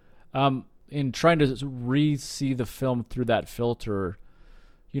 So in trying to re-see the film through that filter,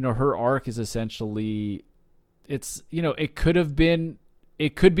 her arc is essentially it's it could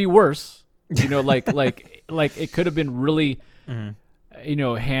be worse. Like it could have been really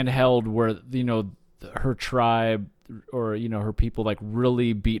handheld where her tribe or her people like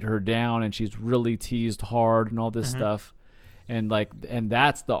really beat her down and she's really teased hard and all this stuff. And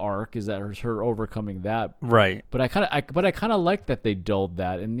that's the arc, is that her overcoming that. Right. But I kind of like that they dulled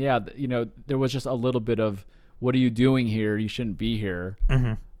that. And yeah, there was just a little bit of, what are you doing here? You shouldn't be here.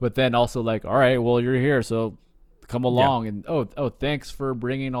 But then also like, all right, well, you're here, so come along. And oh, thanks for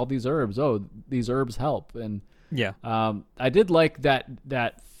bringing all these herbs. Oh, these herbs help. And I did like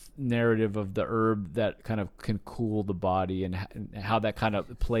that narrative of the herb that kind of can cool the body and how that kind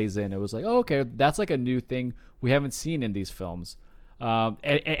of plays in. It was like, oh, okay, that's like a new thing we haven't seen in these films, and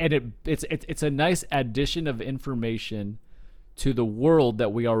it's a nice addition of information to the world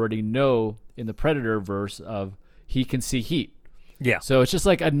that we already know in the Predator verse of he can see heat. Yeah. So it's just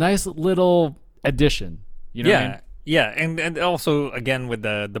like a nice little addition. What I mean? Yeah, and also again with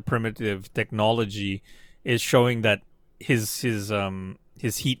the primitive technology is showing that his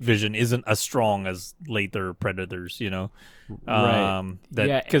heat vision isn't as strong as later Predators, Right.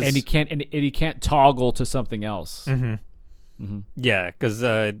 And he can't toggle to something else. Yeah, because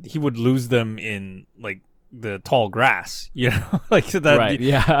he would lose them in like the tall grass, like that. Right.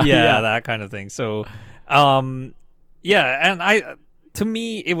 That kind of thing. So, and to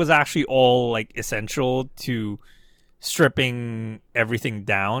me, it was actually all like essential to stripping everything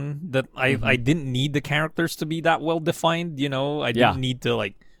down. That I didn't need the characters to be that well defined. I didn't need to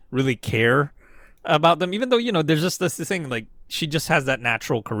like really care about them, even though there's just this thing like she just has that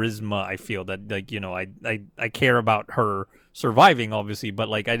natural charisma. I feel that like I care about her surviving, obviously, but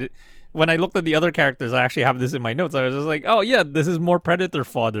like when I looked at the other characters, I actually have this in my notes. I was just like, oh yeah, this is more Predator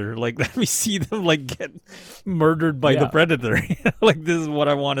fodder. Like, let me see them like get murdered by the Predator. Like, this is what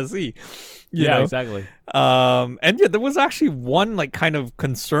I want to see. You know? Exactly. And yeah, there was actually one like kind of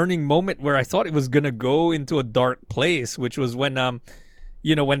concerning moment where I thought it was gonna go into a dark place, which was when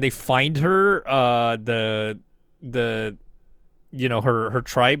when they find her, her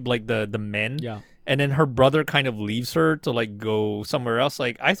tribe, like the men. Yeah. And then her brother kind of leaves her to like go somewhere else.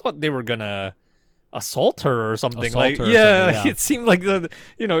 Like, I thought they were gonna assault her or something. It seemed like it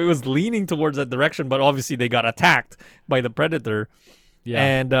was leaning towards that direction, but obviously they got attacked by the Predator. Yeah.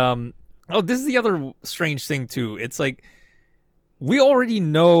 And this is the other strange thing too. It's like we already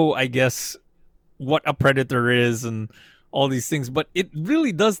know, I guess, what a Predator is and all these things, but it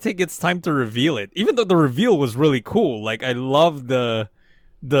really does take its time to reveal it. Even though the reveal was really cool. Like, I love the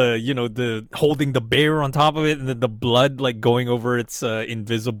holding the bear on top of it and then the blood like going over its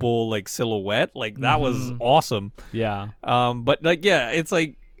invisible like silhouette. Like, that was awesome. Yeah. But like, yeah, it's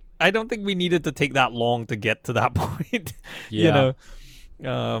like I don't think we needed to take that long to get to that point.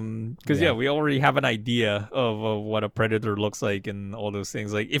 Because we already have an idea of what a Predator looks like and all those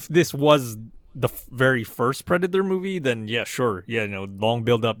things. Like, if this was the very first Predator movie, then yeah, sure, long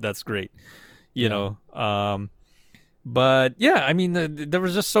build up, that's great, but yeah, I mean, there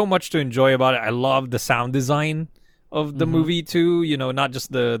was just so much to enjoy about it. I love the sound design of the movie too, not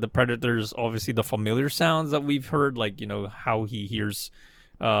just the Predators, obviously the familiar sounds that we've heard, like how he hears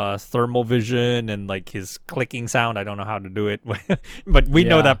thermal vision and like his clicking sound. I don't know how to do it, but we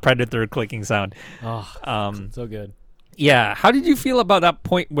know that Predator clicking sound. So good. Yeah. How did you feel about that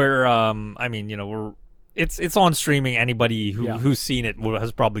point where it's on streaming. Anybody who's seen it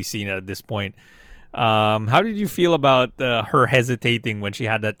has probably seen it at this point. How did you feel about her hesitating when she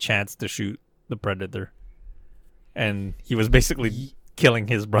had that chance to shoot the Predator and he was basically killing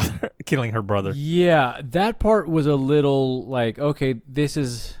her brother? Yeah, that part was a little like, okay, this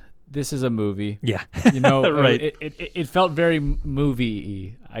is a movie. Yeah. Right. It felt very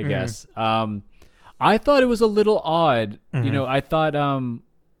movie-y, I guess. I thought it was a little odd. I thought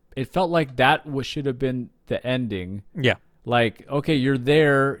it felt like that should have been the ending. Yeah. Like, okay, you're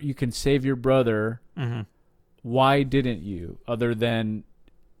there, you can save your brother. Why didn't you? Other than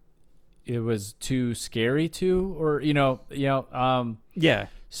it was too scary to, or yeah.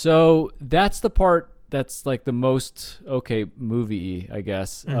 So that's the part that's like the most movie-y, I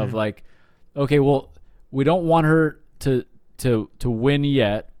guess, of like, okay, well, we don't want her to win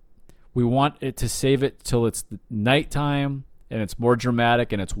yet. We want it to save it till it's nighttime and it's more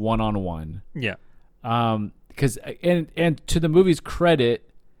dramatic and it's one-on-one. Yeah. Because and to the movie's credit,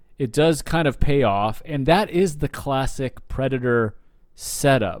 it does kind of pay off, and that is the classic Predator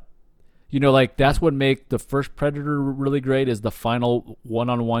setup. Like, that's what make the first Predator really great, is the final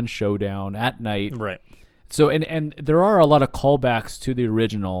one-on-one showdown at night. Right. So and there are a lot of callbacks to the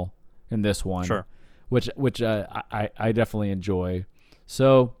original in this one. Sure. Which I definitely enjoy.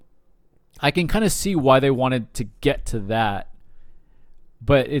 So I can kind of see why they wanted to get to that.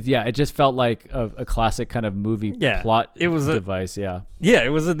 But it just felt like a classic kind of movie plot. It was device, Yeah,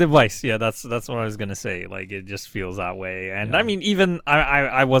 it was a device. Yeah, that's what I was gonna say. Like, it just feels that way. And I mean, even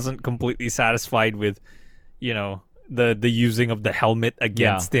I wasn't completely satisfied with, the using of the helmet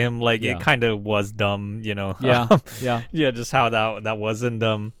against him. Like, it kind of was dumb. Yeah. Just how that wasn't.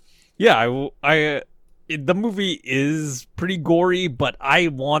 The movie is pretty gory, but I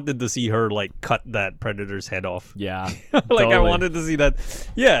wanted to see her like cut that predator's head off. Yeah, like totally. I wanted to see that.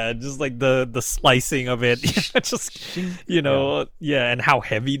 Yeah, just like the slicing of it. Just and how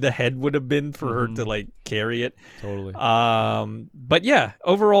heavy the head would have been for her to like carry it. Totally. But yeah,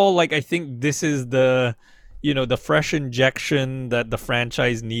 overall, like I think this is the fresh injection that the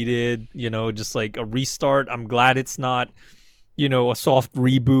franchise needed. Just like a restart. I'm glad it's not a soft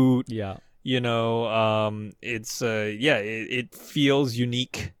reboot. Yeah. It feels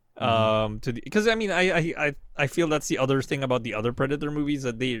unique because I mean I feel that's the other thing about the other Predator movies,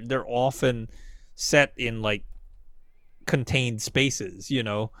 that they're often set in like contained spaces.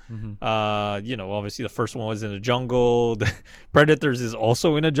 Obviously the first one was in a jungle. The Predators is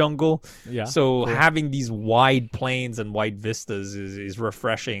also in a jungle. Yeah, so having these wide plains and wide vistas is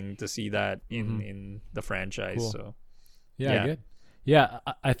refreshing to see that in the franchise. Cool. So good. Yeah,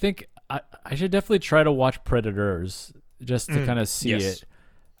 I think I should definitely try to watch Predators just to kind of see it.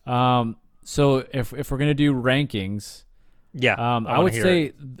 So if we're gonna do rankings, I would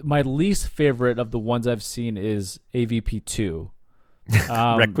say my least favorite of the ones I've seen is AVP 2.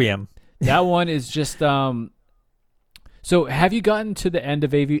 Requiem. That one is just. So have you gotten to the end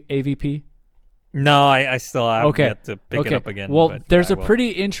of AVP? No, I still have yet to pick it up again. Well, there's a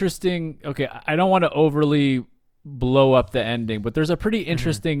pretty interesting. Okay, I don't want to overly blow up the ending, but there's a pretty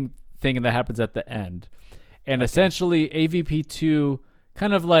interesting thing that happens at the end, and essentially AVP 2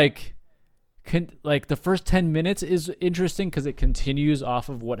 kind of like the first 10 minutes is interesting because it continues off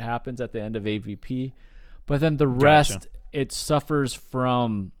of what happens at the end of AVP, but then the rest it suffers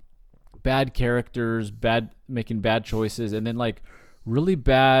from bad characters, making bad choices, and then like really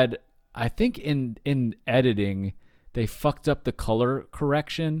bad. I think in editing they fucked up the color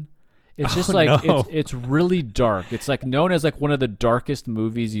correction. It's just it's really dark. It's like known as like one of the darkest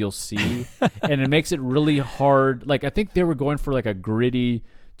movies you'll see, and it makes it really hard. Like I think they were going for like a gritty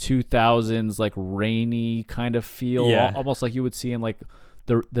 2000s like rainy kind of feel, almost like you would see in like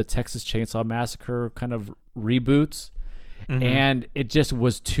the Texas Chainsaw Massacre kind of reboots, and it just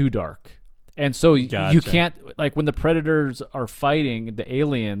was too dark. And so you can't, like when the Predators are fighting the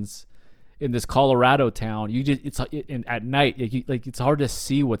aliens in this Colorado town, at night, it's hard to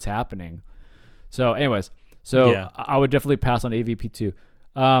see what's happening. So, anyways, I would definitely pass on AVP 2.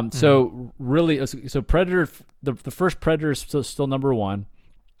 So really, so Predator, the first Predator is still number one.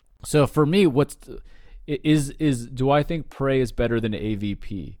 So for me, do I think Prey is better than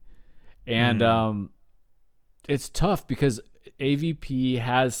AVP? And it's tough because AVP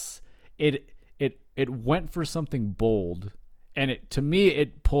has it went for something bold, and to me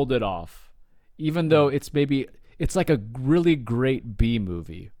it pulled it off. Even though it's like a really great B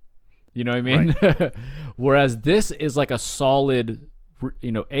movie, you know what I mean? Right. Whereas this is like a solid,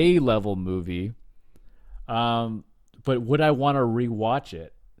 A level movie. But would I want to rewatch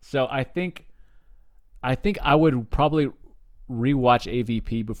it? So I think I would probably rewatch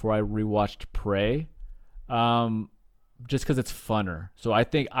AVP before I rewatched Prey, just because it's funner. So I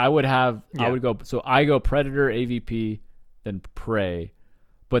think I would go. So I go Predator, AVP, then Prey.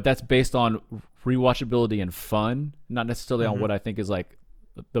 But that's based on rewatchability and fun, not necessarily on what I think is like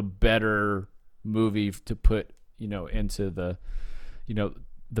the better movie to put, into the,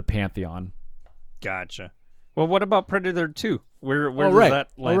 the pantheon. Gotcha. Well, what about Predator 2? Where does that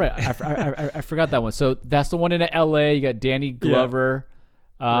land? Oh, right. I forgot that one. So that's the one in LA. You got Danny Glover.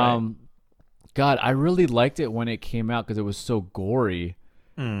 Right. God, I really liked it when it came out because it was so gory.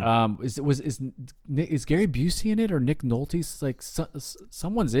 Is Gary Busey in it or Nick Nolte? Like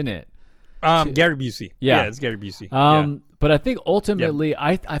someone's in it. Gary Busey. Yeah, it's Gary Busey. But I think ultimately,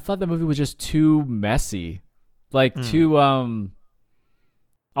 I thought the movie was just too messy, like too.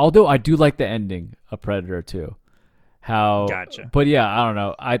 Although I do like the ending of Predator 2. Gotcha. But yeah, I don't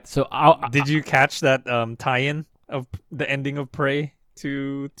know. Did you catch that tie-in of the ending of Prey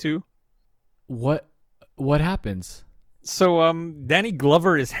to 2? What happens? So Danny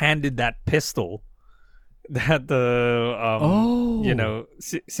Glover is handed that pistol that the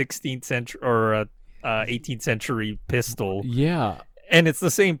 16th century or 18th century pistol. Yeah. And it's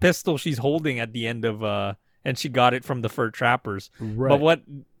the same pistol she's holding at the end of and she got it from the fur trappers. Right. But what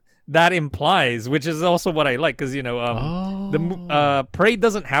that implies, which is also what I like, because Prey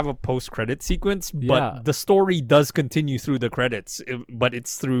doesn't have a post-credit sequence, but Yeah. the story does continue through the credits, but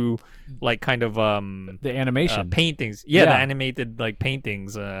it's through like kind of the animation. paintings. The Yeah. animated like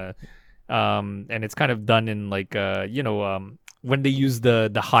paintings. And it's kind of done in like when they use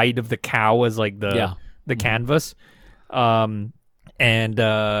the hide of the cow as like the canvas.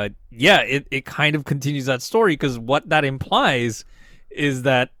 It kind of continues that story, because what that implies is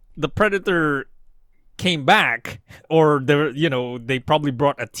that the Predator came back, or they probably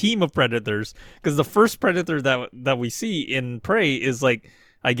brought a team of Predators, because the first Predator that we see in Prey is like,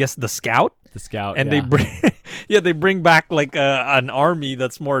 I guess, the Scout. The Scout, and they bring back like an army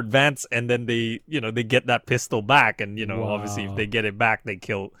that's more advanced, and then they get that pistol back, and obviously if they get it back, they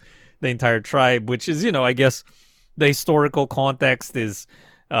kill the entire tribe, which is I guess the historical context is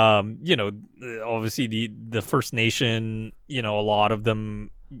obviously the First Nation, a lot of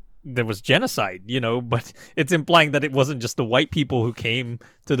them, there was genocide, but it's implying that it wasn't just the white people who came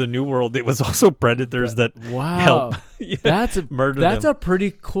to the New World. It was also Predators that help murder them. That's a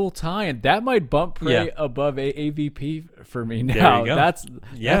pretty cool tie-in. That might bump Prey above AVP for me now. There you go. That's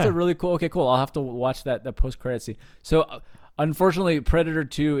a really cool. Okay, cool. I'll have to watch that post-credit scene. So unfortunately, Predator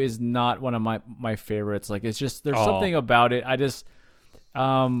 2 is not one of my favorites. Like, it's just, there's something about it. I just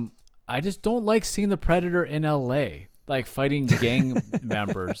don't like seeing the Predator in LA, like fighting gang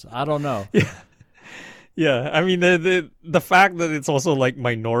members. I don't know. Yeah. I mean, the fact that it's also like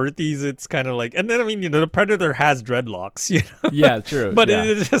minorities, it's kind of like, and then I mean, the Predator has dreadlocks, Yeah, true. But yeah.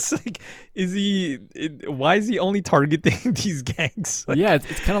 it's just like, why is he only targeting these gangs? Like, yeah,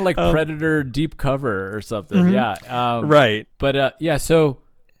 it's kind of like Predator Deep Cover or something. Mm-hmm. Yeah. Right. But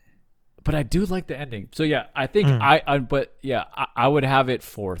but I do like the ending. So yeah, I think I would have it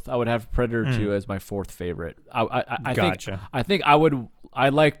fourth. I would have Predator 2 as my fourth favorite. I Gotcha. think I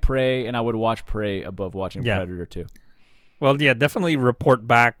like Prey, and I would watch Prey above watching Predator 2. Well, yeah, definitely report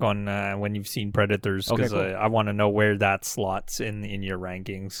back on when you've seen Predators, because Okay, cool. I want to know where that slots in your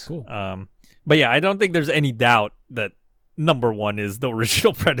rankings. Cool. But yeah, I don't think there's any doubt that number one is the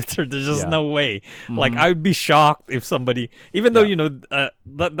original Predator. There's just no way. Mm-hmm. Like, I would be shocked if somebody, even though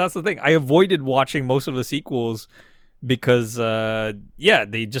that's the thing. I avoided watching most of the sequels because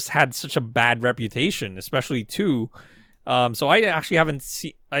they just had such a bad reputation, especially 2. So I actually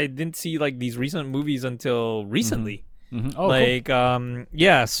I didn't see like these recent movies until recently. Mm-hmm. Oh, like cool.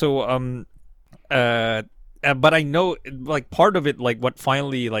 but I know, like, part of it, like what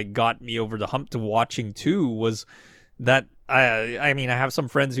finally like got me over the hump to watching 2 was that I mean, I have some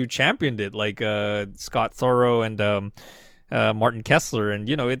friends who championed it, like Scott Thorough and Martin Kessler, and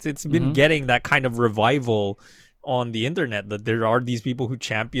it's been getting that kind of revival on the internet, that there are these people who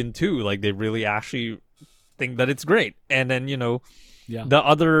champion 2, like they really actually think that it's great. And then the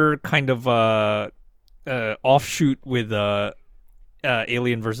other kind of offshoot with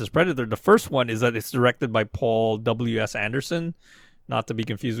Alien versus Predator, the first one, is that it's directed by Paul W.S. Anderson, not to be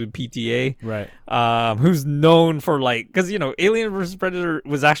confused with PTA, right? Who's known for, like, because Alien versus Predator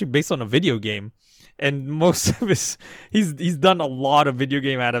was actually based on a video game, and most of he's done a lot of video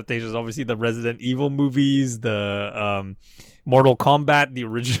game adaptations. Obviously, the Resident Evil movies, the Mortal Kombat, the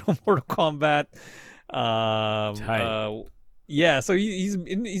original Mortal Kombat. So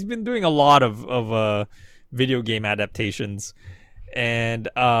he's been doing a lot of video game adaptations, and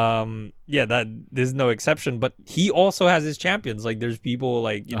that there's no exception. But he also has his champions. Like, there's people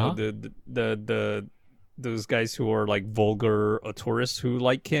like those guys who are like vulgar tourists who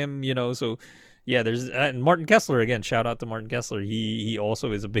like him. So yeah, there's and Martin Kessler again. Shout out to Martin Kessler. He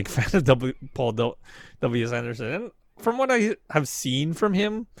also is a big fan of Paul W.S. Anderson, and from what I have seen from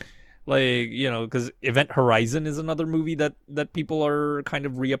him, like, because Event Horizon is another movie that people are kind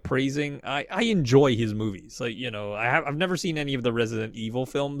of reappraising. I enjoy his movies. Like, I've never seen any of the Resident Evil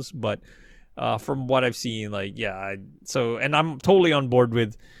films, but from what I've seen, like, and I'm totally on board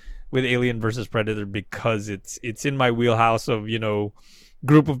with Alien versus Predator, because it's in my wheelhouse of,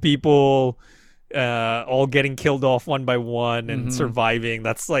 group of people all getting killed off one by one and surviving.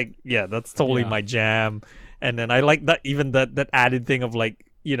 That's like, that's totally my jam. And then I like that, even that added thing of, like,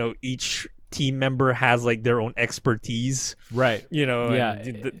 each team member has like their own expertise, right? And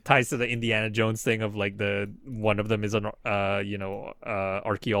it ties to the Indiana Jones thing of, like, one of them is an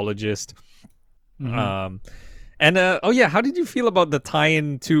archaeologist. How did you feel about the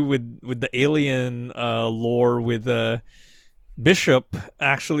tie-in too with the alien lore, with Bishop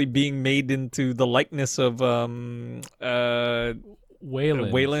actually being made into the likeness of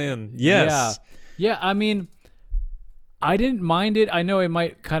Wayland? Yes. Yeah. I mean, I didn't mind it. I know it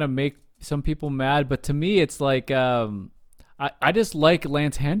might kind of make some people mad, but to me, it's like I just like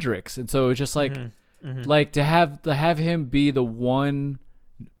Lance Hendricks, and so it's just like like to have him be the one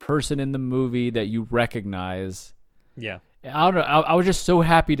person in the movie that you recognize. Yeah. I don't know. I was just so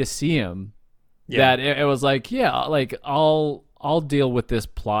happy to see him that it was like, yeah, like I'll deal with this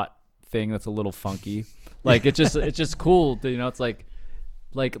plot thing that's a little funky. Like it's just cool. To, it's like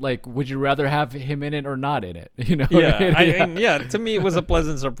would you rather have him in it or not in it? Yeah, to me it was a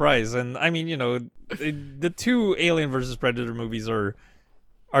pleasant surprise. And I mean, the two Alien versus Predator movies are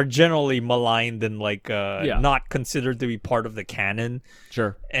generally maligned and like not considered to be part of the canon.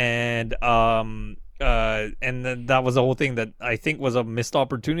 Sure. And then that was the whole thing that I think was a missed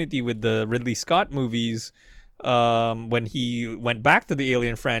opportunity with the Ridley Scott movies when he went back to the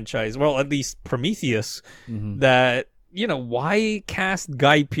Alien franchise. Well, at least Prometheus. That why cast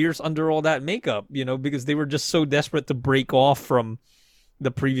Guy Pearce under all that makeup? Because they were just so desperate to break off from the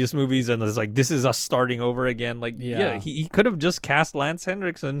previous movies, and it's like, this is us starting over again. Like, he could have just cast Lance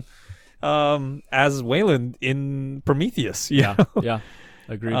Henriksen as Wayland in Prometheus. Yeah,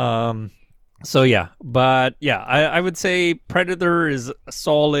 agreed. So yeah, but yeah, I would say Predator is a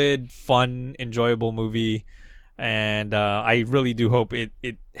solid, fun, enjoyable movie, and I really do hope it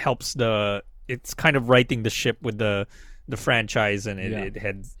helps it's kind of righting the ship with the franchise, and it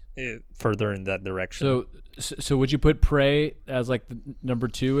heads further in that direction. So would you put Prey as like the number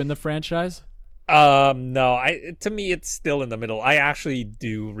 2 in the franchise? No, to me it's still in the middle. I actually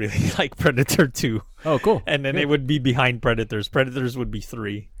do really like Predator 2. Oh, cool. And then it would be behind Predators. Predators would be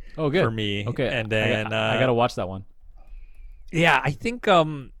 3. Oh, good. For me. Okay. And then I gotta watch that one. Yeah, I think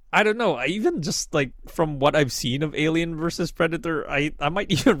I don't know. Even just like from what I've seen of Alien versus Predator, I might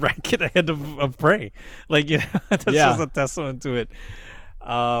even rank it ahead of Prey. Like, that's just a testament to it.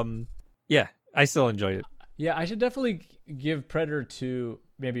 Yeah, I still enjoyed it. Yeah, I should definitely give Predator 2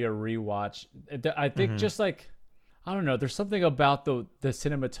 maybe a rewatch. I think just like, I don't know, there's something about the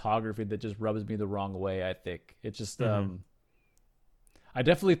cinematography that just rubs me the wrong way, I think. It just I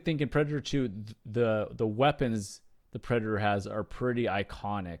definitely think in Predator 2 the weapons the Predator has are pretty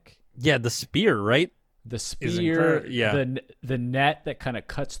iconic. Yeah, the spear, right? The spear, the net that kind of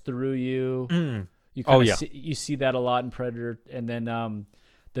cuts through you. You you see that a lot in Predator, and then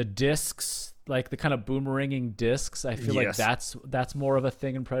the discs, like the kind of boomeranging discs. I feel like that's more of a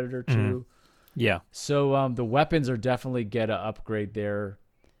thing in Predator 2. Yeah. So the weapons are definitely get an upgrade there.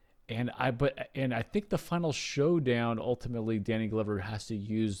 And I think the final showdown, ultimately Danny Glover has to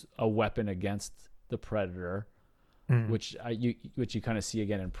use a weapon against the Predator, which you kind of see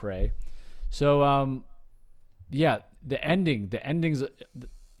again in Prey. So the endings,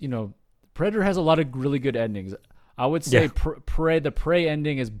 Predator has a lot of really good endings. I would say the Prey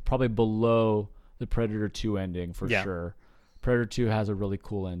ending is probably below the Predator 2 ending for sure. Predator 2 has a really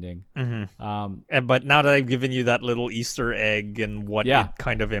cool ending. But now that I've given you that little Easter egg and what it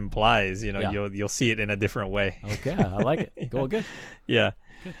kind of implies, you'll see it in a different way. Okay, I like it. Go good. Yeah.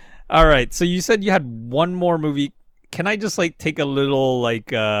 Good. All right. So you said you had one more movie. Can I just take a little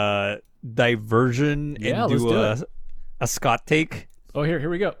diversion and do a Scott take? Oh, here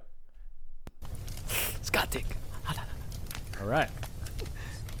we go. Scott take. All right.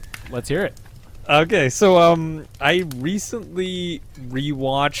 Let's hear it. Okay, so I recently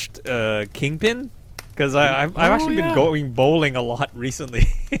rewatched Kingpin because I've actually been going bowling a lot recently,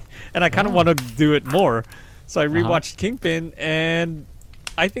 and I kind of want to do it more. So I rewatched Kingpin, and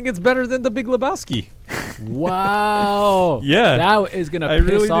I think it's better than The Big Lebowski. Wow! Yeah, that is gonna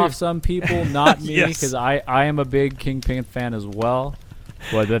piss off some people, not me, because I am a big Kingpin fan as well.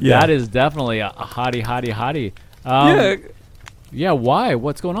 But that is definitely a hottie. Yeah. Why?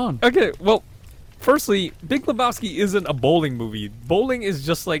 What's going on? Okay. Well. Firstly, Big Lebowski isn't a bowling movie. Bowling is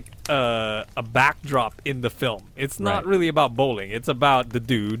just like a backdrop in the film. It's not really about bowling. It's about the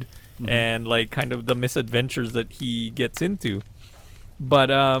dude and kind of the misadventures that he gets into. But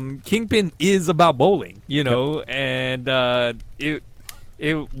Kingpin is about bowling, and it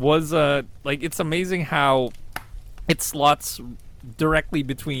was it's amazing how it slots directly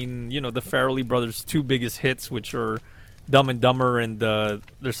between the Farrelly brothers' 2 biggest hits, which are Dumb and Dumber and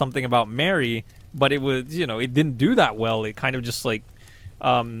There's Something About Mary. But it was, it didn't do that well. It kind of just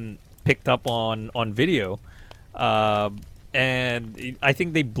picked up on video. And I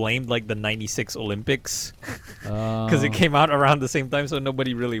think they blamed the 96 Olympics because it came out around the same time. So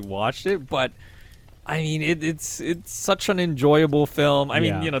nobody really watched it. But I mean, it's such an enjoyable film. I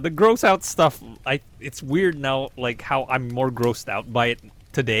mean, the gross out stuff, it's weird now, how I'm more grossed out by it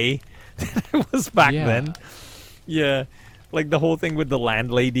today than I was back then. Yeah. like the whole thing with the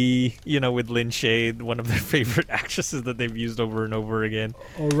landlady, with Lin Shaye, one of their favorite actresses that they've used over and over again.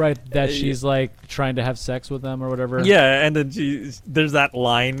 Oh, right. That she's like trying to have sex with them or whatever. Yeah, and then there's that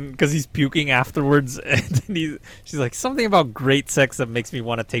line because he's puking afterwards, and then she's like, something about great sex that makes me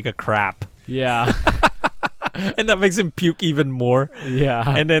want to take a crap. Yeah. And that makes him puke even more. Yeah.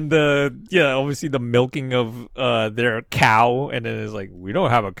 And then obviously the milking of their cow, and then it's like, we don't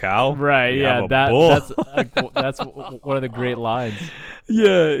have a cow. Right. We Yeah. have a bull. That's one of the great lines.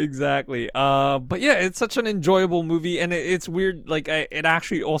 Yeah, exactly. But yeah, it's such an enjoyable movie, and it's weird. Like, it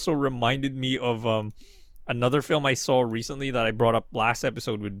actually also reminded me of another film I saw recently that I brought up last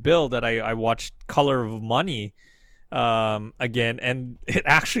episode with Bill. That I watched, Color of Money, again, and it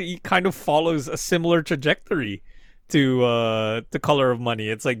actually kind of follows a similar trajectory to Color of Money.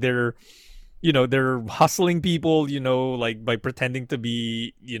 It's like they're hustling people, like by pretending to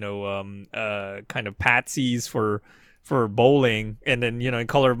be kind of patsies for bowling, and then in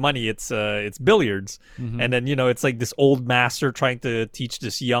Color of Money it's billiards. Mm-hmm. And then it's like this old master trying to teach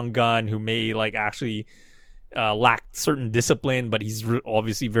this young gun who may like actually lack certain discipline, but he's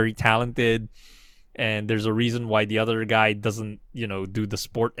obviously very talented. And there's a reason why the other guy doesn't, do the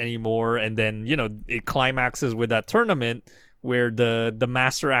sport anymore. And then, it climaxes with that tournament where the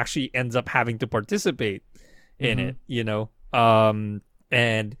master actually ends up having to participate in it,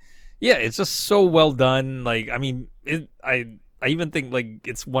 and yeah, it's just so well done. Like, I mean, I even think like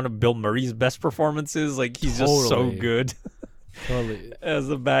it's one of Bill Murray's best performances. Like, he's just so good. Totally. As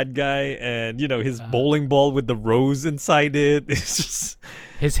a bad guy, and his bowling ball with the rose inside it. It's just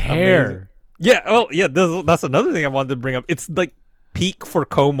his hair. Amazing. Yeah, well, yeah, that's another thing I wanted to bring up. It's like peak for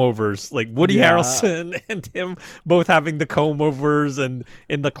comb-overs, like Woody Harrelson and him both having the comb-overs, and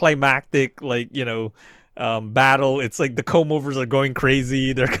in the climactic, battle, it's like the comb-overs are going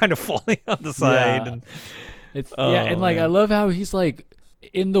crazy. They're kind of falling on the side. Yeah. And it's and like, I love how he's like,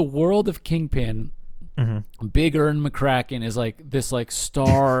 in the world of Kingpin, Big Ern McCracken is like this like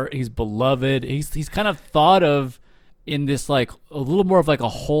star. He's beloved. He's kind of thought of in this like a little more of like a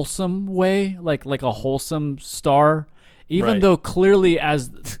wholesome way, like a wholesome star, even though clearly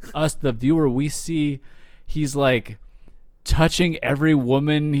as us the viewer we see he's like touching every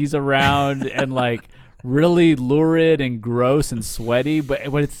woman he's around and like really lurid and gross and sweaty, but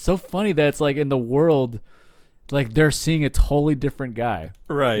it's so funny that it's like in the world like they're seeing a totally different guy.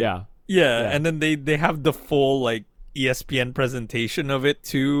 Yeah, and then they have the full like ESPN presentation of it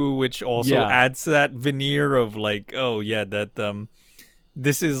too, which also adds to that veneer of like, oh yeah, that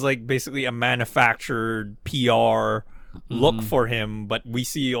this is like basically a manufactured PR look for him, but we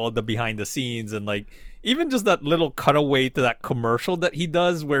see all the behind the scenes, and like even just that little cutaway to that commercial that he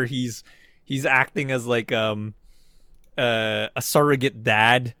does where he's acting as like a surrogate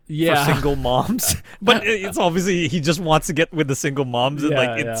dad for single moms, but it's obviously he just wants to get with the single moms, and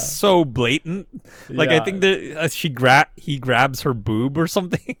like it's so blatant. Like I think that he grabs her boob or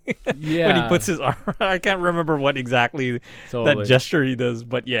something when he puts his arm. I can't remember what exactly that gesture he does,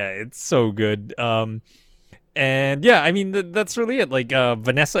 but yeah, it's so good. And yeah, I mean that's really it. Like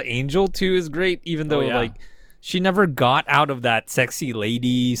Vanessa Angel too is great, even though like she never got out of that sexy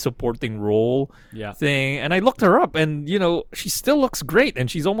lady supporting role thing. And I looked her up, and she still looks great, and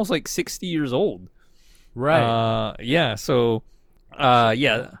she's almost like 60 years old. Right. So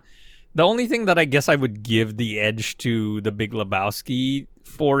the only thing that I guess I would give the edge to The Big Lebowski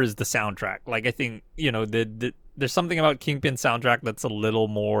for is the soundtrack. Like, I think, there's something about Kingpin soundtrack that's a little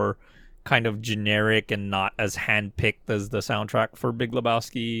more kind of generic and not as handpicked as the soundtrack for Big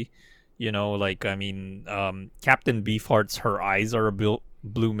Lebowski. Captain Beefheart's Her Eyes Are a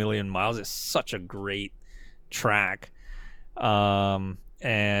Blue Million Miles is such a great track.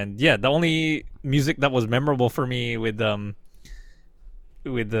 And yeah, the only music that was memorable for me with the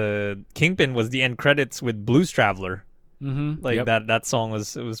Kingpin was the end credits with Blues Traveler. That song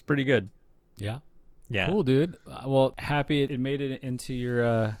was pretty good. Yeah. Cool, dude. Well, happy it made it into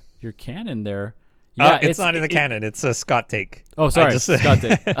your canon there. Yeah, it's not in the canon. It's a Scott take. Oh, sorry, Scott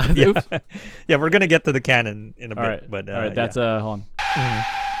take. Yeah, we're gonna get to the canon in a bit. All right, but all right, that's hold on.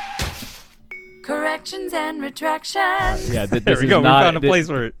 Corrections and retractions. Yeah, there we go. We found a place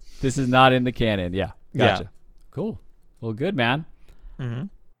for it. This is not in the canon. Yeah, gotcha. Cool. Well, good, man.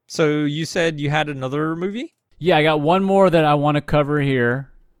 So you said you had another movie? Yeah, I got one more that I want to cover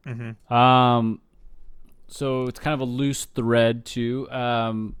here. So it's kind of a loose thread too.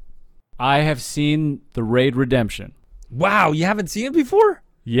 I have seen The Raid Redemption. Wow, you haven't seen it before?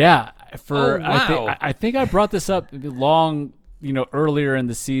 Yeah, wow. I think I brought this up earlier in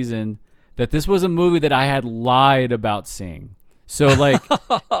the season that this was a movie that I had lied about seeing. So like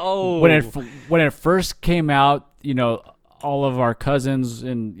when it first came out, all of our cousins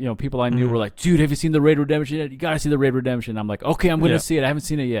and people I knew were like, dude, have you seen the Raid Redemption yet? You gotta see the Raid Redemption. I'm like, okay, I'm gonna see it. I haven't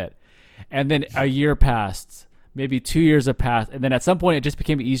seen it yet. And then a year passed, maybe 2 years have passed, and then at some point it just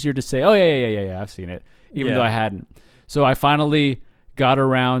became easier to say, oh yeah, I've seen it, even though I hadn't. So I finally got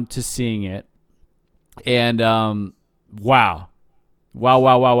around to seeing it, and wow.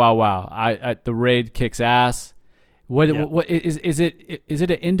 I the Raid kicks ass. What is it? Is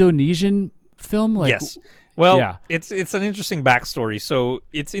it an Indonesian film? Yes. Well, it's an interesting backstory. So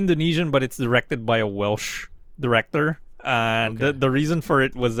it's Indonesian, but it's directed by a Welsh director. And the reason for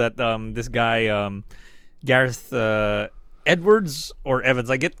it was that this guy, Gareth Edwards or Evans,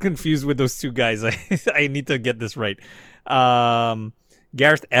 I get confused with those two guys. I need to get this right.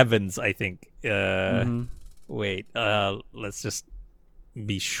 Gareth Evans, I think. Wait, let's just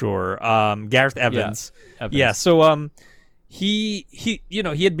be sure. Gareth Evans. Yeah. So he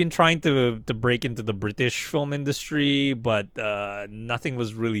had been trying to break into the British film industry, but nothing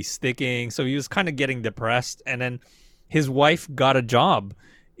was really sticking. So he was kind of getting depressed, and then his wife got a job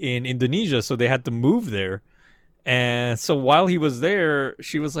in Indonesia, so they had to move there. And so while he was there,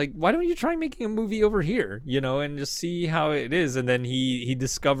 she was like, "Why don't you try making a movie over here, and just see how it is?" And then he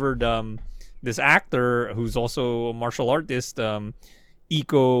discovered this actor who's also a martial artist,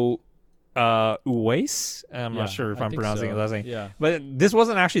 Iko Uwais. I'm not sure if I'm pronouncing his last name. Yeah. But this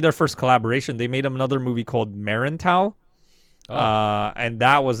wasn't actually their first collaboration. They made another movie called Merantau. And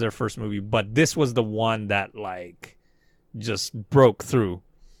that was their first movie. But this was the one that just broke through.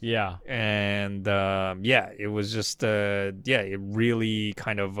 Yeah. And it was just it really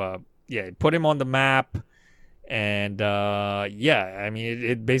kind of it put him on the map. And I mean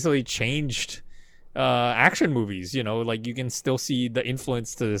it basically changed action movies, you can still see the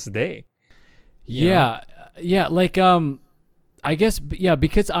influence to this day. I guess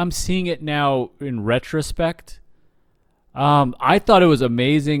because I'm seeing it now in retrospect. I thought it was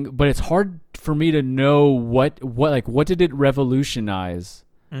amazing, but it's hard for me to know what did it revolutionize?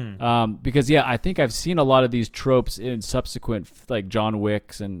 Because I think I've seen a lot of these tropes in subsequent John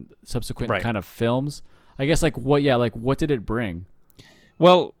Wicks and subsequent kind of films. I guess what did it bring?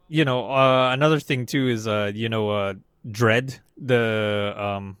 Well, another thing too is Dread,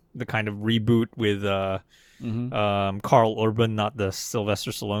 the kind of reboot with Carl Urban, not the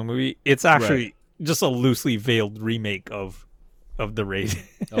Sylvester Stallone movie. It's actually just a loosely veiled remake of The Raid.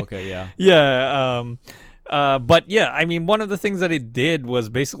 Okay, yeah. But I mean, one of the things that it did was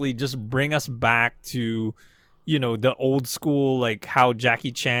basically just bring us back to the old school, how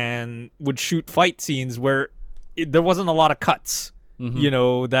Jackie Chan would shoot fight scenes where there wasn't a lot of cuts.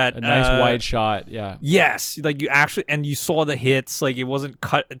 That a nice wide shot. Yeah. Yes, you actually, and you saw the hits. It wasn't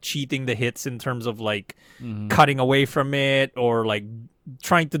cheating the hits in terms of cutting away from it or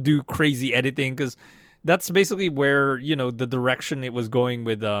trying to do crazy editing, because that's basically where the direction it was going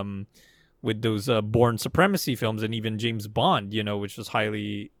with those Bourne Supremacy films and even James Bond, which was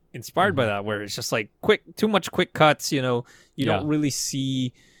highly inspired by that, where it's just too much quick cuts. You don't really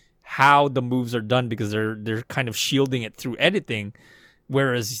see how the moves are done because they're kind of shielding it through editing.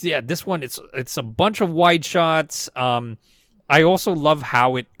 Whereas this one it's a bunch of wide shots. I also love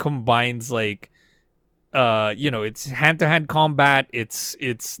how it combines it's hand-to-hand combat,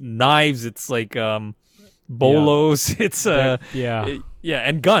 it's knives, it's bolos, it's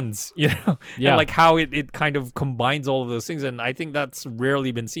and guns, and how it kind of combines all of those things. And I think that's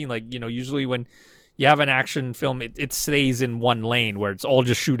rarely been seen. Usually when you have an action film, it stays in one lane where it's all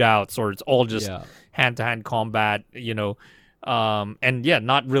just shootouts or it's all just hand-to-hand combat, and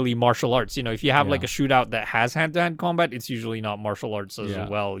not really martial arts. If you have a shootout that has hand-to-hand combat, it's usually not martial arts as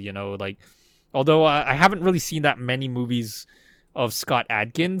well. Although I haven't really seen that many movies of Scott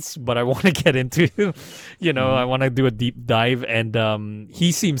Adkins, but I want to get into, I want to do a deep dive, and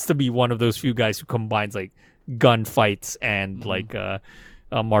he seems to be one of those few guys who combines gunfights and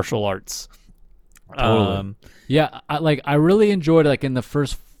martial arts. Totally. I really enjoyed in the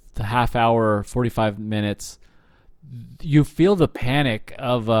first half hour, 45 minutes. You feel the panic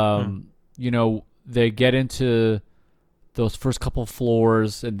of they get into those first couple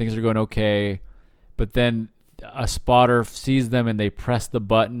floors and things are going okay, but then a spotter sees them and they press the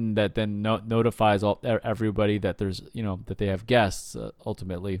button that then notifies everybody that there's that they have guests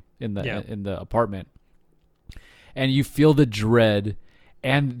ultimately in the apartment, and you feel the dread.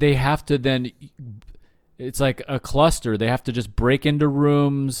 And they have to then, it's like a cluster. They have to just break into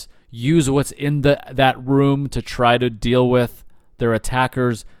rooms, use what's in that room to try to deal with their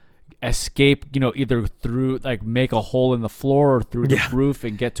attackers, escape, either through, make a hole in the floor or through the roof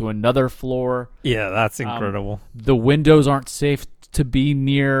and get to another floor. Yeah, that's incredible. The windows aren't safe to be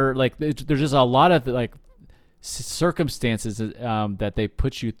near. There's just a lot of, circumstances that they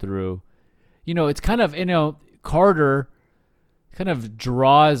put you through. It's kind of, Carter kind of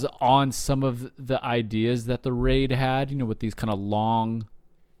draws on some of the ideas that the Raid had, with these kind of long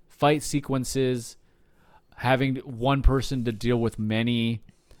fight sequences, having one person to deal with many.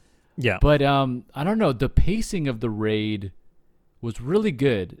 Yeah. But I don't know, the pacing of the Raid was really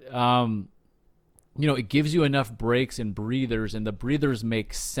good. It gives you enough breaks and breathers, and the breathers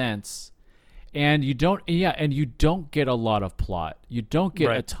make sense. And you don't get a lot of plot. You don't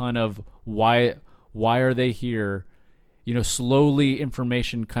get a ton of why are they here? Slowly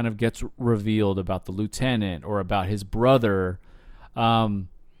information kind of gets revealed about the lieutenant or about his brother. And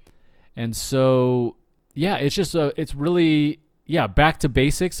so, it's really, back to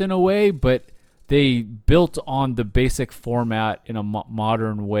basics in a way, but they built on the basic format in a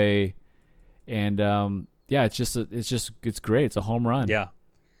modern way. And, it's great. It's a home run. Yeah.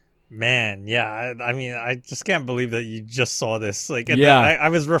 Man, yeah. I mean, I just can't believe that you just saw this. I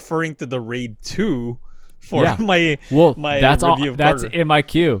was referring to the Raid 2 for my that's review of that's Carter. in my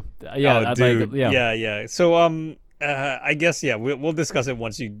queue. Yeah, dude. Yeah. So I guess we'll discuss it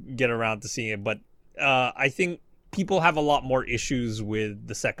once you get around to seeing it. But I think people have a lot more issues with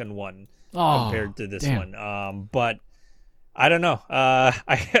the second one compared to this one. But I don't know.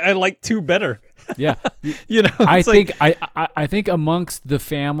 I like 2 better. Yeah, I think amongst the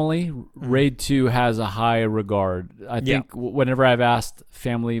family, Raid 2 has a high regard. I think whenever I've asked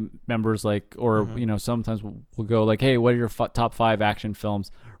family members, sometimes we'll go like, "Hey, what are your top 5 action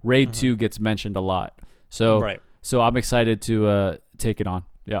films?" Raid 2 gets mentioned a lot, so I'm excited to take it on.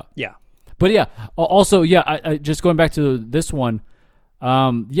 Yeah. But also I just going back to this one,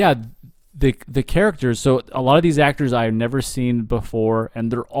 the characters. So a lot of these actors I've never seen before,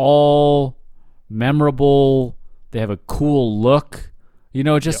 and they're all memorable. They have a cool look.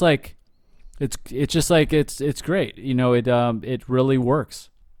 Like it's great. It really works.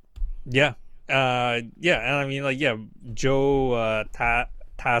 Yeah. And I mean, Joe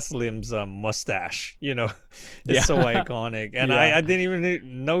Taslim's mustache, is so iconic. And I didn't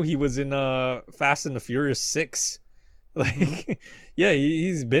even know he was in Fast and the Furious 6.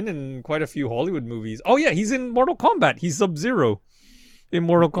 He's been in quite a few Hollywood movies. Oh yeah, he's in Mortal Kombat. He's Sub-Zero in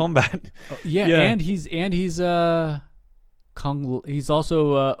Mortal Kombat. And he's he's also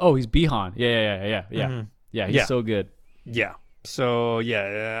he's Bihan. Yeah. He's so good. Yeah. So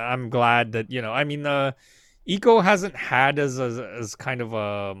I'm glad that I mean Iko hasn't had as kind of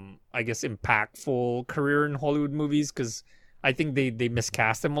I guess impactful career in Hollywood movies, because I think they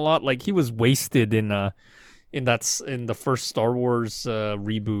miscast him a lot. Like, he was wasted in the first Star Wars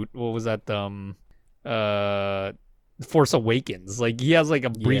reboot. What was that? Force Awakens. Like, he has like a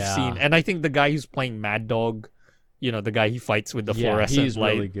brief scene, and I think the guy who's playing Mad Dog, the guy he fights with the fluorescent he's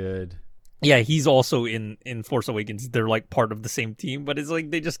light, really good. Yeah, he's also in Force Awakens. They're like part of the same team, but it's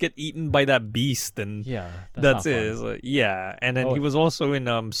like they just get eaten by that beast, and that's it. It's like, and then he was also in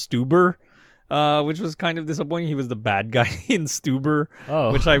Stuber, which was kind of disappointing. He was the bad guy in Stuber,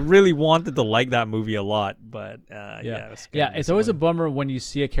 which I really wanted to like that movie a lot, but it's always a bummer when you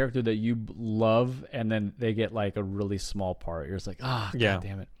see a character that you love and then they get like a really small part. You're just like, God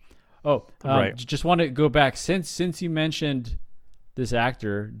damn it. Just want to go back since you mentioned this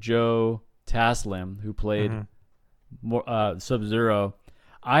actor Joe Taslim, who played Sub-Zero.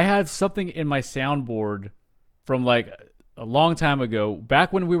 I had something in my soundboard from like a long time ago,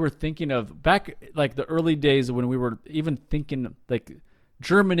 back when we were thinking of like the early days when we were even thinking, like,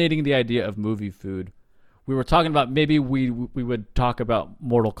 germinating the idea of movie food. We were talking about maybe we would talk about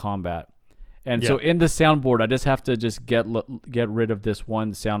Mortal Kombat. And so in the soundboard, I just have to get rid of this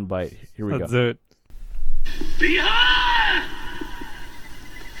one soundbite. Here we go. That's it. Behind!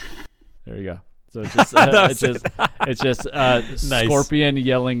 There you go. So it's just nice. Scorpion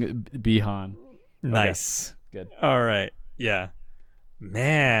yelling Bihan. Nice. Okay. Good. All right. Yeah.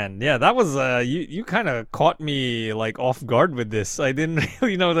 Man, yeah, that was you kind of caught me like off guard with this. I didn't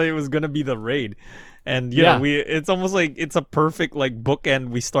really know that it was gonna be the Raid. And you know, it's almost like it's a perfect like bookend.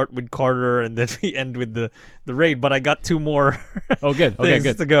 We start with Carter and then we end with the Raid, but I got 2 more good. Okay,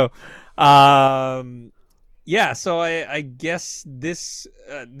 good to go. Yeah, so I guess this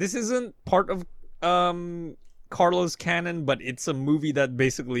isn't part of Carlos canon, but it's a movie that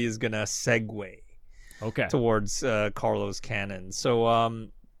basically is gonna segue towards Carlos canon. So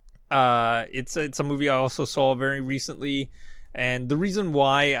it's a movie I also saw very recently, and the reason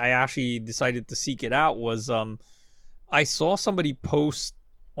why I actually decided to seek it out was I saw somebody post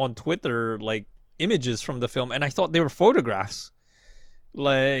on Twitter like images from the film, and I thought they were photographs.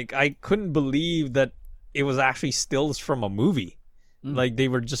 Like, I couldn't believe that it was actually stills from a movie. Like they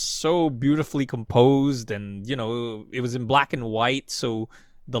were just so beautifully composed, and it was in black and white, so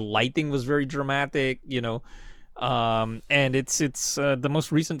the lighting was very dramatic. And it's the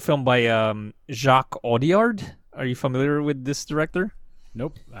most recent film by Jacques Audiard. Are you familiar with this director?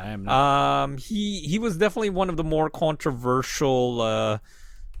 Nope, I am not. He was definitely one of the more controversial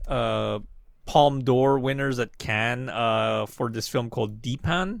Palme d'Or winners at Cannes for this film called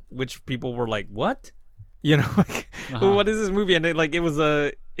Deepan, which people were like, "What?" What is this movie? And it was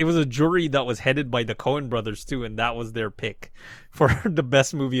a jury that was headed by the Coen brothers too, and that was their pick for the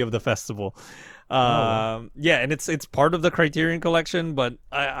best movie of the festival. Yeah, and it's part of the Criterion Collection, but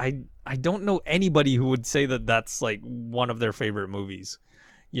I don't know anybody who would say that that's like one of their favorite movies,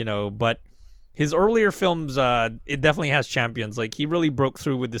 But his earlier films, it definitely has champions. Like he really broke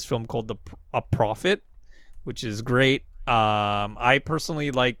through with this film called A Prophet, which is great. I personally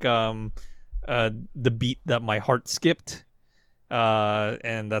like The Beat That My Heart Skipped,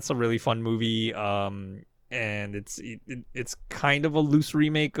 and that's a really fun movie. And it's kind of a loose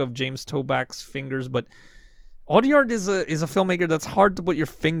remake of James Toback's Fingers, but Audiard is a filmmaker that's hard to put your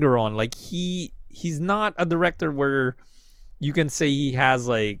finger on. Like he's not a director where you can say he has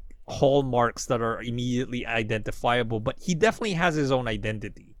like hallmarks that are immediately identifiable, but he definitely has his own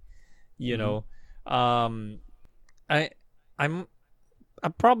identity. I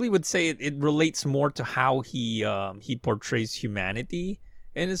probably would say it relates more to how he portrays humanity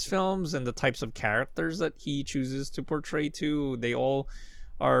in his films and the types of characters that he chooses to portray too. They all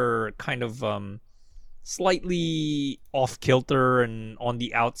are kind of slightly off kilter and on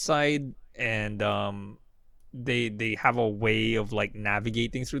the outside, and they have a way of like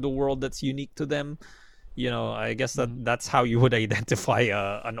navigating through the world that's unique to them. I guess that's how you would identify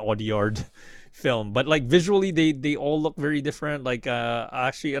an Audiard film. But like visually they all look very different. Like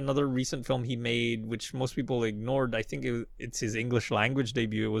actually another recent film he made, which most people ignored, I think it's his English language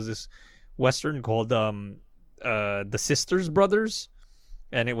debut. It was this Western called The Sisters Brothers,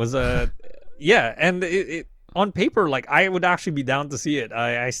 and it was yeah, and it on paper, like I would actually be down to see it.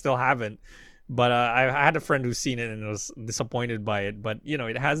 I still haven't, but I had a friend who's seen it and was disappointed by it. But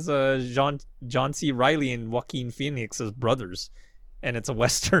it has John C. Reilly and Joaquin Phoenix as brothers, and it's a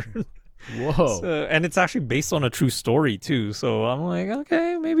Western. Whoa. And it's actually based on a true story too, so I'm like,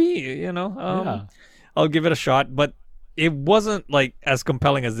 okay, maybe I'll give it a shot. But it wasn't like as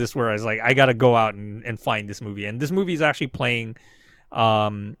compelling as this, where I was like, I gotta go out and find this movie. And this movie is actually playing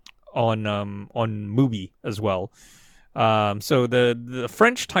on Mubi as well. So the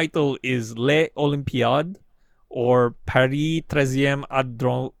French title is Les Olympiades, or Paris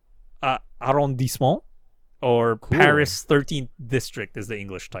 13e arrondissement, or Cool. Paris 13th district is the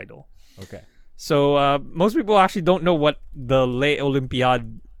English title. Okay. So most people actually don't know what the Les Olympiades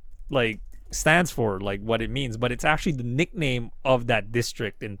like stands for, like what it means, but it's actually the nickname of that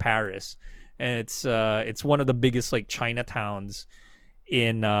district in Paris, and it's one of the biggest like Chinatowns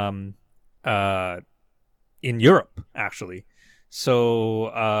in Europe actually.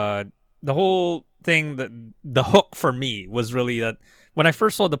 So the whole thing, that the hook for me was really that when I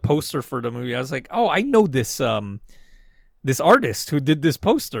first saw the poster for the movie, I was like, oh, I know this this artist who did this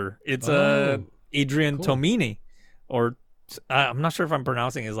poster. It's Adrian cool. Tomini, or I'm not sure if I'm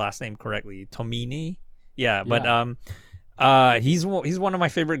pronouncing his last name correctly. Tomini, yeah. But he's one of my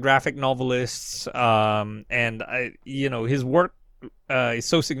favorite graphic novelists, and his work is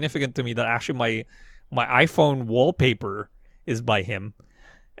so significant to me that actually my iPhone wallpaper is by him.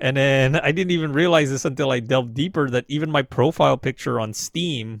 And then I didn't even realize this until I delved deeper, that even my profile picture on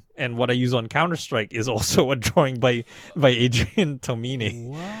Steam and what I use on Counter-Strike is also a drawing by Adrian Tomini.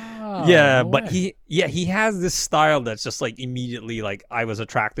 Wow. Yeah, no but way. he has this style that's just like immediately like I was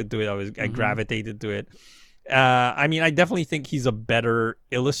attracted to it. I gravitated to it. I mean, I definitely think he's a better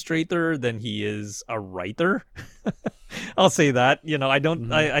illustrator than he is a writer. I'll say that. I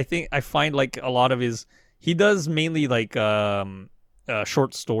don't. I think I find like a lot of he does mainly like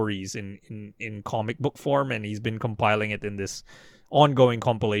short stories in comic book form, and he's been compiling it in this ongoing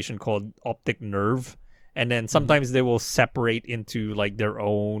compilation called Optic Nerve. And then sometimes they will separate into like their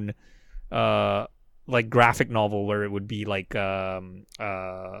own like graphic novel, where it would be like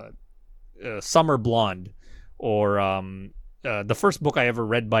Summer Blonde, or the first book I ever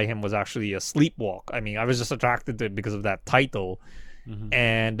read by him was actually a Sleepwalk. I mean, I was just attracted to it because of that title.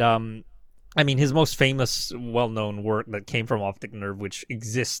 And I mean, his most famous, well-known work that came from Optic Nerve, which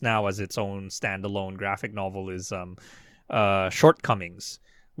exists now as its own standalone graphic novel, is Shortcomings,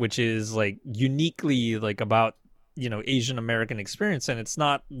 which is like uniquely like about Asian American experience, and it's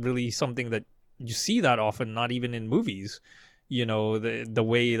not really something that you see that often, not even in movies. The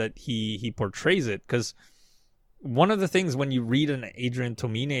way that he portrays it, because one of the things when you read an Adrian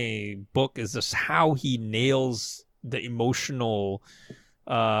Tomine book is just how he nails the emotional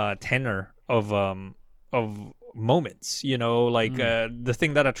tenor of moments, you know, like the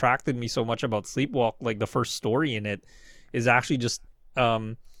thing that attracted me so much about Sleepwalk, like the first story in it is actually just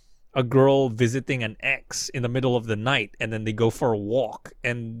a girl visiting an ex in the middle of the night, and then they go for a walk,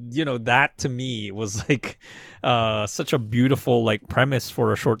 and you know, that to me was like such a beautiful like premise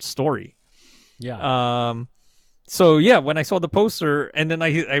for a short story. So yeah, when I saw the poster and then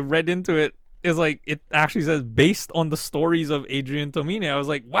I read into it, it's like it actually says based on the stories of Adrian Tomine. I was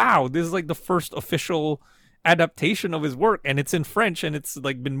like, wow, this is like the first official adaptation of his work, and it's in French, and it's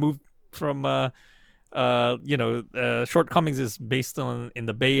like been moved from Shortcomings is based in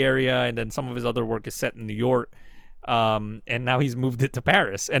the Bay Area, and then some of his other work is set in New York, and now he's moved it to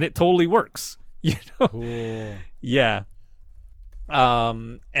Paris, and it totally works. You know, Cool. yeah.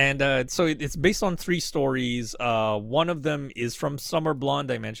 So it's based on 3 stories. One of them is from Summer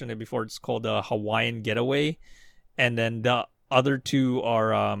Blonde. I mentioned it before. It's called Hawaiian Getaway, and then the other 2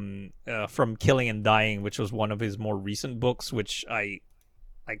 are from Killing and Dying, which was one of his more recent books, which I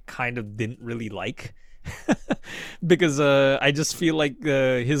kind of didn't really like because I just feel like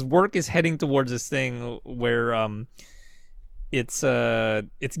his work is heading towards this thing where it's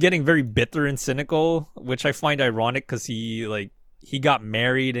getting very bitter and cynical, which I find ironic because he got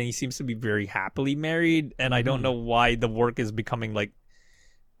married and he seems to be very happily married, and I don't know why the work is becoming like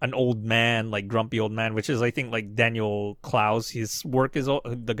an old man, like grumpy old man, which is I think like Daniel Klaus, his work is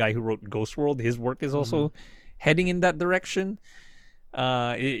the guy who wrote Ghost World, his work is also heading in that direction.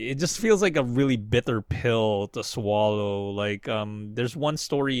 It just feels like a really bitter pill to swallow. Like there's one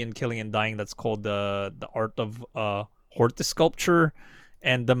story in Killing and Dying that's called the art of hortisculpture,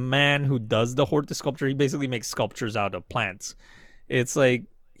 and the man who does the hortisculpture, he basically makes sculptures out of plants. It's like,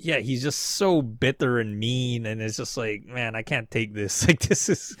 yeah, he's just so bitter and mean, and it's just like, man, I can't take this. Like, this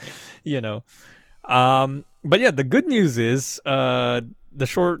is, you know. But yeah, the good news is the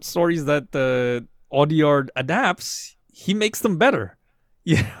short stories that the Audiard adapts, he makes them better.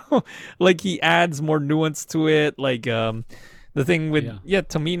 You know, like he adds more nuance to it. Like the thing with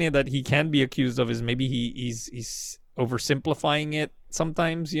Tomine that he can be accused of is maybe he's oversimplifying it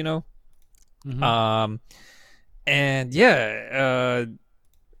sometimes, you know. And yeah,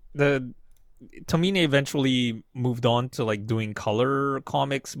 the Tomine eventually moved on to like doing color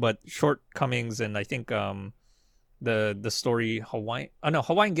comics, but Shortcomings and I think the story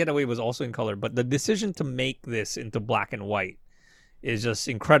Hawaiian Getaway was also in color, but the decision to make this into black and white is just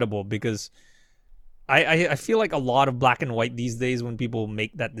incredible because I feel like a lot of black and white these days, when people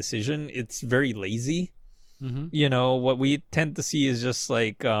make that decision, it's very lazy. You know, what we tend to see is just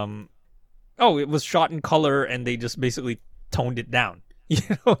like it was shot in color and they just basically toned it down. You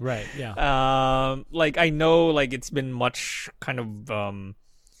know? Right, yeah. Like I know like it's been much kind of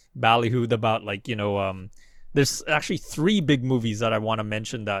ballyhooed about like, you know, there's actually 3 big movies that I want to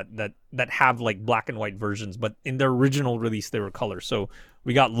mention that have like black and white versions, but in their original release they were color. So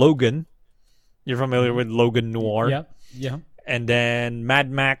we got Logan. You're familiar with Logan Noir? Yeah. And then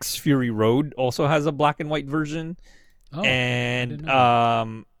Mad Max Fury Road also has a black and white version. Oh, and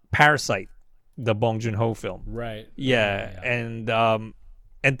Parasite, the Bong Joon-ho film. Right. Yeah. And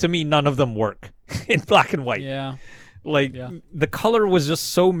to me none of them work in black and white. Yeah. Like the color was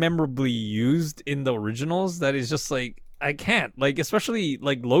just so memorably used in the originals that it's just like I can't, like, especially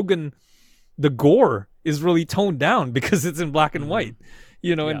like Logan, the gore is really toned down because it's in black and white,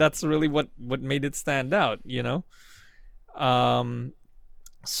 you know, and that's really what made it stand out, you know.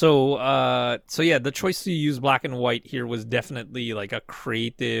 So yeah, the choice to use black and white here was definitely like a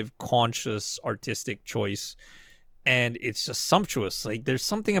creative, conscious, artistic choice, and it's just sumptuous. Like there's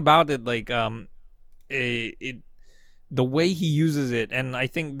something about it, like the way he uses it, and I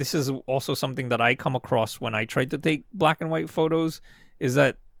think this is also something that I come across when I try to take black and white photos, is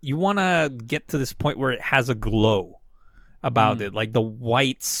that you want to get to this point where it has a glow about it, like the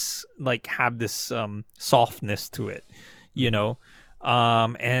whites like have this softness to it, you know.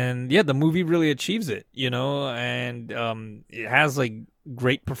 And yeah, the movie really achieves it, you know, and it has like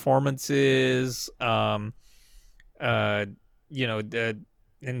great performances, you know, and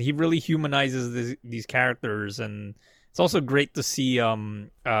he really humanizes these characters, and it's also great to see.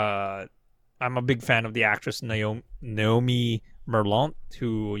 I'm a big fan of the actress Naomi Merlant,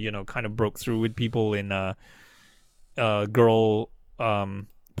 who, you know, kind of broke through with people in Girl,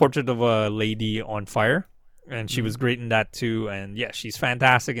 Portrait of a Lady on Fire, and she was great in that too. And yeah, she's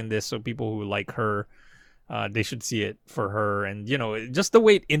fantastic in this. So people who like her, they should see it for her. And you know, just the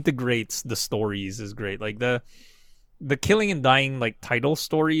way it integrates the stories is great. Like the the Killing and Dying like title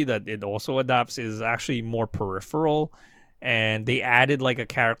story that it also adapts is actually more peripheral, and they added like a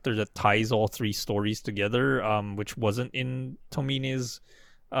character that ties all three stories together, which wasn't in Tomine's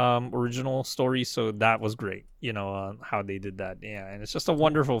original story. So that was great, how they did that. Yeah, and it's just a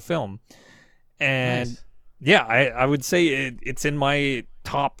wonderful film. And Nice. yeah, I would say it's in my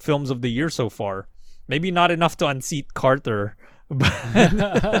top films of the year so far. Maybe not enough to unseat Carter,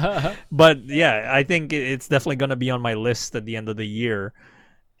 but yeah, I think it's definitely going to be on my list at the end of the year.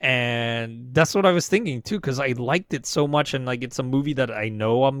 And that's what I was thinking too, because I liked it so much, and like it's a movie that I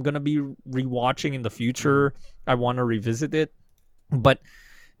know I'm going to be rewatching in the future. I want to revisit it. But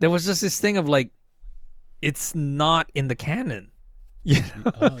there was just this thing of like, it's not in the canon.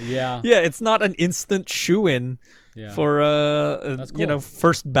 Oh, yeah. Yeah, it's not an instant shoe-in Yeah. for That's cool.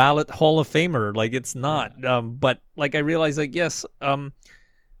 first ballot Hall of Famer. Like it's not. But like I realized, like yes,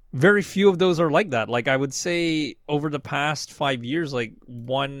 very few of those are like that. Like I would say over the past 5 years, like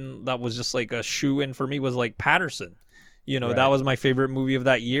one that was just like a shoe-in for me was like Patterson. That Right. was my favorite movie of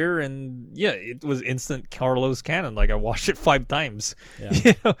that year, and yeah, it was instant Carlos canon. Like I watched it 5 times.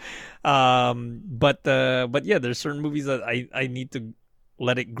 Yeah. But yeah, there's certain movies that I need to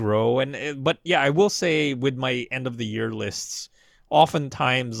let it grow, but yeah, I will say with my end of the year lists,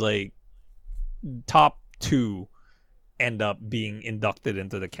 oftentimes like top 2 end up being inducted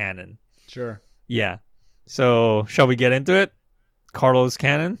into the canon. Sure. Yeah. So shall we get into it? Carlos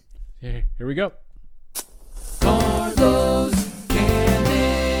canon. Here we go.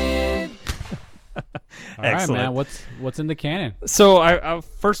 All right, Excellent. man. What's in the canon? So I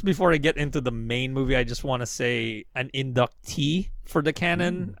first, before I get into the main movie, I just want to say an inductee for the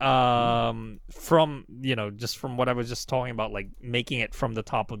canon. From just from what I was just talking about, like making it from the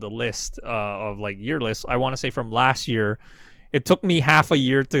top of the list of like year lists. I want to say from last year. It took me half a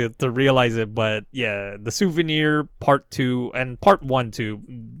year to realize it, but yeah, The Souvenir Part 2 and Part 1 too,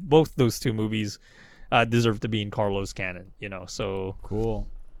 both those two movies deserve to be in Carlos canon. So Cool.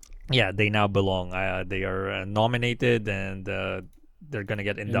 yeah, they now belong. They are nominated, and they're gonna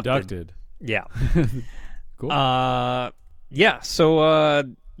get inducted. Yeah. Cool. Yeah. So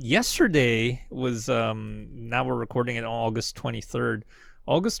yesterday was now we're recording it on August 23rd.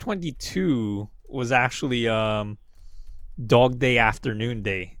 August 22 was actually Dog Day Afternoon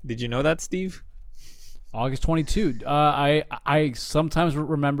Day. Did you know that, Steve? August 22. I sometimes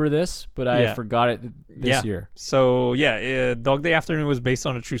remember this, but I Yeah. forgot it this Yeah. year. So yeah, Dog Day Afternoon was based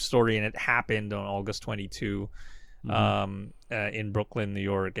on a true story, and it happened on August 22 in Brooklyn, New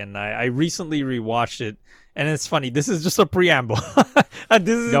York. And I recently rewatched it, and it's funny. This is just a preamble. This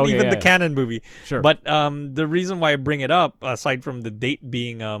isn't Okay, even yeah, the yeah. canon movie. Sure. But the reason why I bring it up, aside from the date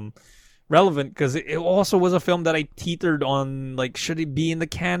being relevant, because it also was a film that I teetered on, like, should it be in the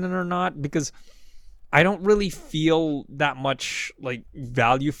canon or not? Because I don't really feel that much like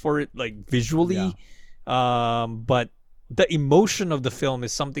value for it, like visually. But the emotion of the film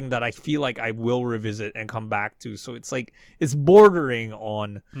is something that I feel like I will revisit and come back to. So it's like it's bordering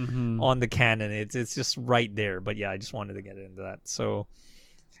on the canon. It's just right there. But yeah, I just wanted to get into that. So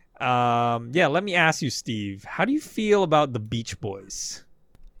yeah, let me ask you, Steve, how do you feel about the Beach Boys?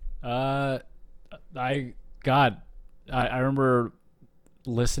 I remember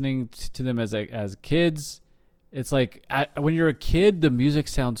listening to them as kids. It's like when you're a kid, the music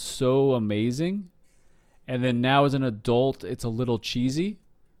sounds so amazing, and then now as an adult, it's a little cheesy.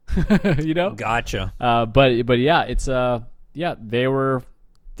 Gotcha. But yeah, it's they're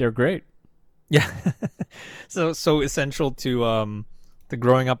great. Yeah. so essential to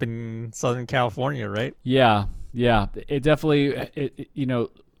growing up in Southern California, right? Yeah. It definitely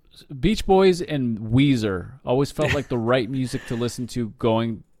Beach Boys and Weezer always felt like the right music to listen to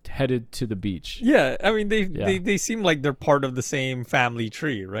headed to the beach. Yeah, I mean they seem like they're part of the same family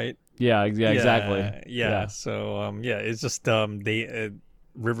tree, right? Yeah, exactly. Yeah. So it's just they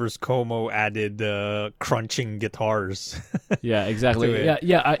Rivers Como added crunching guitars. Yeah, exactly. to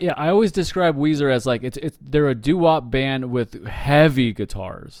it. I always describe Weezer as like they're a doo-wop band with heavy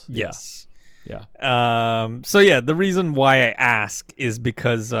guitars. Yes. Yeah. So yeah, the reason why I ask is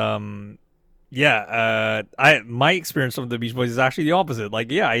because my experience of the Beach Boys is actually the opposite.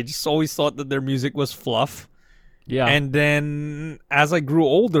 Like, yeah, I just always thought that their music was fluff. Yeah. And then as I grew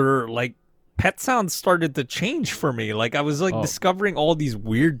older, like Pet Sounds started to change for me. Like I was like discovering all these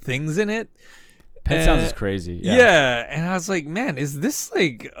weird things in it. Pet Sounds is crazy. Yeah, and I was like, man, is this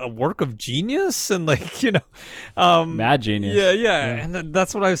like a work of genius? And like, Mad genius. Yeah. And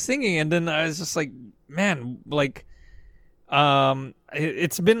that's what I was thinking. And then I was just like, man, like,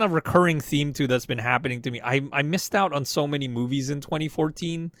 it's been a recurring theme too that's been happening to me. I missed out on so many movies in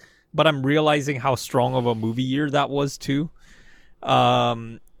 2014 but I'm realizing how strong of a movie year that was too.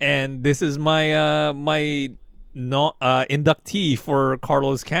 And this is my inductee for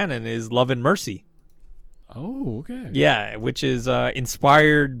Carlos Cannon is Love and Mercy. Oh, okay. Yeah, which is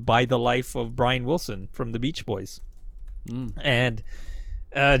inspired by the life of Brian Wilson from the Beach Boys. And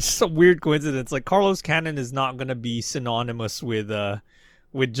just a weird coincidence. Like Carlos Cannon is not going to be synonymous with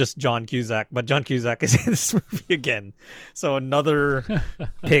just John Cusack, but John Cusack is in this movie again. So another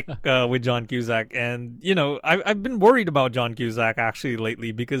pick with John Cusack. And, you know, I've been worried about John Cusack actually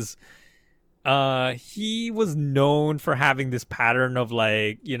lately because he was known for having this pattern of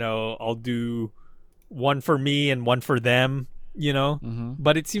like, you know, I'll do one for me and one for them, you know?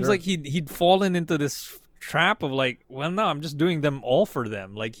 But it seems like he'd fallen into this trap of like, well, no, I'm just doing them all for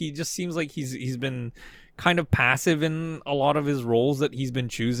them. Like he just seems like he's been kind of passive in a lot of his roles that he's been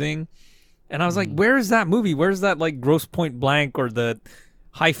choosing. And I was like, where is that movie? Where's that like Grosse Pointe Blank or the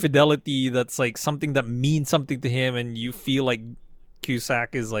High Fidelity that's like something that means something to him and you feel like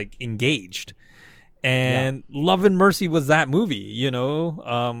Cusack is like engaged? And Love and Mercy was that movie, you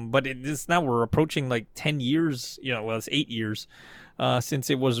know? But it is now we're approaching like 10 years, you know, well, it's 8 years since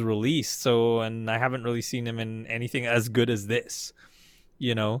it was released. So, and I haven't really seen him in anything as good as this,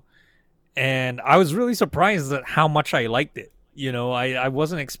 you know? And I was really surprised at how much I liked it. You know, I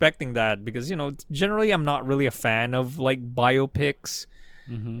wasn't expecting that because, you know, generally I'm not really a fan of like biopics.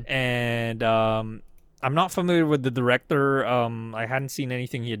 And I'm not familiar with the director. I hadn't seen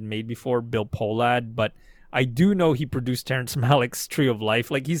anything he had made before, Bill Pohlad, but I do know he produced Terrence Malick's Tree of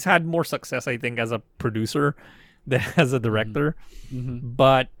Life. Like he's had more success, I think, as a producer than as a director.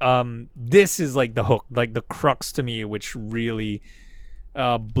 But this is like the hook, like the crux to me, which really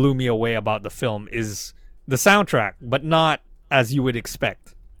blew me away about the film is the soundtrack, but not as you would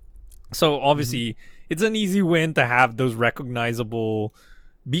expect. So obviously it's an easy win to have those recognizable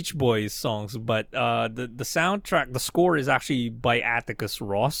Beach Boys songs, but the soundtrack, the score is actually by Atticus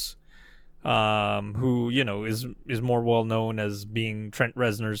Ross, who, you know, is more well known as being Trent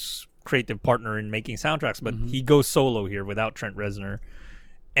Reznor's creative partner in making soundtracks, but he goes solo here without Trent Reznor.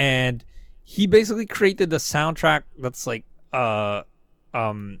 And he basically created the soundtrack that's like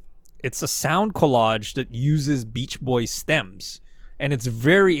it's a sound collage that uses Beach Boys stems, and it's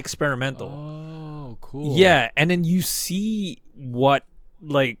very experimental. Oh, cool. Yeah, and then you see what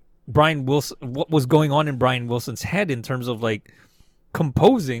like Brian Wilson, what was going on in Brian Wilson's head in terms of like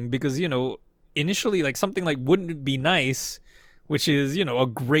composing, because, you know, initially like something like Wouldn't It Be Nice, which is, you know, a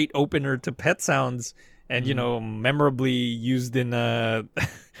great opener to Pet Sounds and, you know, memorably used in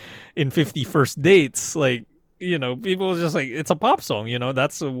in 50 First Dates, like, you know, people was just like, it's a pop song, you know,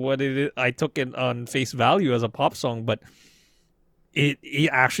 that's what it is. I took it on face value as a pop song, but it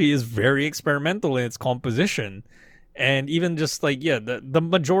actually is very experimental in its composition. And even just like, yeah, the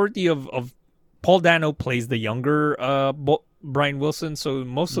majority of Paul Dano plays the younger Brian Wilson, so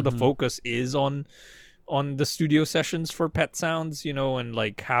most of the focus is on the studio sessions for Pet Sounds, you know, and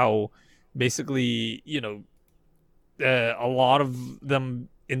like how basically, you know, a lot of them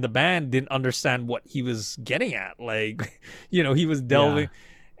in the band didn't understand what he was getting at. Like, you know, he was delving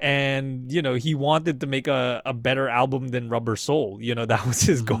and, you know, he wanted to make a better album than Rubber Soul. You know, that was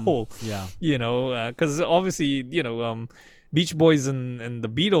his goal. Yeah. You know, because obviously, you know, Beach Boys and the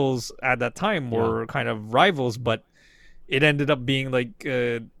Beatles at that time were kind of rivals, but it ended up being like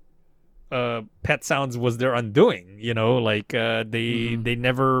Pet Sounds was their undoing. You know, like they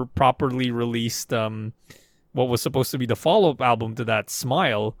never properly released what was supposed to be the follow-up album to that,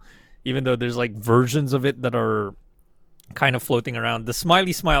 Smile, even though there's like versions of it that are kind of floating around. The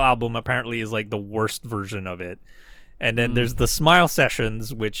Smiley Smile album apparently is like the worst version of it. And then there's the Smile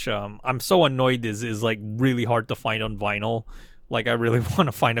Sessions, which I'm so annoyed is like really hard to find on vinyl. Like I really want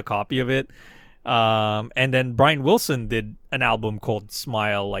to find a copy of it. And then Brian Wilson did an album called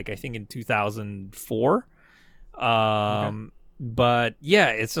Smile, like I think in 2004. But yeah,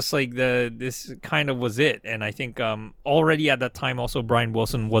 it's just like this kind of was it. And I think already at that time also Brian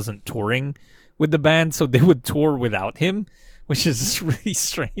Wilson wasn't touring with the band, so they would tour without him, which is really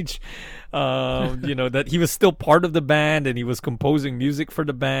strange. You know, that he was still part of the band and he was composing music for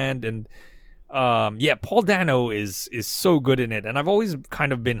the band. And yeah, Paul Dano is so good in it, and I've always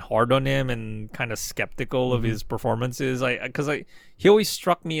kind of been hard on him and kind of skeptical of his performances. Because he always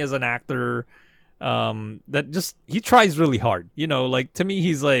struck me as an actor that just he tries really hard. You know, like to me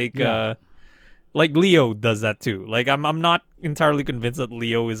he's like Leo does that too. Like I'm not entirely convinced that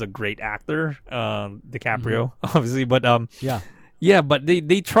Leo is a great actor, DiCaprio obviously, but yeah, but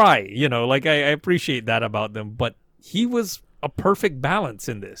they try. You know, like I appreciate that about them, but he was a perfect balance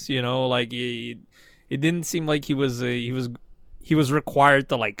in this, you know, like it didn't seem like he was he was required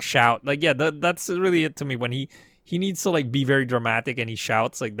to like shout. Like, yeah, that's really it to me. When he needs to like be very dramatic and he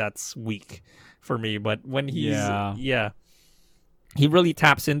shouts, like that's weak for me. But when he's he really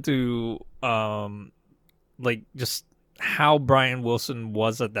taps into like just how Brian Wilson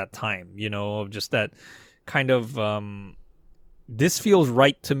was at that time, you know, just that kind of this feels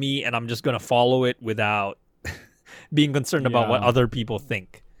right to me and I'm just gonna follow it without being concerned about what other people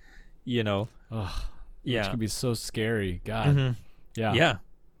think, you know. Which can be so scary. God. Yeah.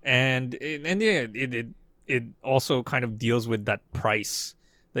 And yeah, it also kind of deals with that price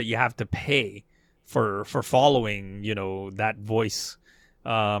that you have to pay for following, you know, that voice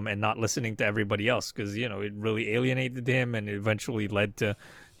and not listening to everybody else, because, you know, it really alienated him and it eventually led to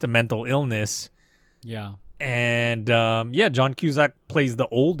mental illness. Yeah. And John Cusack plays the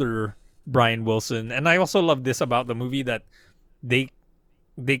older Brian Wilson. And I also love this about the movie, that they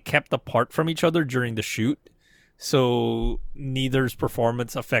kept apart from each other during the shoot. So neither's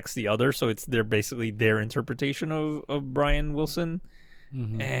performance affects the other. So they're basically their interpretation of Brian Wilson.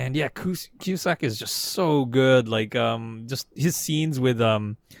 Mm-hmm. And yeah, Cusack is just so good. Like just his scenes with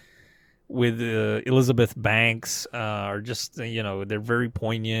Elizabeth Banks are just, you know, they're very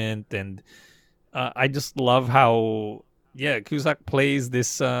poignant. And I just love how Cusack plays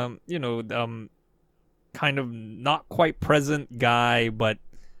this kind of not quite present guy, but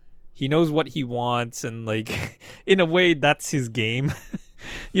he knows what he wants, and like in a way that's his game.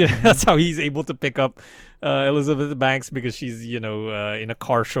 That's how he's able to pick up Elizabeth Banks, because she's, you know, in a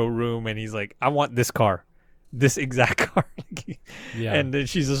car showroom and he's like, I want this car, this exact car. And then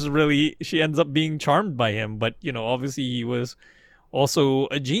she ends up being charmed by him, but, you know, obviously he was also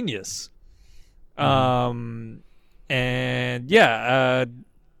a genius. Something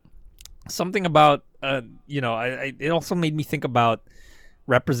about it also made me think about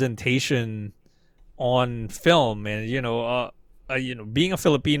representation on film, and being a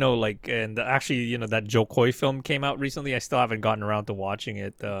Filipino, like, and actually, you know, that Joe Coy film came out recently. I still haven't gotten around to watching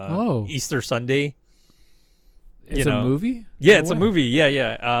it. Easter Sunday. It's a movie? Yeah, it's a movie. Yeah.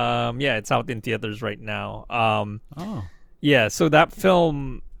 It's out in theaters right now. Yeah, so that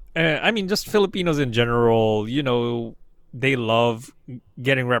film, I mean, just Filipinos in general, you know, they love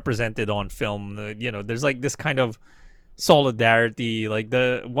getting represented on film. You know, there's like this kind of solidarity. Like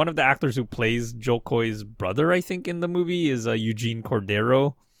one of the actors who plays Joe Coy's brother, I think, in the movie is Eugene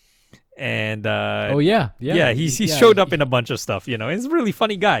Cordero. And he showed up in a bunch of stuff, you know. He's a really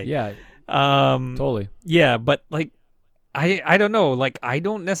funny guy. Yeah. Totally. Yeah, but like I don't know, like I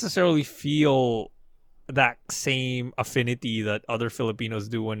don't necessarily feel that same affinity that other Filipinos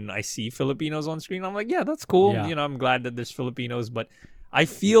do when I see Filipinos on screen. I'm like, yeah, that's cool. Yeah. You know, I'm glad that there's Filipinos, but I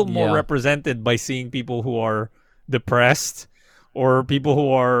feel more represented by seeing people who are depressed or people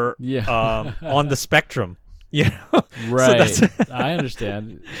who are on the spectrum. You know? Right. So I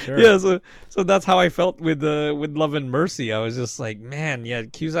understand. Sure. Yeah, so that's how I felt with Love and Mercy. I was just like, man, yeah,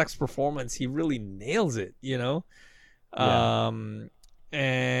 Cusack's performance, he really nails it, you know? Yeah.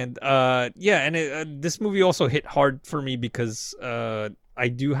 This movie also hit hard for me because I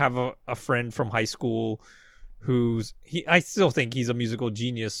do have a friend from high school I still think he's a musical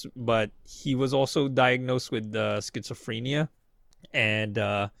genius, but he was also diagnosed with schizophrenia, and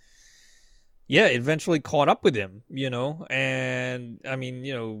it eventually caught up with him, you know. And I mean,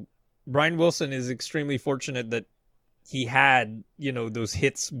 you know, Brian Wilson is extremely fortunate that he had, you know, those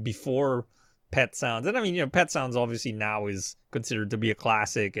hits before Pet Sounds. And I mean, you know, Pet Sounds obviously now is considered to be a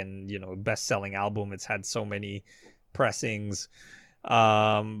classic and, you know, best-selling album. It's had so many pressings.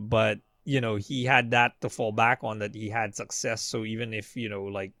 But, you know, he had that to fall back on, that he had success. So even if, you know,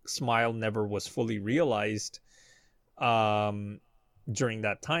 like Smile never was fully realized during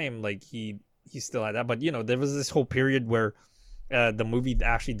that time, like he still had that. But, you know, there was this whole period where the movie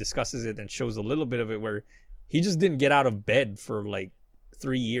actually discusses it and shows a little bit of it, where he just didn't get out of bed for like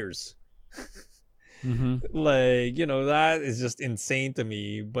 3 years. Mm-hmm. Like, you know, that is just insane to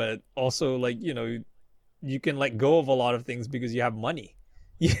me. But also, like, you know, you can let go of a lot of things because you have money,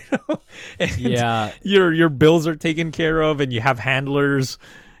 you know. And your bills are taken care of and you have handlers,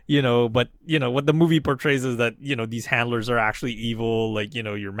 you know. But, you know, what the movie portrays is that, you know, these handlers are actually evil, like, you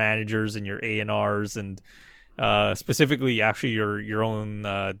know, your managers and your A&Rs, and specifically actually your own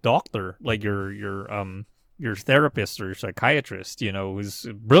doctor, like your therapist or psychiatrist, you know, who's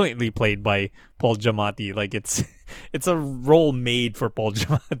brilliantly played by Paul Giamatti. Like it's a role made for Paul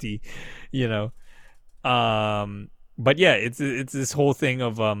Giamatti, you know. But yeah, it's this whole thing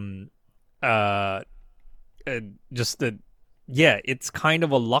of just that. Yeah, it's kind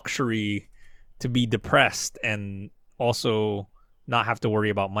of a luxury to be depressed and also not have to worry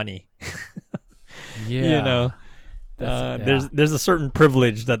about money. Yeah, you know. There's a certain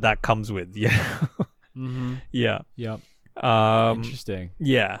privilege that comes with. Yeah. Yeah. Yep. Interesting.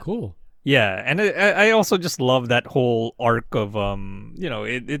 Yeah. Cool. Yeah, and I also just love that whole arc of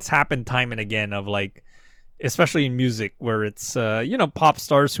it's happened time and again of like, especially in music, where it's pop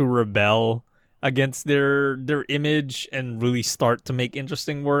stars who rebel against their image and really start to make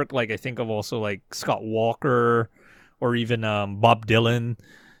interesting work. Like I think of also like Scott Walker or even Bob Dylan.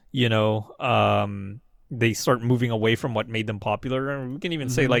 They start moving away from what made them popular, and we can even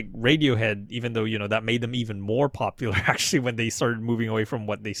say like Radiohead, even though that made them even more popular actually when they started moving away from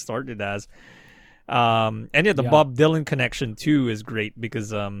what they started as. And the Bob Dylan connection too is great because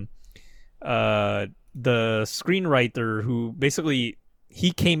the screenwriter who basically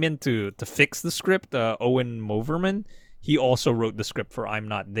he came in to fix the script, Owen Moverman, he also wrote the script for I'm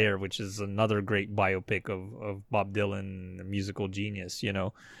Not There, which is another great biopic of Bob Dylan, a musical genius,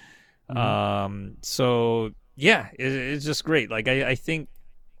 So yeah, it's just great. Like I think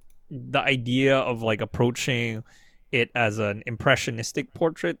the idea of like approaching it as an impressionistic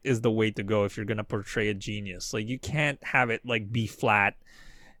portrait is the way to go if you're gonna portray a genius. Like you can't have it like be flat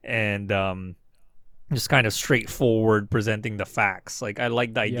and just kind of straightforward presenting the facts. Like I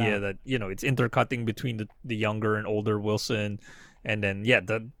like the idea that it's intercutting between the younger and older Wilson, and then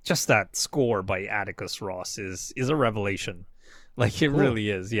just that score by Atticus Ross is a revelation. Like it really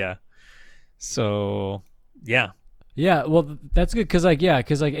is. Yeah. So, yeah. Yeah, well, that's good because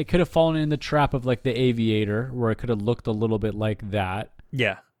it could have fallen in the trap of like The Aviator, where it could have looked a little bit like that.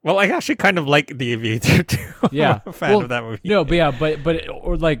 Yeah. Well, I actually kind of like The Aviator too. Yeah, I'm a fan of that movie. No, but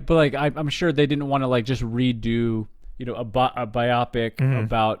I'm sure they didn't want to like just redo a biopic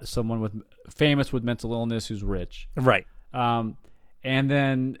about someone famous with mental illness who's rich, right? And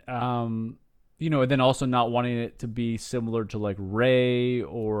then and then also not wanting it to be similar to like Ray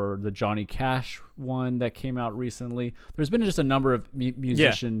or the Johnny Cash one that came out recently. There's been just a number of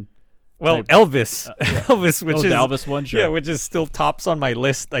musician. Well, Elvis, Elvis, which is the Elvis one, sure. Yeah, which is still tops on my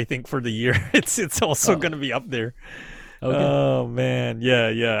list. I think for the year, it's also going to be up there. Okay. Oh man,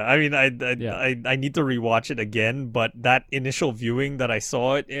 yeah. I mean, I need to rewatch it again, but that initial viewing that I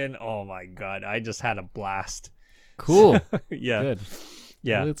saw it in, oh my god, I just had a blast. Cool. Yeah. Good.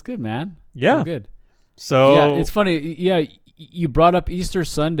 Yeah, well, it's good, man. Yeah, so good. So yeah, it's funny. Yeah, you brought up Easter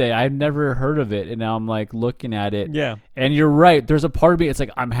Sunday. I've never heard of it, and now I'm like looking at it. Yeah, and you're right. There's a part of me. It's like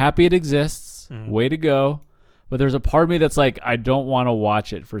I'm happy it exists. Way to go. But there's a part of me that's like I don't want to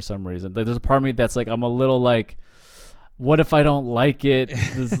watch it for some reason. Like, there's a part of me that's like I'm a little like, what if I don't like it?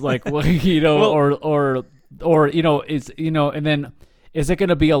 This is like well, or it's and then is it going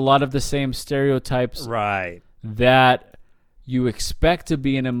to be a lot of the same stereotypes? Right. That you expect to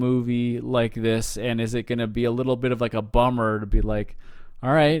be in a movie like this, and is it going to be a little bit of like a bummer to be like,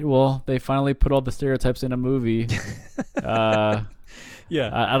 all right, well, they finally put all the stereotypes in a movie. Yeah,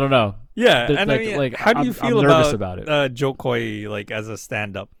 I don't know. Yeah, and like, how do you feel about it? Jo Koy, like as a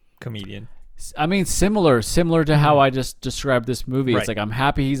stand-up comedian. I mean, similar to how I just described this movie. Right. It's like I'm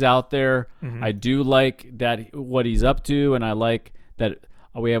happy he's out there. I do like that what he's up to, and I like that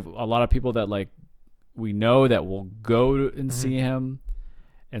we have a lot of people that like we know that will go and see him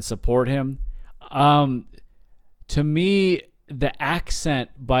and support him. To me, the accent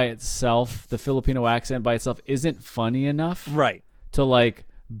by itself, the Filipino accent by itself, isn't funny enough, right, to like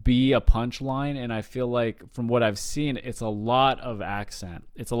be a punchline. And I feel like from what I've seen, it's a lot of accent.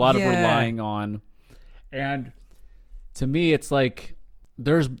 It's a lot of relying on, and to me, it's like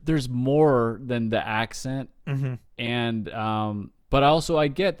there's more than the accent, and but also I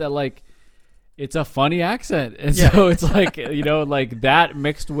get that like. It's a funny accent, and so it's like like that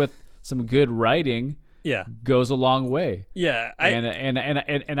mixed with some good writing, goes a long way. Yeah, and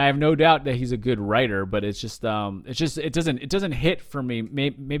I have no doubt that he's a good writer, but it doesn't hit for me.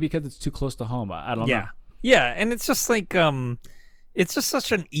 Maybe because it's too close to home. I don't know. Yeah, and it's just like it's just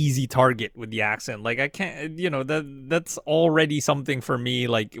such an easy target with the accent. Like I can't, that's already something for me.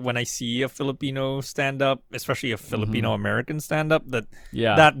 Like when I see a Filipino stand-up, especially a Filipino American stand-up,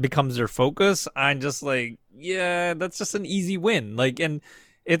 that becomes their focus. I'm just like, yeah, that's just an easy win. Like, and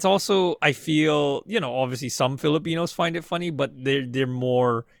it's also, I feel, obviously some Filipinos find it funny, but they're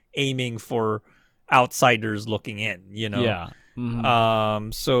more aiming for outsiders looking in. Yeah.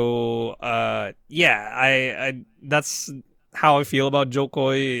 I that's how I feel about Jo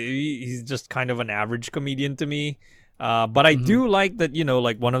Koy. He's just kind of an average comedian to me. But I do like that,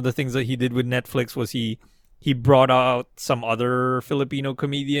 like one of the things that he did with Netflix was he brought out some other Filipino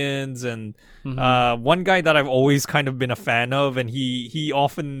comedians, and one guy that I've always kind of been a fan of, and he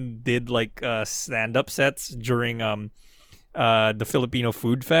often did like stand-up sets during the Filipino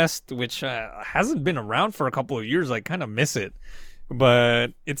Food Fest, which hasn't been around for a couple of years. I kind of miss it,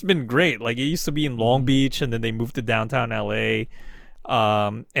 but it's been great. Like, it used to be in Long Beach, and then they moved to downtown LA.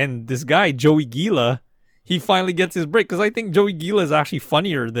 And this guy Joey Gila, he finally gets his break, because I think Joey Gila is actually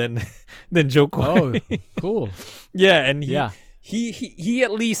funnier than Joe Coy. Oh, cool. Yeah, and Yeah. he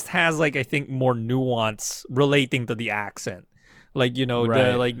at least has, like, I think, more nuance relating to the accent, like, you know,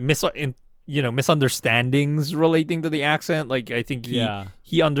 Right. the like misunderstandings relating to the accent. Like, I think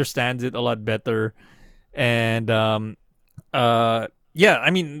he understands it a lot better, and yeah,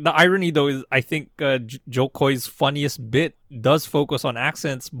 I mean, the irony though is, I think Joe Coy's funniest bit does focus on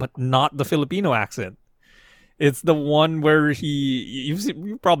accents, but not the Filipino accent. It's the one where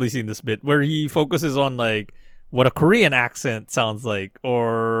you've probably seen this bit where he focuses on, like, what a Korean accent sounds like,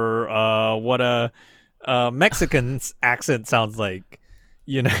 or what a Mexican accent sounds like,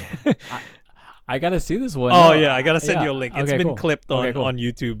 you know. I gotta see this one. Oh No, yeah, I gotta send yeah. you a link. It's Okay, been cool. clipped on, Okay, cool. on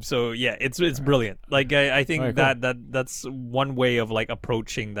YouTube, so yeah, it's brilliant. Like, I think Alright, cool. that's one way of, like,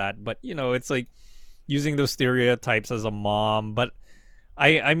 approaching that. But, you know, it's like using those stereotypes as a mom. But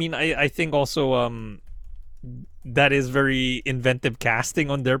I mean, I think also that is very inventive casting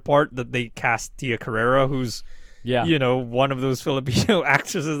on their part, that they cast Tia Carrera, who's Yeah. you know, one of those Filipino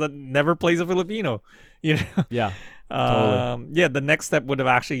actresses that never plays a Filipino. You know. Yeah. Totally. Yeah, the next step would have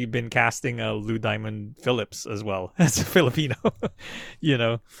actually been casting Lou Diamond Phillips as well as a Filipino, you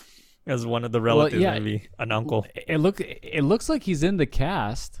know, as one of the relatives, yeah. maybe an uncle. It looks like he's in the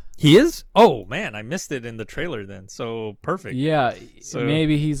cast. He is? Oh man, I missed it in the trailer then. So perfect. Yeah, So-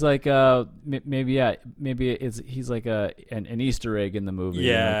 maybe he's like maybe he's like an Easter egg in the movie.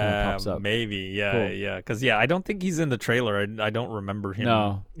 you know, it kinda Yeah, pops up. maybe. Yeah, Cool. yeah. Because I don't think he's in the trailer. I don't remember him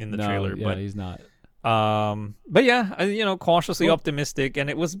No, in the no, trailer. Yeah, But he's not. But yeah, you know, cautiously Cool. optimistic, and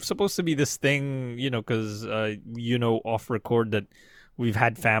it was supposed to be this thing, you know, because you know, off record that we've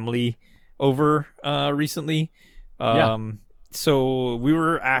had family over recently. So we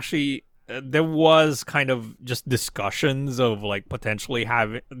were actually there was kind of just discussions of, like, potentially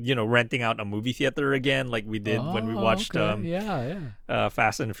having, you know, renting out a movie theater again, like we did when we watched yeah.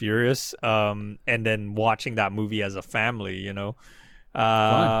 Fast and Furious, and then watching that movie as a family, you know.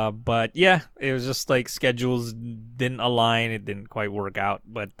 Fun. But yeah, it was just like schedules didn't align. It didn't quite work out.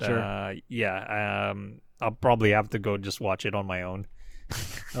 But Sure. yeah, I'll probably have to go just watch it on my own.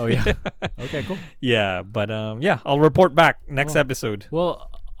 Oh yeah. Okay, cool. Yeah, but yeah, I'll report back next Cool. episode. Well,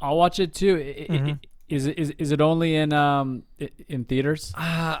 I'll watch it too. Mm-hmm. Is it only in theaters?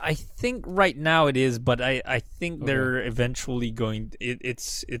 I think right now it is, but I think they're eventually going.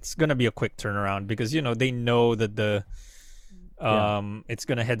 It's gonna be a quick turnaround, because, you know, they know that the it's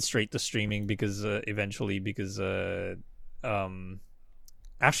gonna head straight to streaming, because eventually, because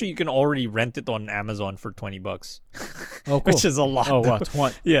actually you can already rent it on Amazon for $20, Oh, cool. which is a lot. Oh wow,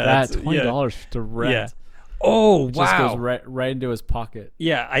 Yeah, that's that's- $20 to rent. Yeah. Oh It just wow. goes right into his pocket.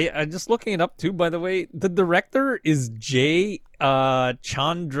 Yeah, I just looking it up too. By the way, the director is Jay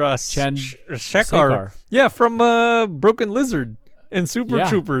Chandrasekhar. Sekhar. Yeah, from Broken Lizard and Super Yeah,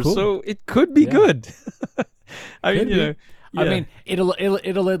 Troopers. cool. So it could be Yeah. good. I mean, Could you be. know, I yeah. mean,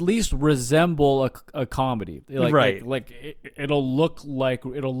 it'll at least resemble a comedy. Right. It'll look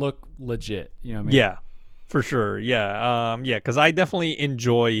legit. You know what I mean? Yeah, for sure. Yeah, yeah, because I definitely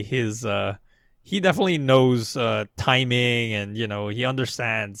enjoy his. He definitely knows timing, and, you know, he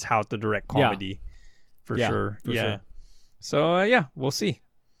understands how to direct Yeah. comedy. For Yeah, sure. for yeah. sure. So yeah, we'll see.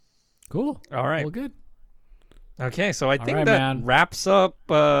 Cool. All right. Well, good. Okay, so I think right, that man. wraps up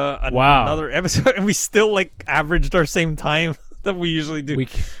Wow. another episode, and we still, like, averaged our same time that we usually do, We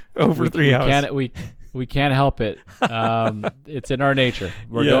over 3 hours. We can't help it. It's in our nature.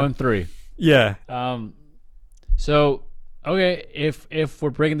 We're Yeah. going 3. Yeah. So okay, if we're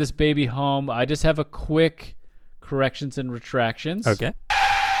bringing this baby home, I just have a quick corrections and retractions. Okay.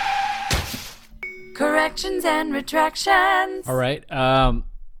 Corrections and retractions. All right.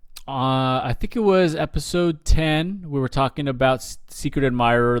 I think it was episode 10. We were talking about Secret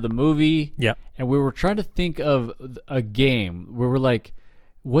Admirer, the movie. Yeah. And we were trying to think of a game where we're like,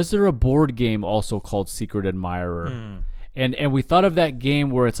 was there a board game also called Secret Admirer? And we thought of that game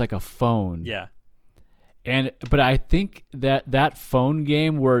where it's like a phone. Yeah. But I think that phone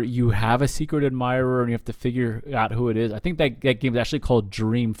game where you have a secret admirer and you have to figure out who it is, I think that game is actually called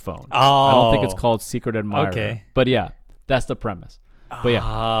Dream Phone. I don't think it's called Secret Admirer. Okay. But yeah, that's the premise. But yeah,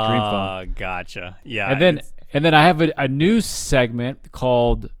 Dream Phone. Gotcha. Yeah. And then I have a new segment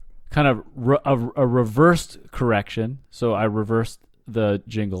called kind of a reversed correction. So I reversed the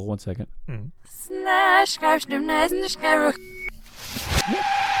jingle. 1 second.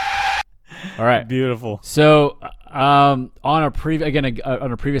 All right. Beautiful. So, on a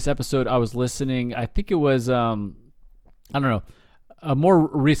previous episode, I was listening. I think it was I don't know, a more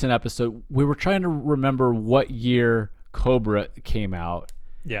recent episode. We were trying to remember what year Cobra came out,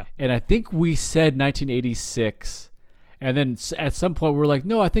 Yeah. and I think we said 1986. And then at some point we were like,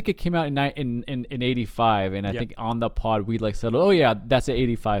 no, I think it came out in 85. And I think on the pod we like said, oh yeah, that's an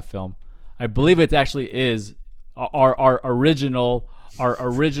 85 film. I believe it actually is. Our original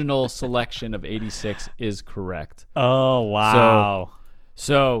selection of 86 is correct. Oh wow.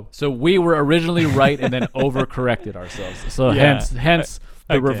 So we were originally right and then overcorrected ourselves. So Yeah. hence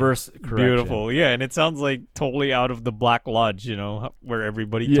the Okay. reverse correction. Beautiful. Yeah, and it sounds like totally out of the Black Lodge, where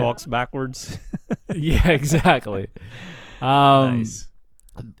everybody talks backwards. Yeah, exactly. Nice.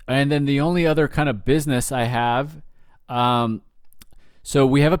 And then the only other kind of business I have, so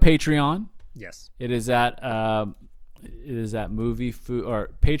we have a Patreon. Yes. It is at movie food or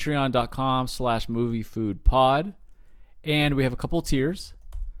patreon.com/moviefoodpod, and we have a couple tiers,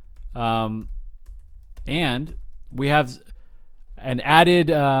 and we have an added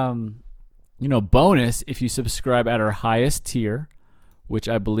bonus if you subscribe at our highest tier, which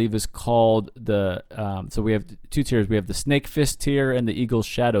I believe is called the so we have two tiers. We have the Snake Fist tier and the Eagle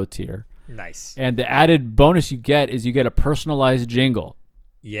Shadow tier. Nice. And the added bonus you get is you get a personalized jingle.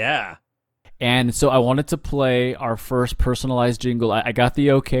 Yeah. And so I wanted to play our first personalized jingle. I got the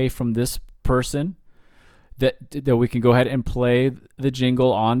okay from this person that we can go ahead and play the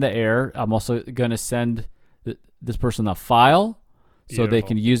jingle on the air. I'm also going to send this person a file so they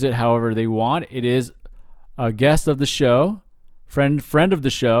can use it however they want. It is a guest of the show, friend of the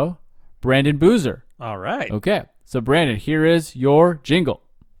show, Brandon Boozer. All right. Okay. So Brandon, here is your jingle.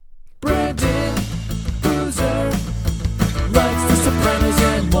 Brandon Boozer likes The Sopranos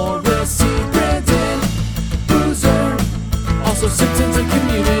and more. We'll see Brandon Boozer, also Simpsons and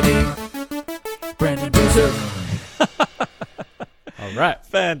Community. Brandon Boozer. All right.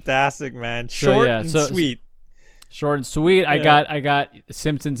 Fantastic, man. Short and sweet. Short and sweet. Yeah. I got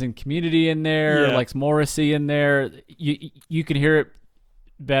Simpsons and Community in there, Yeah. like Morrissey in there. You can hear it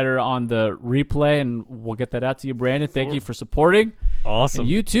better on the replay, and we'll get that out to you, Brandon. Thank you for supporting. Awesome. And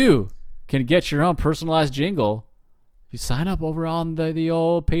you too can get your own personalized jingle. You sign up over on the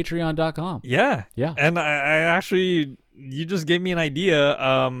old Patreon.com. Yeah. Yeah. And I actually, you just gave me an idea.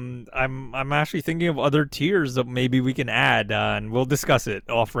 I'm actually thinking of other tiers that maybe we can add, and we'll discuss it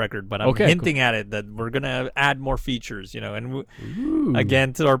off record. But I'm Okay, hinting at it that we're gonna add more features, And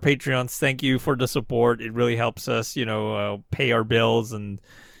again, to our Patreons, thank you for the support. It really helps us, pay our bills, and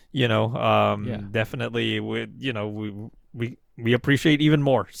definitely we appreciate even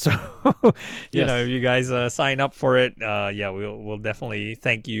more. So, if you guys sign up for it, we'll definitely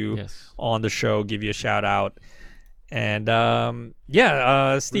thank you on the show, give you a shout out. And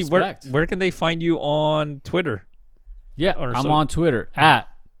Steve, Respect. where can they find you on Twitter? Yeah, Or I'm so- on Twitter at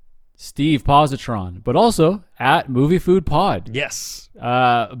Steve Positron, but also at Movie Food Pod. Yes.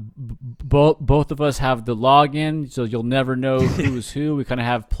 Both of us have the login, so you'll never know who is who. We kind of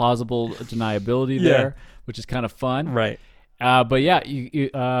have plausible deniability there, which is kind of fun. Right. But yeah, you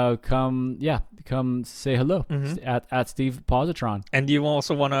come say hello at Steve Positron. And do you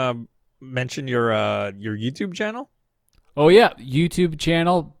also want to mention your YouTube channel? Oh yeah, YouTube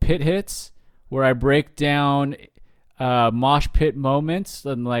channel Pit Hits, where I break down mosh pit moments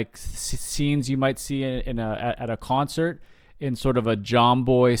and like scenes you might see at a concert in sort of a John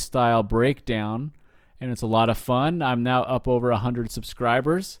Boy style breakdown, and it's a lot of fun. I'm now up over 100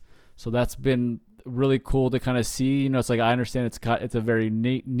 subscribers, so that's been really cool to kind of see. It's like I understand it's a very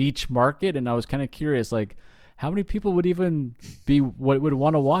niche market, and I was kind of curious, like how many people would even would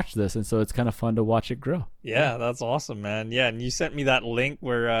want to watch this, and so it's kind of fun to watch it grow. Yeah, that's awesome, man. Yeah, and you sent me that link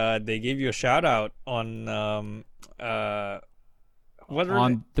where they gave you a shout out on on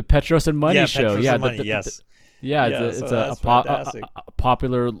the Petros and Money show. Petros Yeah, and Money, yes. Yeah, Yeah, it's so a that's fantastic.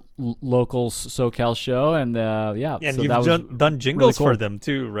 popular local SoCal show, and And so you've done jingles cool. for them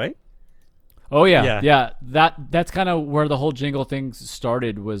too, right? Oh yeah. That's kind of where the whole jingle thing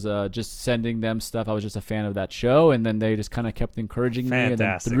started. Was just sending them stuff. I was just a fan of that show, and then they just kind of kept encouraging me. And then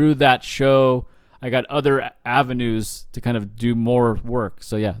Fantastic. through that show, I got other avenues to kind of do more work.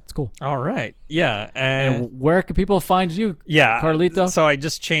 So yeah, it's cool. All right. Yeah. And where can people find you? Yeah, Carlito. So I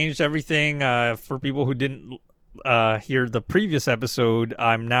just changed everything for people who didn't hear the previous episode.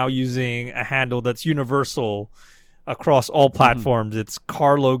 I'm now using a handle that's universal across all platforms. It's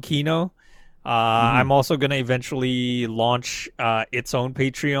Carlo Kino. I'm also going to eventually launch its own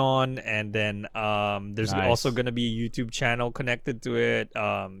Patreon, and then there's Nice. also going to be a YouTube channel connected to it.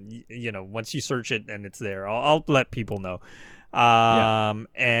 Once you search it and it's there, I'll let people know. And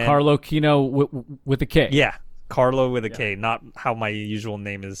Carlo Kino with a K. yeah, Carlo with a K, not how my usual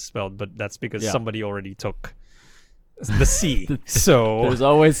name is spelled, but that's because somebody already took the C. So There's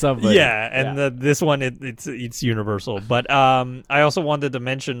always somebody. yeah, and this one it's universal. But I also wanted to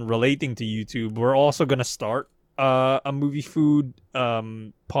mention, relating to YouTube, we're also gonna start a movie food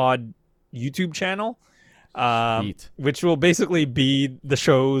pod YouTube channel, which will basically be the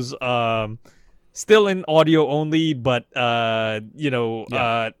shows still in audio only, but I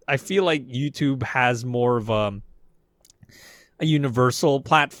feel like YouTube has more of a universal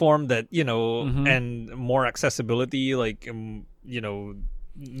platform that and more accessibility. Like a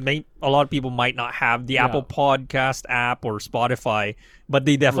lot of people might not have the Apple Podcast app or Spotify, but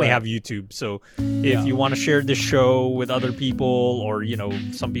they definitely have YouTube. So if you want to share this show with other people, or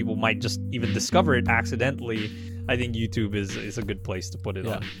some people might just even discover it accidentally, I think YouTube is a good place to put it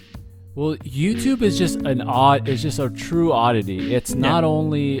on. Well, YouTube is just it's just a true oddity. It's not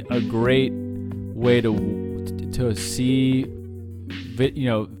only a great way to see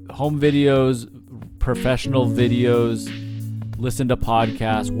home videos, professional videos, listen to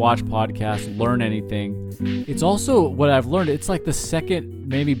podcasts, watch podcasts, learn anything. It's also, what I've learned, it's like the second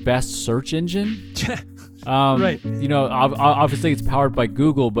maybe best search engine. Right. Obviously it's powered by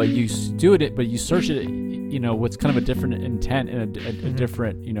Google, but you search it, what's kind of a different intent and a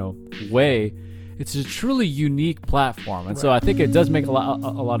different, way. It's a truly unique platform, and so I think it does make a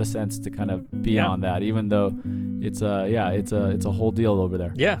lot of sense to kind of be on that, even though it's a whole deal over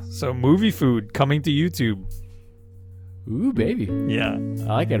there. Yeah. So movie food coming to YouTube. Ooh, baby. Yeah.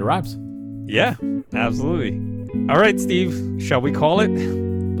 I like it. It rhymes. Yeah, absolutely. All right, Steve. Shall we call it?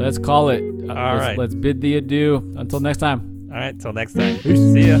 Let's call it. All right. Let's bid the adieu. Until next time. All right. Till next time.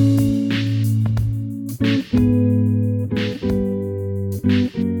 See ya.